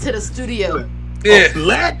went up to the studio. Yeah,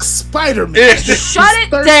 Black Spider-Man. Yeah. Shut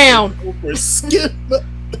it down. Over skin.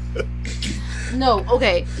 No,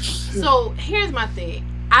 okay. So here's my thing.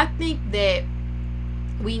 I think that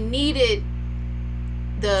we needed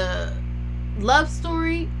the love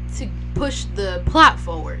story to push the plot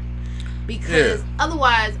forward, because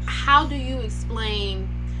otherwise, how do you explain?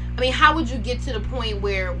 I mean, how would you get to the point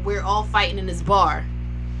where we're all fighting in this bar?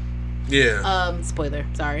 Yeah. Spoiler.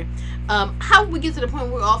 Sorry. How would we get to the point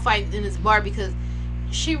where we're all fighting in this bar? Because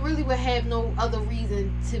she really would have no other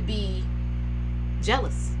reason to be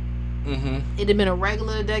jealous. Mm-hmm. It'd have been a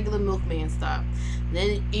regular milkman stop.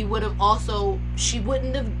 Then he would have also. She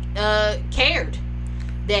wouldn't have cared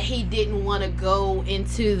that he didn't want to go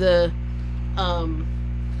into the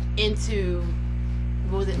into.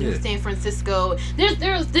 What was it? New San Francisco.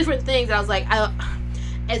 There's different things. I was like,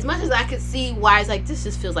 as much as I could see why it's like this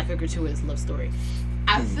just feels like a gratuitous love story.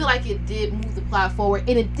 I feel like it did move the plot forward,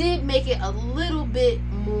 and it did make it a little bit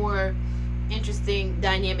more interesting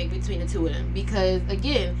dynamic between the two of them. Because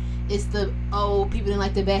again, it's people didn't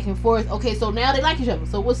like the back and forth. Okay, so now they like each other.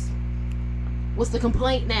 So what's the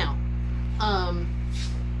complaint now? I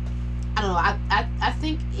don't know. I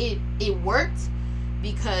think it worked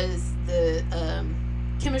because the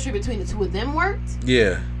chemistry between the two of them worked.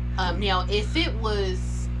 Yeah. Now, if it was,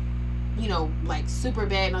 like super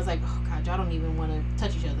bad, and I was like, oh god, y'all don't even want to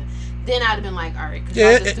touch each other, then I'd have been like, all right, because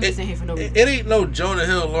y'all just do this in here for no reason. It ain't no Jonah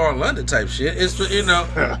Hill, Lauren London type shit. It's it's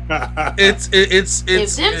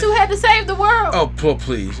if them two had to save the world, oh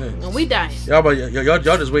please, we dying. Y'all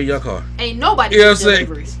just wait in your car. Ain't nobody getting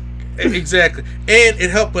deliveries. Exactly, and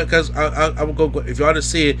it helped because I'm gonna go. If y'all didn't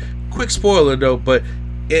see it, quick spoiler though, but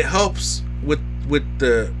it helps with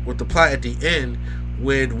the plot at the end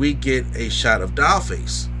when we get a shot of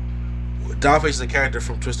Dollface. Dollface is a character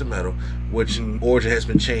from Twisted Metal, which origin has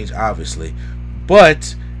been changed, obviously,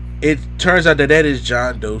 but it turns out that is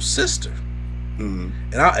John Doe's sister. And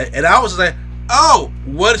I was like, oh,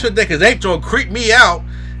 what is with that? Because they don't creep me out.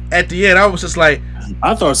 At the end, I was just like,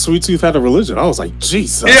 I thought Sweet Tooth had a religion. I was like,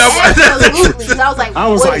 Jesus. Yeah, absolutely. I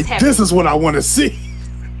was like, this is what I want to see.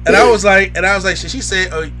 And I was like, she said,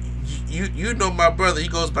 oh, you know my brother, he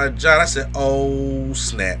goes by John. I said, oh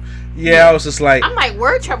snap. Yeah, I was just like, I'm like,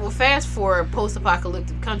 word travel fast for a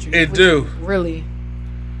post-apocalyptic country. It do really.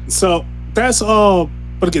 So that's but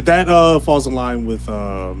again, that falls in line with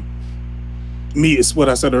me. It's what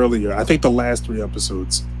I said earlier. I think the last 3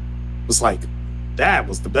 episodes was like that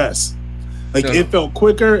was the best. Like it felt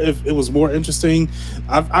quicker. If it was more interesting,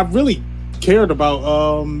 I really cared about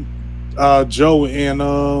Joe and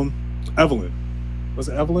Evelyn. Was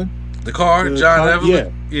it Evelyn? The car, The John car?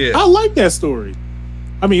 Evelyn. Yeah. I like that story.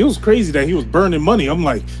 I mean, it was crazy that he was burning money. I'm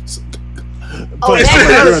like, Oh, but-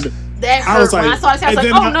 that I hurt. was When I like- saw it, I was and like,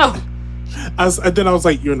 then oh I- no. and then I was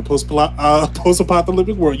like, you're in the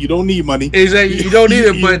post-apocalyptic world. You don't need money. Exactly. You don't need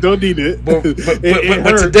it, You but don't need it. but It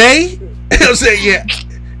hurt. today, I'm saying, yeah,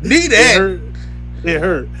 need It that. hurt. It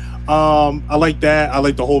hurt. I like that. I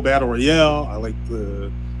like the whole battle royale. I like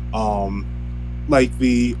the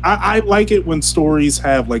I like it when stories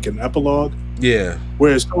have like an epilogue Yeah.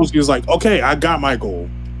 where it shows you like, okay, I got my goal,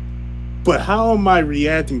 but how am I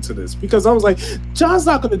reacting to this? Because I was like, John's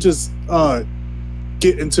not gonna just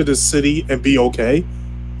get into the city and be okay.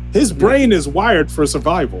 His brain is wired for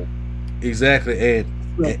survival. Exactly.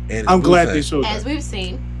 And I'm glad they Blueface. showed As that. we've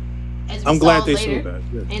seen, as we I'm saw glad they later, showed that.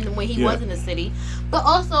 Yeah. and when he Yeah. was in the city, but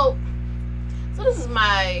also, so this is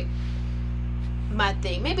my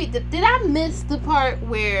thing. Maybe did I miss the part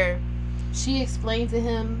where she explained to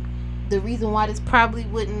him the reason why this probably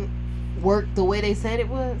wouldn't work the way they said it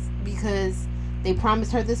was, because they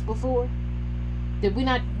promised her this before? Did we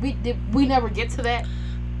not? Did we never get to that?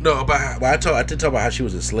 No, about I did talk about how she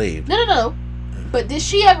was enslaved. No. But did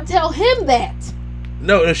she ever tell him that?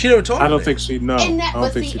 No, she never told him I don't that. think she no. And that, I don't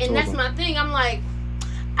but think see, she and told that's him. my thing. I'm like,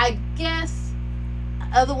 I guess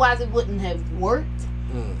otherwise it wouldn't have worked.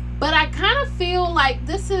 Mm. But I kind of feel like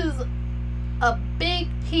this is a big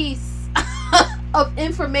piece of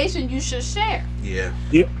information you should share. Yeah.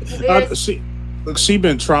 Yeah, There's- she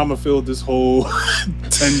been trauma filled this whole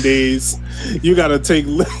 10 days. You gotta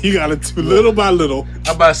do little by little.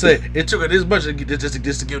 I'm about to say it took her this much to get just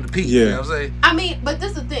to give him the peak. Yeah. You know what I'm saying? I mean, but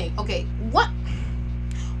this is the thing. Okay,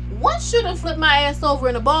 what shouldn't flip my ass over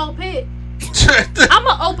in a ball pit? I'm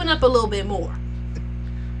gonna open up a little bit more.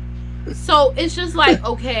 So it's just like,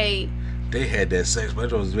 okay, They had that sex, but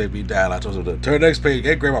it was made me die. I told them to turn next page.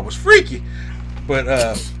 That grandma was freaky, but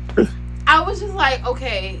I was just like,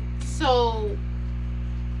 okay, so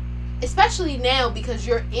especially now because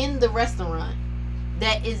you're in the restaurant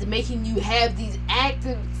that is making you have these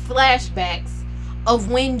active flashbacks of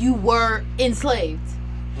when you were enslaved.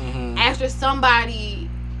 After somebody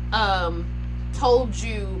told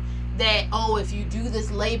you that, oh, if you do this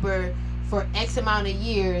labor for X amount of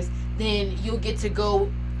years, then you'll get to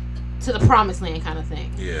go to the promised land kind of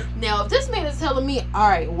thing. yeah, Now, if this man is telling me, all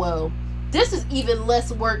right, well, this is even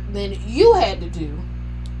less work than you had to do,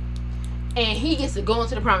 and he gets to go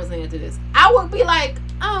into the promised land to this, I would be like,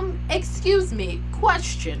 excuse me,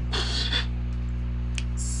 question.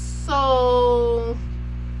 So,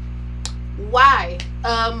 why?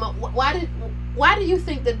 Why do you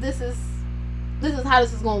think that this is how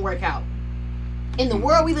this is going to work out? In the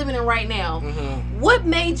world we living in right now, what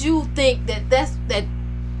made you think that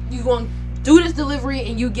you going to do this delivery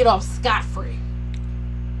and you get off scot-free?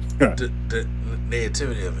 the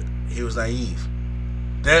naivety of it. He was naive.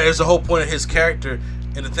 That is the whole point of his character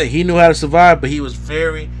and the thing. He knew how to survive, but he was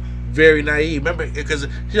very, very naive. Remember, because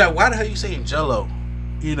she's like, "Why the hell are you saying Jello?"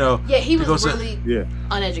 You know. Yeah, he was Because, really Yeah.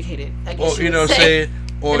 uneducated. I guess Or you know what I'm saying?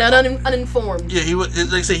 Or and uninformed. yeah, he was.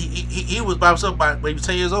 Like I say, he was by himself when he was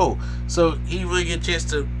 10 years old, so he didn't really get a chance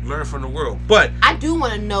to learn from the world. But I do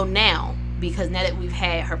want to know now, because now that we've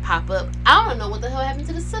had her pop up, I want to know what the hell happened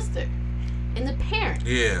to the sister and the parent.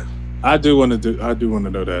 yeah, I do want to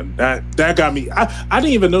know that. That got me. I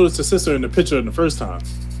didn't even notice the sister in the picture in the first time.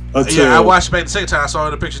 Until yeah, I watched it back the second time. I saw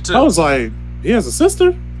her in the picture too. I was like, he has a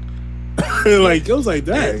sister. Like it was like,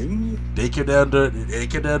 dang. They came down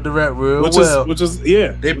the rat real Which well. is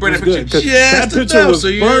yeah. They which bring is the picture good, 'cause just that picture enough was so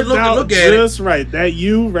you burnt look out at it. just right. That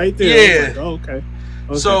you right there. I was Yeah. like, oh, okay.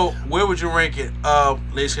 Okay. So where would you rank it?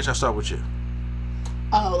 Ladies, can I start with you?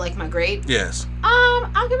 Oh, like my grade? Yes.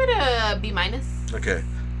 I'll give it a B minus. Okay.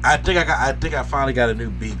 I think I finally got a new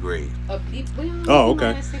B grade. A B. Well, Oh, B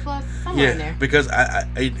okay. minus, C plus, somewhere in there. Because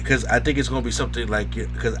I think it's gonna be something like,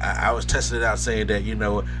 because I was testing it out saying that, you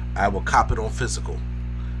know, I will cop it on physical,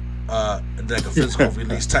 like a physical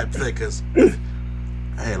release type thing. Because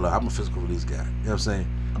hey, look, I'm a physical release guy. You know what I'm saying?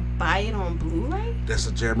 Buy it on Blu-ray. That's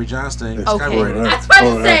a Jeremy Johnston. It's Okay, copyrighted. Alright. I was about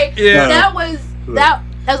to say Yeah. that was that.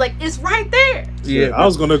 I was like, it's right there. Yeah. I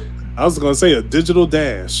was gonna say a digital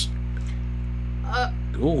dash.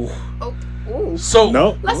 Ooh. Ooh. So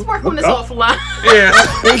No. Let's work on this Oh. offline.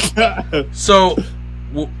 yeah. So,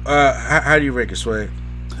 how do you rank it, Sway?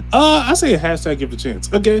 I say a hashtag give it a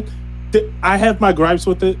chance. Again, I have my gripes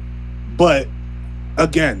with it, but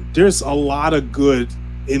again, there's a lot of good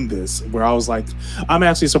in this where I was like, I'm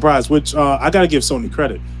actually surprised, which I gotta give Sony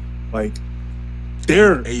credit. Like,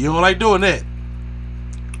 they're Hey, you don't like doing that?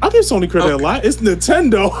 I give Sony credit a lot. It's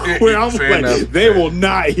Nintendo where I'm Fair like, enough. they will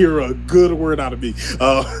not hear a good word out of me.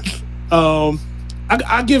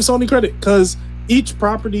 I give Sony credit because each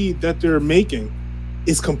property that they're making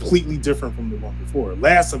is completely different from the one before.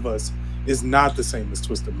 Last of Us is not the same as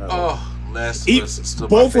Twisted Metal. Oh, Last of Us is still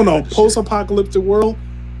Both my on a favorite this year. post-apocalyptic world,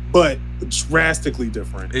 but drastically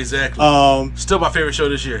different. Exactly. Still my favorite show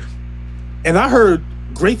this year. And I heard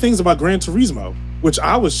great things about Gran Turismo, which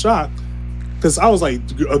I was shocked because I was like,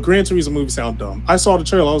 a Gran Turismo movie sound dumb. I saw the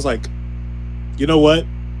trailer, I was like, you know what?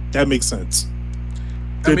 That makes sense.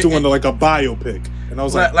 They're doing like a biopic, and I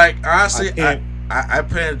was like honestly, I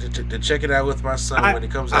plan to check it out with my son when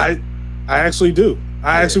it comes out. I actually do.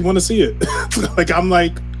 I actually want to see it. Like I'm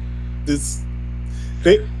like,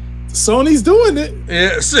 Sony's doing it.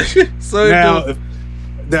 Yeah. So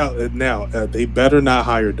now they better not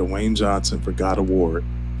hire Dwayne Johnson for God of War.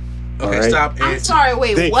 Okay, right? stop. I'm sorry.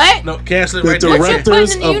 Wait, what? No, cancel it The right now.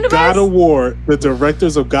 directors What, you're putting in the of God universe? of War, the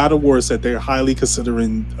directors of God of War said they're highly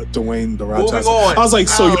considering Dwayne The Rock Moving Johnson. on. I was like,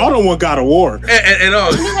 so Oh. y'all don't want God of War? And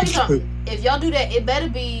Let me tell you something. If y'all do that, it better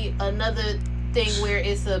be another thing where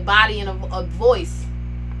it's a body and a voice.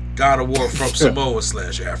 God of War from Samoa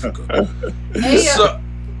 / Africa. Hey, So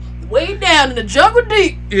way down in the jungle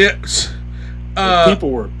deep. yeah, People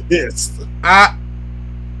were pissed. I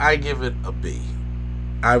give it a B.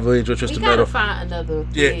 I really enjoy We Twisted gotta Metal find another.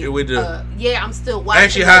 Yeah, thing. we do. Yeah, I'm still watching.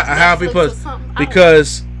 Actually, like how we Netflix put or something. I don't-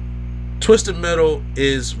 because Twisted Metal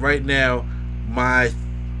is right now my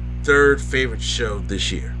third favorite show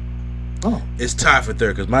this year. Oh, It's tied for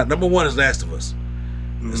third because my number one is Last of Us.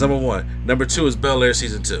 It's number one. Number two is Bel Air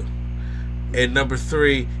season 2, and number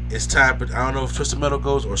 3 is tied. But I don't know if Twisted Metal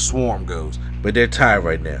goes or Swarm goes, but they're tied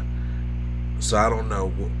right now. So I don't know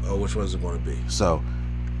which ones are going to be. So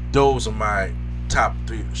those are my top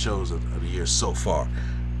 3 shows of the year so far.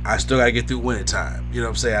 I still gotta get through Winter Time. You know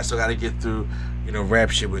what I'm saying? I still gotta get through, Rap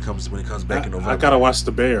shit when it comes back in November. I gotta watch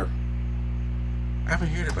The Bear. I haven't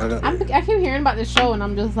heard about that. I keep hearing about this show, and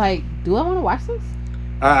I'm just like, do I want to watch this?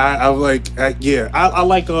 I like, I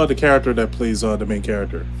like the character that plays the main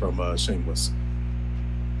character from Shameless.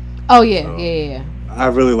 Oh yeah. I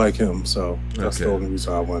really like him, so that's Okay. the only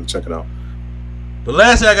reason I want to check it out. The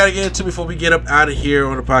last thing I gotta get into before we get up out of here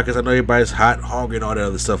on the podcast, I know everybody's hot, hungry, and all that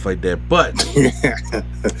other stuff like that. But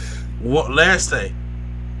last thing,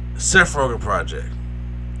 Seth Rogen project.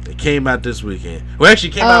 It came out this weekend. Well, actually,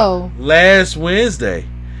 it came out last Wednesday,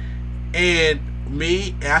 and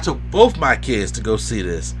I took both my kids to go see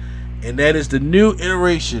this, and that is the new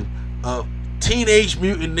iteration of Teenage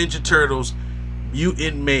Mutant Ninja Turtles: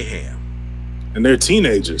 Mutant Mayhem. And they're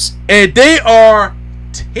teenagers. And they are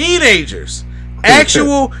teenagers.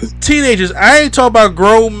 Actual teenagers. I ain't talking about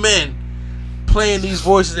grown men playing these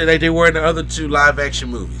voices like they were in the other 2 live action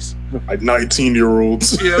movies. Like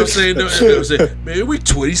 19-year-olds. You know what I'm saying? No, you know what I'm saying? Man, we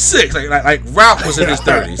 26. Like Ralph was in his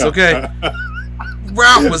 30s, okay?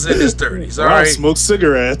 Ralph was in his 30s, all right? Smoke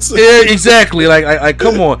cigarettes. Yeah, exactly. Like,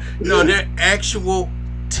 come on. They're actual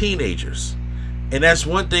teenagers. And that's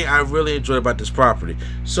one thing I really enjoy about this property.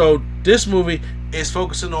 So this movie is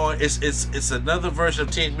focusing on it's another version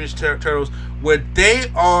of Teenage Mutant Turtles where they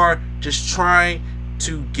are just trying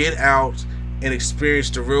to get out and experience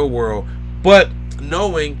the real world, but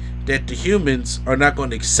knowing that the humans are not going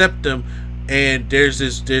to accept them. And there's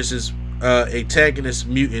this antagonist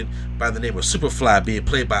mutant by the name of Superfly being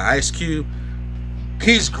played by Ice Cube.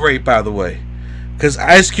 He's great, by the way, because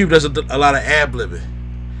Ice Cube does a lot of ad-libbing.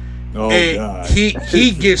 Oh, And God.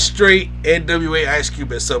 he gets straight NWA Ice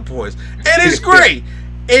Cube at some points, and it's great.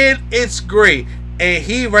 And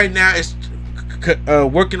he right now is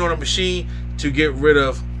working on a machine to get rid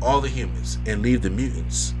of all the humans and leave the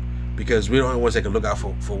mutants, because we're the only ones that can look out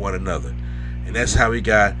for one another. And that's how we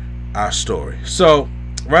got our story. So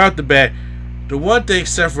right off the bat, the one thing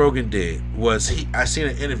Seth Rogen did was I seen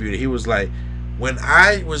an interview that he was like, when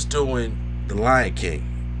I was doing The Lion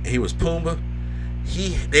King, he was Pumbaa.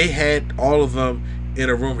 They had all of them in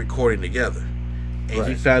a room recording together, and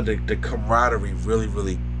he found the camaraderie really,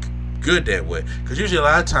 really good that way. Because usually a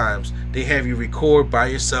lot of times they have you record by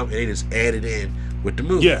yourself and they just add it in with the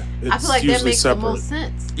movie. Yeah, it's I feel like that usually makes separate. the most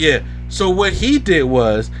sense. Yeah. So what he did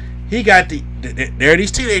was he got there are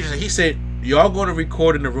these teenagers, and he said, y'all going to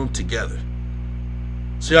record in the room together,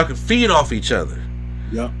 so y'all can feed off each other.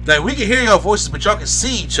 Yeah. Like, we can hear y'all voices, but y'all can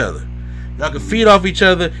see each other. Y'all can feed off each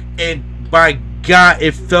other, and by God,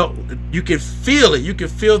 you can feel it. You can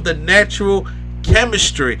feel the natural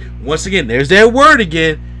chemistry. Once again, there's that word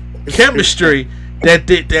again, chemistry that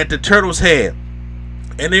the turtles had,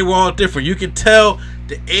 and they were all different. You can tell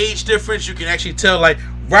the age difference. You can actually tell, like,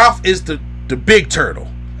 Ralph is the big turtle.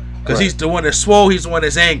 because Right. he's the one that's swole. He's the one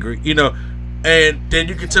that's angry, and then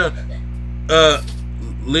you can tell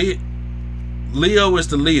Leo is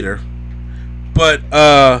the leader. But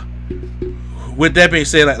with that being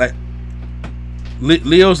said, like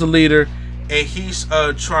Leo's the leader, and he's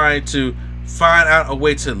trying to find out a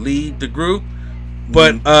way to lead the group,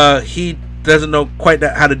 but he doesn't know quite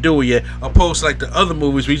how to do it yet. Opposed to like the other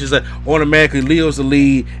movies, where you just like automatically Leo's the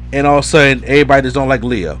lead, and all of a sudden everybody just don't like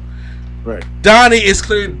Leo. Right. Donnie is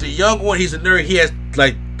clearly the young one. He's a nerd. He has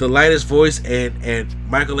like the lightest voice, and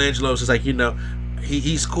Michelangelo is just like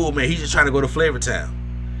he's cool, man. He's just trying to go to Flavor Town.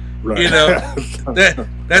 Right.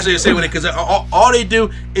 That's what you say with it, because all they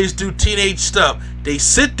do is do teenage stuff. They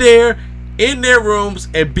sit there in their rooms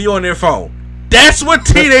and be on their phone. That's what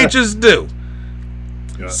teenagers do.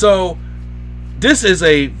 Yeah. So this is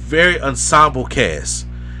a very ensemble cast.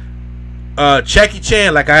 Jackie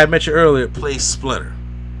Chan, like I had mentioned earlier, plays Splinter.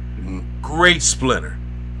 Great Splinter.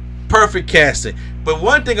 Perfect casting. But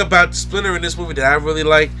one thing about Splinter in this movie that I really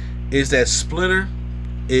like is that Splinter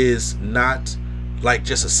is not like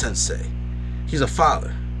just a sensei. He's a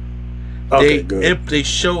father. Okay, good. They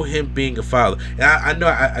show him being a father. And I know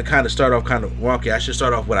I kind of start off kind of wonky. I should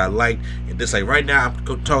start off what I liked. And this, like right now,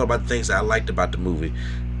 I'm talking about the things that I liked about the movie.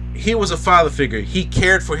 He was a father figure. He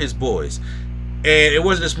cared for his boys. And it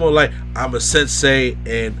wasn't just more like, I'm a sensei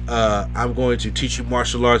and I'm going to teach you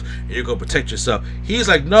martial arts and you're going to protect yourself. He's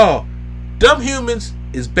like, no, dumb humans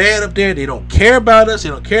is bad up there. They don't care about us. They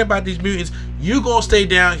don't care about these mutants. You going to stay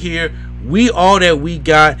down here. We all that we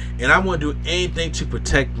got, and I'm going to do anything to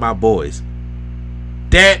protect my boys.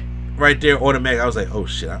 That right there, automatic. I was like, oh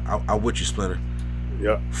shit, I'm with you, Splinter.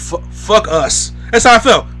 Yeah. Fuck us. That's how I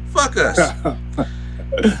felt. Fuck us.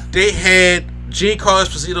 They had Giancarlo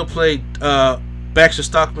Esposito play Baxter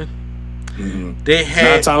Stockman. Mm-hmm. They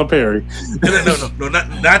had not Tyler Perry. No,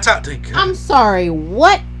 not Tyler. I'm sorry,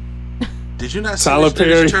 what? Did you not see Tyler Ninja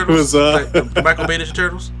Perry Turtles? was Like, Michael Bay Ninja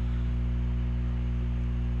Turtles?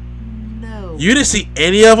 No. You didn't see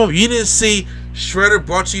any of them? You didn't see Shredder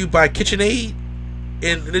brought to you by KitchenAid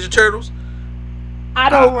in Ninja Turtles? I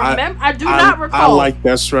don't remember. I do not recall. I like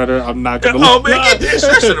that Shredder. I'm not gonna. Oh man, get this.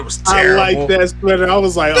 That Shredder was terrible. I like that Shredder. I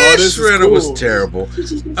was like, That oh, this Shredder is cool. was terrible.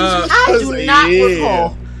 I do not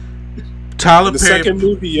recall. Tyler The Perry. second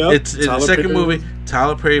movie, yep. It's in the second movie.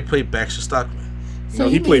 Tyler Perry played Baxter Stockman. No, So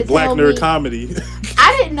he you played mean to Black tell Nerd me- Comedy.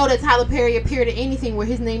 I didn't know that Tyler Perry appeared in anything where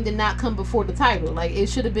his name did not come before the title. Like, it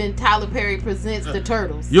should have been Tyler Perry Presents the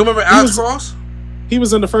Turtles. You remember Alex Cross? He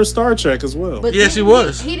was in the first Star Trek as well. But Yes, didn't he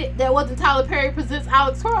was. That wasn't Tyler Perry Presents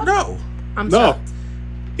Alex Cross? No. I'm No. shocked.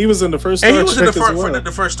 He was in the first And Star he was in Trek the as first, well.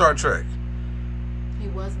 the first Star Trek. He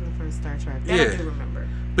was in the first Star Trek. That Yeah. I do remember.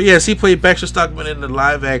 But yes, he played Baxter Stockman in the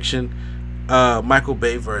live action Michael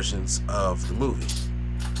Bay versions of the movie.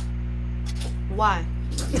 Why?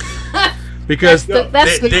 Because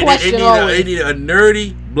That's the question they always. needed a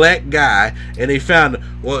nerdy black guy, and they found,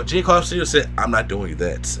 well, Giancarlo Esposito said, I'm not doing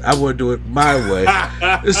that. I want to do it my way.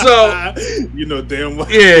 So, you know damn well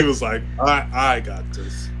Yeah. he was like, I got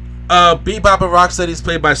this. Bebop and Rocksteady's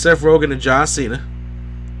played by Seth Rogen and John Cena.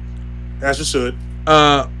 As you should.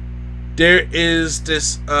 There is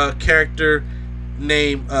this character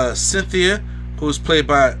named Cynthia, who's played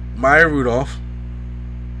by Maya Rudolph.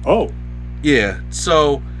 Oh. Yeah.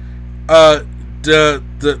 So, the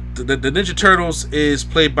Ninja Turtles is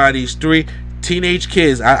played by these three teenage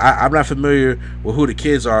kids. I'm not familiar with who the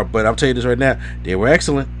kids are, but I'm telling you this right now, they were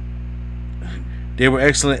excellent. They were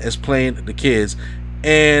excellent as playing the kids,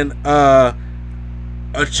 and a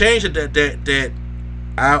change that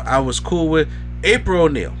I was cool with. April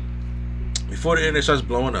O'Neil. Before the internet starts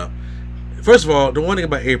blowing up. First of all, the one thing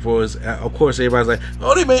about April is, of course, everybody's like,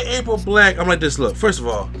 "Oh, they made April black." I'm like, "This look." First of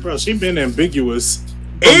all, Bro, she been ambiguous. from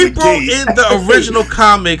the April gate. in the original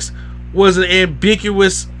comics was an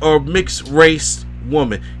ambiguous or mixed race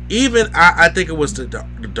woman. Even I think it was the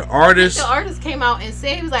artist. The artist came out and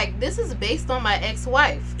said, he was like, this is based on my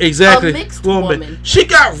ex-wife. Exactly, A mixed woman. She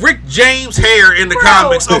got Rick James hair in the Bro,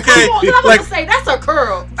 comics. Okay, come on, I'm like about to say, that's a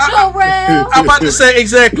curl. I'm about to say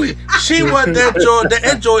exactly. She want that joy.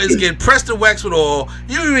 That joy is getting pressed and waxed with oil.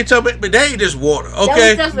 You even tell me, but they ain't just water.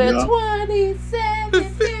 Okay, That was just Yeah. a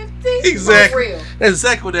 2750. Exactly. For real. That's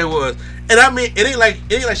exactly what that was. And I mean, it ain't like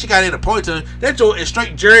she got in a ponytail. That joint is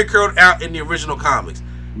straight Jerry curled out in the original comics.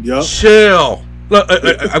 Yep. Chill. Look,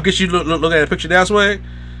 I guess you look at a picture now, Swag.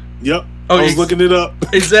 Yep. Oh, I was looking it up.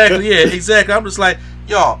 Exactly. Yeah. Exactly. I'm just like,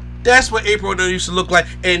 y'all. That's what April O'Neil used to look like,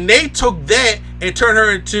 and they took that and turned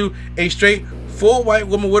her into a straight full white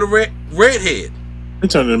woman with a red head. They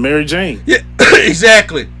turned into Mary Jane. Yeah.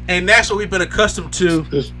 Exactly. And that's what we've been accustomed to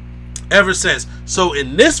ever since. So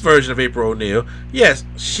in this version of April O'Neil, yes,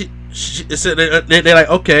 she they're like,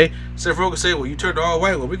 okay. Seth Rogen said, well, you turned all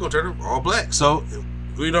white, well, we're gonna turn her all black. So,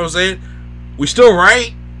 you know what I'm saying? We still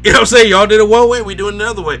right. You know what I'm saying? Y'all did it one way, we do it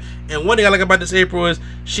another way. And one thing I like about this April is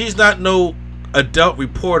she's not no adult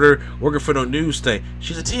reporter working for no news thing.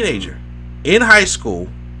 She's a teenager in high school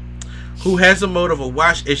who has the motive of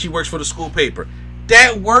watch, and she works for the school paper.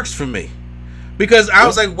 That works for me. Because I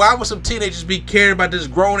was like, why would some teenagers be caring about this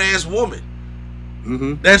grown ass woman?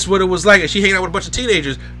 Mm-hmm. That's what it was like. And she hanging out with a bunch of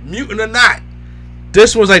teenagers, mutant or not.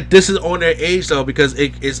 This was like, this is on their age though, because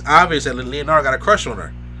it's obvious that Leonardo got a crush on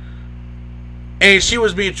her. And she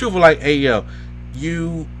was being truthful, like, hey yo,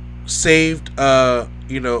 you saved my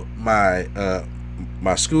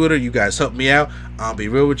scooter, you guys helped me out. I'll be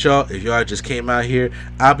real with y'all, if y'all just came out here,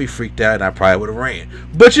 I'll be freaked out and I probably would have ran.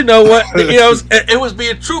 But you know what? It was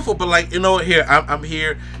being truthful, but like, here, I'm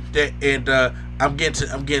here and I'm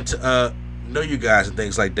getting to know you guys and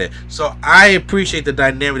things like that. So I appreciate the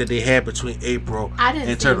dynamic that they had between April I didn't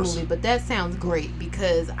and see the Turtles. movie, but that sounds great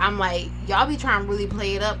because I'm like, y'all be trying to really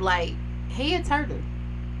play it up like, hey, a turtle.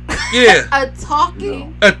 Yeah. A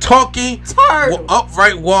talking turtle. turtle.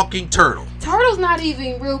 Upright walking turtle. Turtles not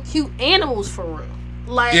even real cute animals for real.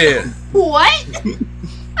 Like, Yeah. what?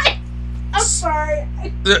 I'm sorry.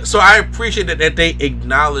 So I appreciate that they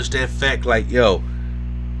acknowledge that fact, like, yo,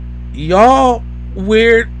 y'all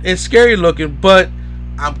weird and scary looking, but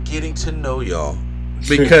I'm getting to know y'all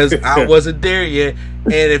because I wasn't there yet,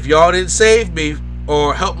 and if y'all didn't save me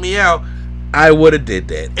or help me out, I would have did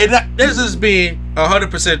that. And this is being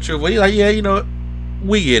 100% truthful. You're like, yeah,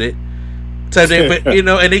 we get it. Type thing, but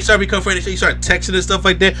and they start becoming friends. They start texting and stuff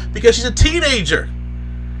like that because she's a teenager.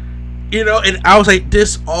 And I was like,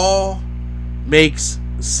 this all makes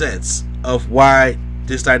sense of why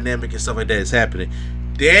this dynamic and stuff like that is happening.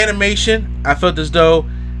 The animation, I felt as though,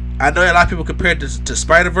 I know a lot of people compare this to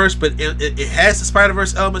Spider-Verse, but it has the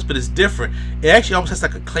Spider-Verse elements, but it's different. It actually almost has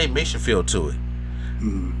like a claymation feel to it.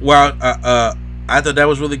 While I thought that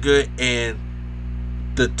was really good, and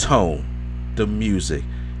the tone, the music,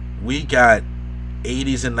 we got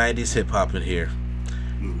 80s and 90s hip hop in here,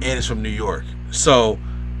 and it's from New York. So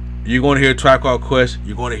you're going to hear Tribe Called Quest,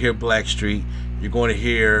 you're going to hear Blackstreet, you're going to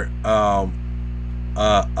hear a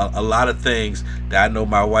lot of things that I know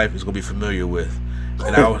my wife is going to be familiar with,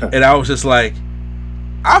 and I was just like,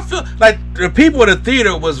 I feel like the people in the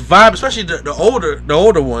theater was vibing, especially the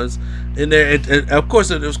older ones in there. And of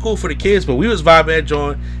course, it was cool for the kids, but we was vibing at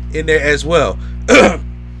John in there as well.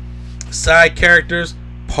 Side characters,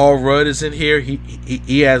 Paul Rudd is in here.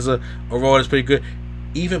 He has a role that's pretty good.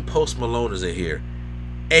 Even Post Malone is in here,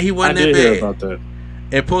 and he wasn't that bad. Hear about that.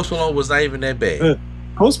 And Post Malone was not even that bad.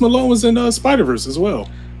 Post Malone was in Spider-Verse as well.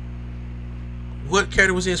 What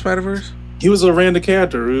character was he in Spider-Verse? He was a random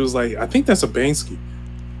character. It was like, I think that's a Banksy.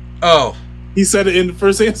 Oh, he said it in the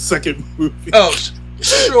first and second movie. Oh,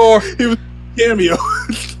 sure. He was cameo.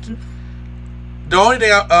 The only thing,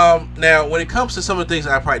 now when it comes to some of the things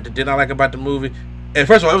I probably did not like about the movie, and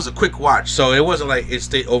first of all, it was a quick watch, so it wasn't like it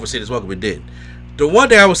stayed overstayed its welcome. It did. The one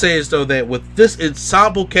thing I would say is though that with this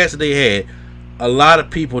ensemble cast that they had, a lot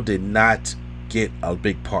of people did not get a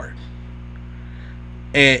big part,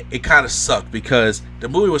 and it kind of sucked because the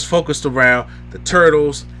movie was focused around the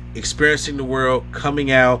Turtles experiencing the world,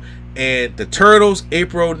 coming out, and the Turtles,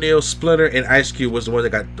 April O'Neil, Splinter, and Ice Cube was the one that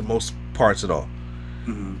got the most parts at all.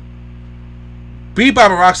 Mm-hmm. Bebop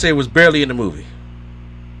and Rocksteady was barely in the movie,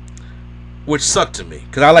 which sucked to me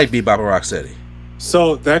because I like Bebop and Rocksteady.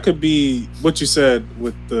 So that could be what you said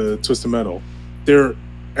with the Twisted Metal. They're,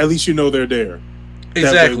 at least they're there.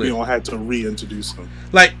 Exactly. That way we don't have to reintroduce them.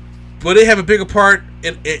 Like, will they have a bigger part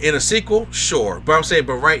in a sequel? Sure, but I'm saying,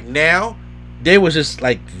 but right now, they was just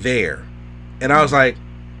like there, and I was like,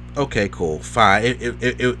 okay, cool, fine.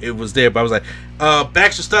 It was there, but I was like,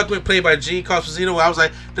 Baxter Stuckman, played by Gene Costanzo. I was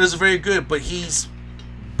like, this is very good, but he's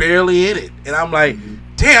barely in it, and I'm like,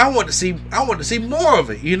 damn, I want to see more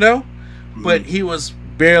of it, But he was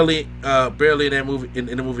barely in that movie, in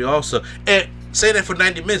the movie also. And say that for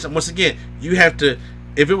 90 minutes, and once again, you have to.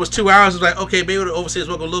 If it was 2 hours, it's like, okay, maybe it would have overstayed its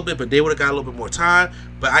welcome a little bit, but they would have got a little bit more time.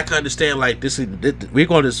 But I can understand, like, we're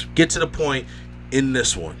going to get to the point in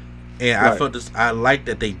this one. And right. I felt this, I like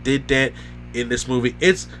that they did that in this movie.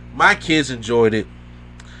 My kids enjoyed it.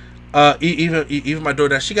 Even my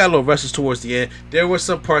daughter, she got a little restless towards the end. There were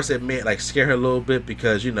some parts that made, like, scare her a little bit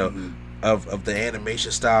because, of the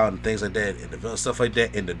animation style and things like that, and the villain stuff like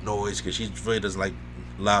that, and the noise, because she really doesn't like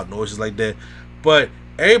loud noises like that. But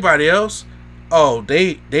everybody else,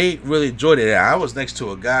 they really enjoyed it. I was next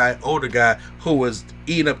to a older guy, who was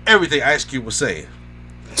eating up everything Ice Cube was saying.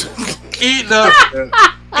 Eating up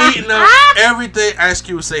eating up everything Ice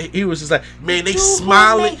Cube say. He was just like, man, they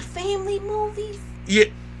smiling. Make family movies. Yeah,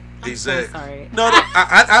 I'm exactly. so sorry. No,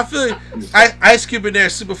 I feel it. Ice Cube in there,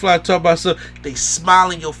 Superfly talk about stuff. They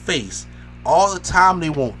smile in your face all the time. They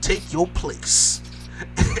won't take your place.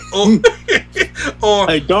 or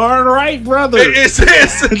Hey, darn right, brother. It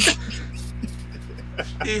says.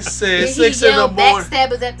 He said 6 in the morning.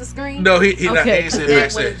 Backstabbers at the screen. No, he not. He ain't said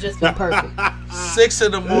that would backstab. have just been perfect. 6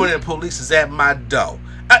 in the morning, police is at my door.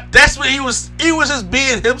 That's what he was. He was just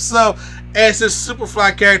being himself as his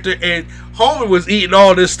Superfly character, and Homie was eating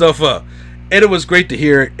all this stuff up, and it was great to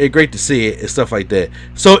hear it, and great to see it, and stuff like that.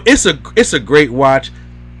 So it's a great watch.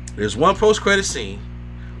 There's one post-credit scene,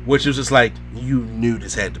 which was just like you knew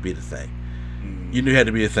this had to be the thing. You knew it had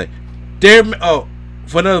to be the thing.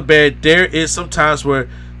 For another bad, there is some times where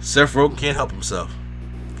Seth Rogen can't help himself,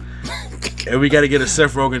 and we got to get a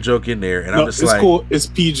Seth Rogen joke in there. And I'm just it's like, cool. It's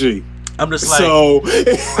PG. I'm just like, So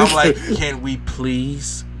I'm like, can we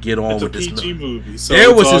please get on it's a with this PG movie? movie. So There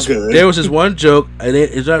it's was this one joke, and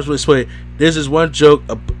it's not really explained. There's this one joke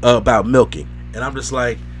about milking, and I'm just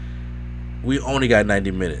like, we only got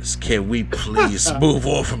 90 minutes. Can we please move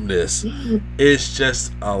on from this? It's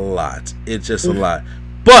just a lot. It's just a lot.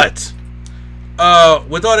 But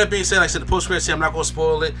with all that being said, like I said, the post credit scene, I'm not gonna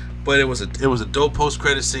spoil it, but it was a dope post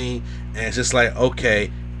credit scene, and it's just like,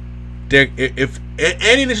 okay, if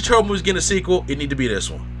any Ninja Turtle movie is getting a sequel, it need to be this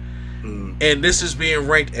one. And this is being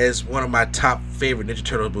ranked as one of my top favorite Ninja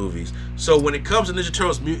Turtles movies. So when it comes to Ninja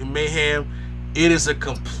Turtles Mutant Mayhem, it is a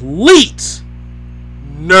complete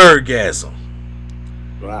nerdgasm.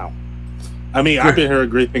 Wow. I mean, I've been hearing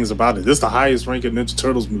great things about it. This is the highest ranking Ninja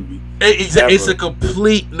Turtles movie. It's a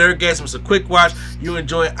complete nerdgasm. It's a quick watch. You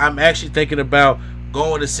enjoy it. I'm actually thinking about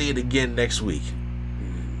going to see it again next week.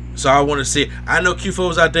 So I want to see it. I know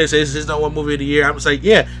Q4's out there says this is not one movie of the year. I'm just like,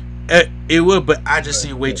 yeah, it would, but I just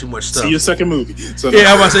see way too much stuff. See your second movie. So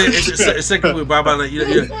yeah, I'm about to say it's a second movie, but I'm about to,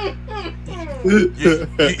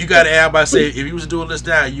 you got to add. I'm about to say, if you was to do a list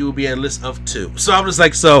down, you would be at a list of 2. So I'm just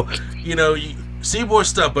like, you see more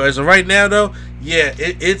stuff. But as of right now, though, yeah,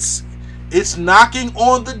 it's knocking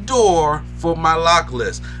on the door for my lock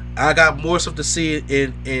list. I got more stuff to see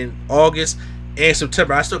in August and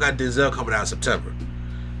September. I still got Denzel coming out in September.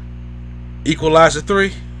 Equalizer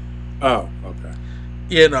 3. Oh, okay.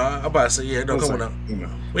 Yeah, no, I'm about to say, yeah, no, come on up. You know,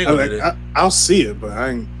 We ain't gonna do that. I'll see it, but I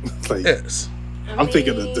ain't like. Yes. I'm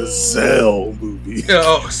thinking of the Denzel movie. Yeah,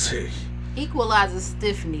 oh, see. Equalizer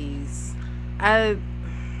stiff knees.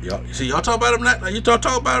 Y'all talk about him now. You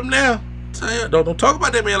talk about him now. Tell you, don't talk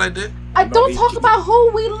about that man like that. I don't talk about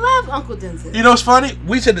who we love, Uncle Denzel. You know what's funny?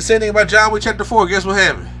 We said the same thing about John Wick Chapter 4. Guess what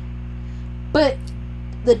happened? But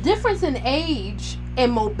the difference in age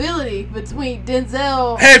and mobility between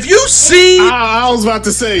Denzel. Have you seen? I was about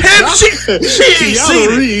to say. She ain't seen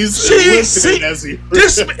it. She ain't seen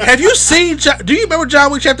this. Have you seen? Do you remember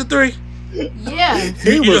John Wick Chapter 3? Yeah.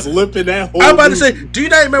 He was limping that whole. I'm about to say. Do you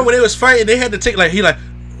not remember when they was fighting? They had to take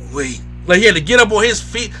wait. Like he had to get up on his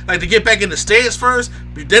feet, like to get back in the stance first,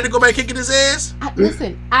 then to go back kicking his ass.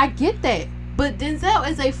 Listen, I get that, but Denzel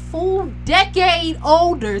is a full decade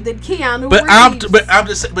older than Keanu Reeves. I'm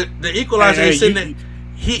just saying. But the Equalizer ain't sitting there.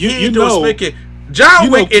 He ain't doing speaking.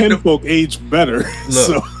 John Wick in the folk age better. Look,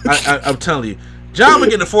 so. I'm telling you, John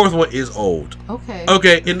Wick in the 4th one is old. Okay.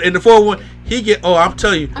 Okay. In the 4th one, he get. Oh, I'm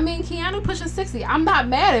telling you. I mean, Keanu pushing 60. I'm not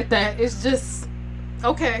mad at that. It's just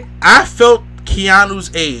okay. I felt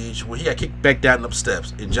Keanu's age when he got kicked back down them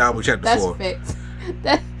steps in John Wick Chapter 4. That's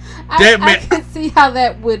fact. I can see how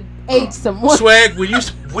that would age someone. Swag, when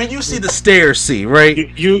you see the stairs scene, right?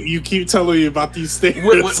 You keep telling me about these stairs.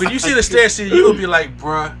 When you see the stairs scene, you will be like,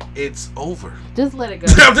 bruh, it's over. Just let it go.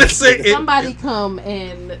 I'm just saying. Somebody come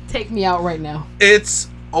and take me out right now. It's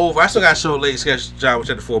over. I still got to show Lady Sketch John Wick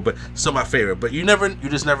Chapter 4, but some of my favorite. But you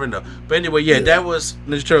just never know. But anyway, yeah, that was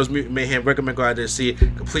Ninja Turtles Mutant Mayhem. Recommend go out there and see it.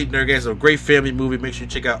 Complete nerdgasm, a great family movie. Make sure you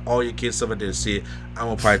check out all your kids stuff out there and see it. I'm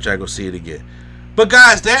gonna probably try to go see it again. But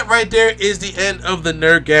guys, that right there is the end of the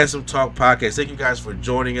Nerdgasm Talk podcast. Thank you guys for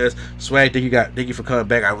joining us. Swag, thank you for coming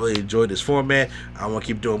back. I really enjoyed this format. I want to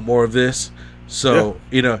keep doing more of this. So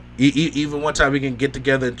even one time we can get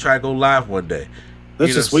together and try to go live one day.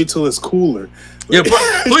 Let's just wait till it's cooler. Yeah, but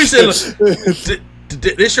please say, look,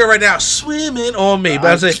 this show right now swimming on me. But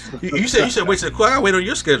I say you said wait till it's cool. I wait on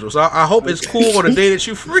your schedule. So I hope it's cool on the day that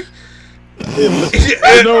you free.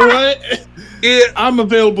 You know what? Yeah, I'm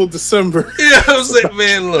available December. Yeah, I was like,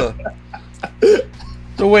 man, look.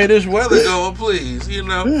 the way this weather going, please, you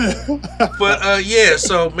know. But yeah,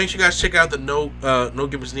 so make sure you guys check out the No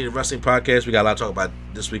Gimmicks Needed Wrestling podcast. We got a lot to talk about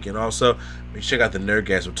this weekend. Also, make sure you check out the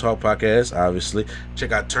Nerdgasm Talk podcast. Obviously,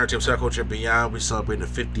 check out Turntable Subculture Beyond. We're celebrating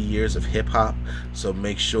the 50 years of hip hop, so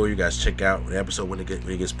make sure you guys check out the episode when it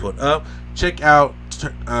gets put up. Check out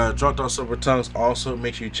Drunk on Silver Tongues. Also,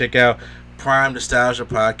 make sure you check out Prime Nostalgia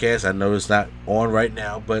podcast. I know it's not on right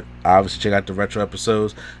now, but obviously check out the retro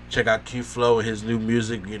episodes. Check out Q Flow and his new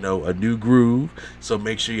music, you know, A New Groove. So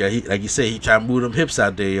make sure like you said, he trying to move them hips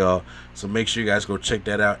out there, y'all. So make sure you guys go check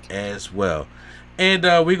that out as well. And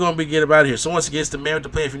we're gonna be getting out of here. So once again, it's the man with the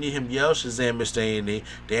plan. If you need him, yell Shazam, Mr. A&E,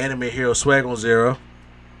 the anime hero Swag on Zero.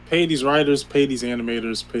 Pay these writers, pay these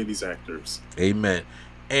animators, pay these actors. Amen.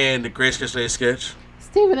 And the Great Sketch.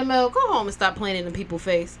 Stephen Amell, go home and stop playing in the people's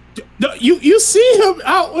face. No, you see him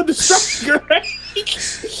out on the strike, right?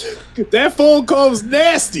 That phone call was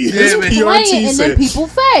nasty. Yeah, This man. PR Playing team in said, the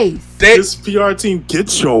people's face. this PR team,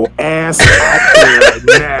 get your ass out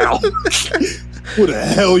there now. Who the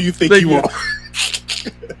hell you think Thank you you. are?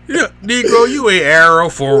 Yeah, Negro, you ain't Arrow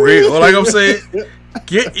for real. Like I'm saying,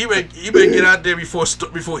 you better get out there before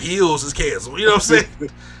Heels is canceled. You know what I'm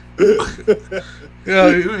saying?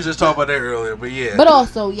 Yeah, we was just talking about that earlier, but yeah. But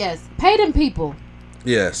also, yes, pay them people.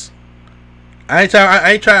 Yes. I ain't trying.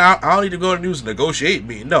 I don't need to go to the news and negotiate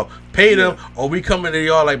me. No, pay them, or we coming to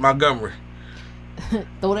y'all like Montgomery.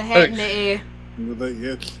 Throw the hat in the air.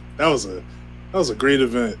 Yeah, that was a great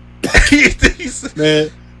event.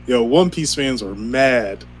 Man, yo, One Piece fans were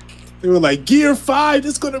mad. They were like, Gear 5,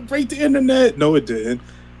 it's gonna break the internet. No, it didn't.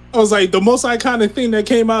 I was like, the most iconic thing that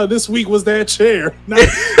came out of this week was that chair, not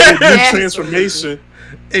the new transformation.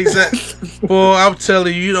 Exactly. Boy, I'm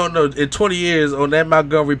telling you, you don't know. In 20 years on that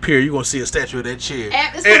Montgomery Pier, you're gonna see a statue of that chair.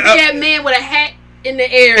 It's gonna be that man with a hat in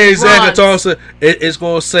the air. Exactly. That's also it's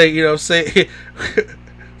gonna say, you know, say,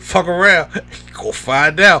 fuck around, go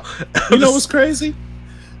find out. You know what's crazy?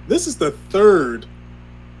 This is the third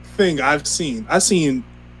thing I've seen. I seen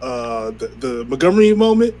the Montgomery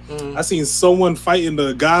moment. I seen someone fighting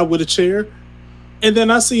the guy with a chair, and then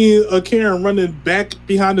I seen a Karen running back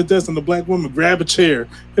behind the desk and the black woman grab a chair,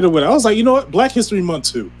 hit her with it. I was like, you know what? Black History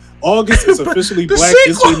Month 2. August is officially Black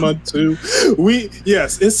History Month 2.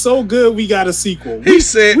 Yes, it's so good. We got a sequel. He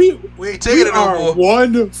said we ain't taking it are no more.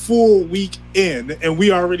 one full week in, and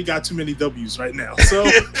we already got too many W's right now. So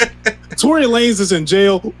Tory Lanez is in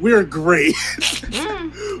jail. We're great.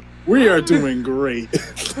 We are doing great.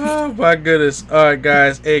 Oh my goodness. All right,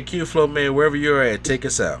 guys. Hey, Q Flow man, wherever you're at, take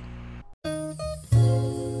us out.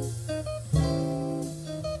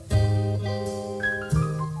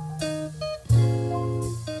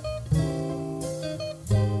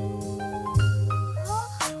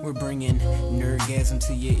 We're bringing nerdgasm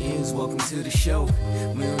to your ears. Welcome to the show.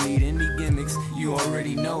 We don't need any gimmicks, you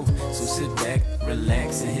already know. So sit back,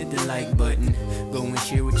 relax, and hit the like button. Go and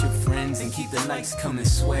share with your friends and keep the likes coming.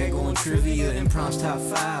 Swag on trivia and prompts top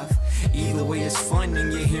 5. Either way, it's fun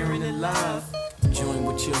and you're hearing it live. Join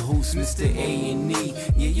with your host, Mr. A&E.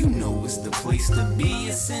 Yeah, you know it's the place to be.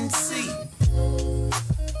 It's NC.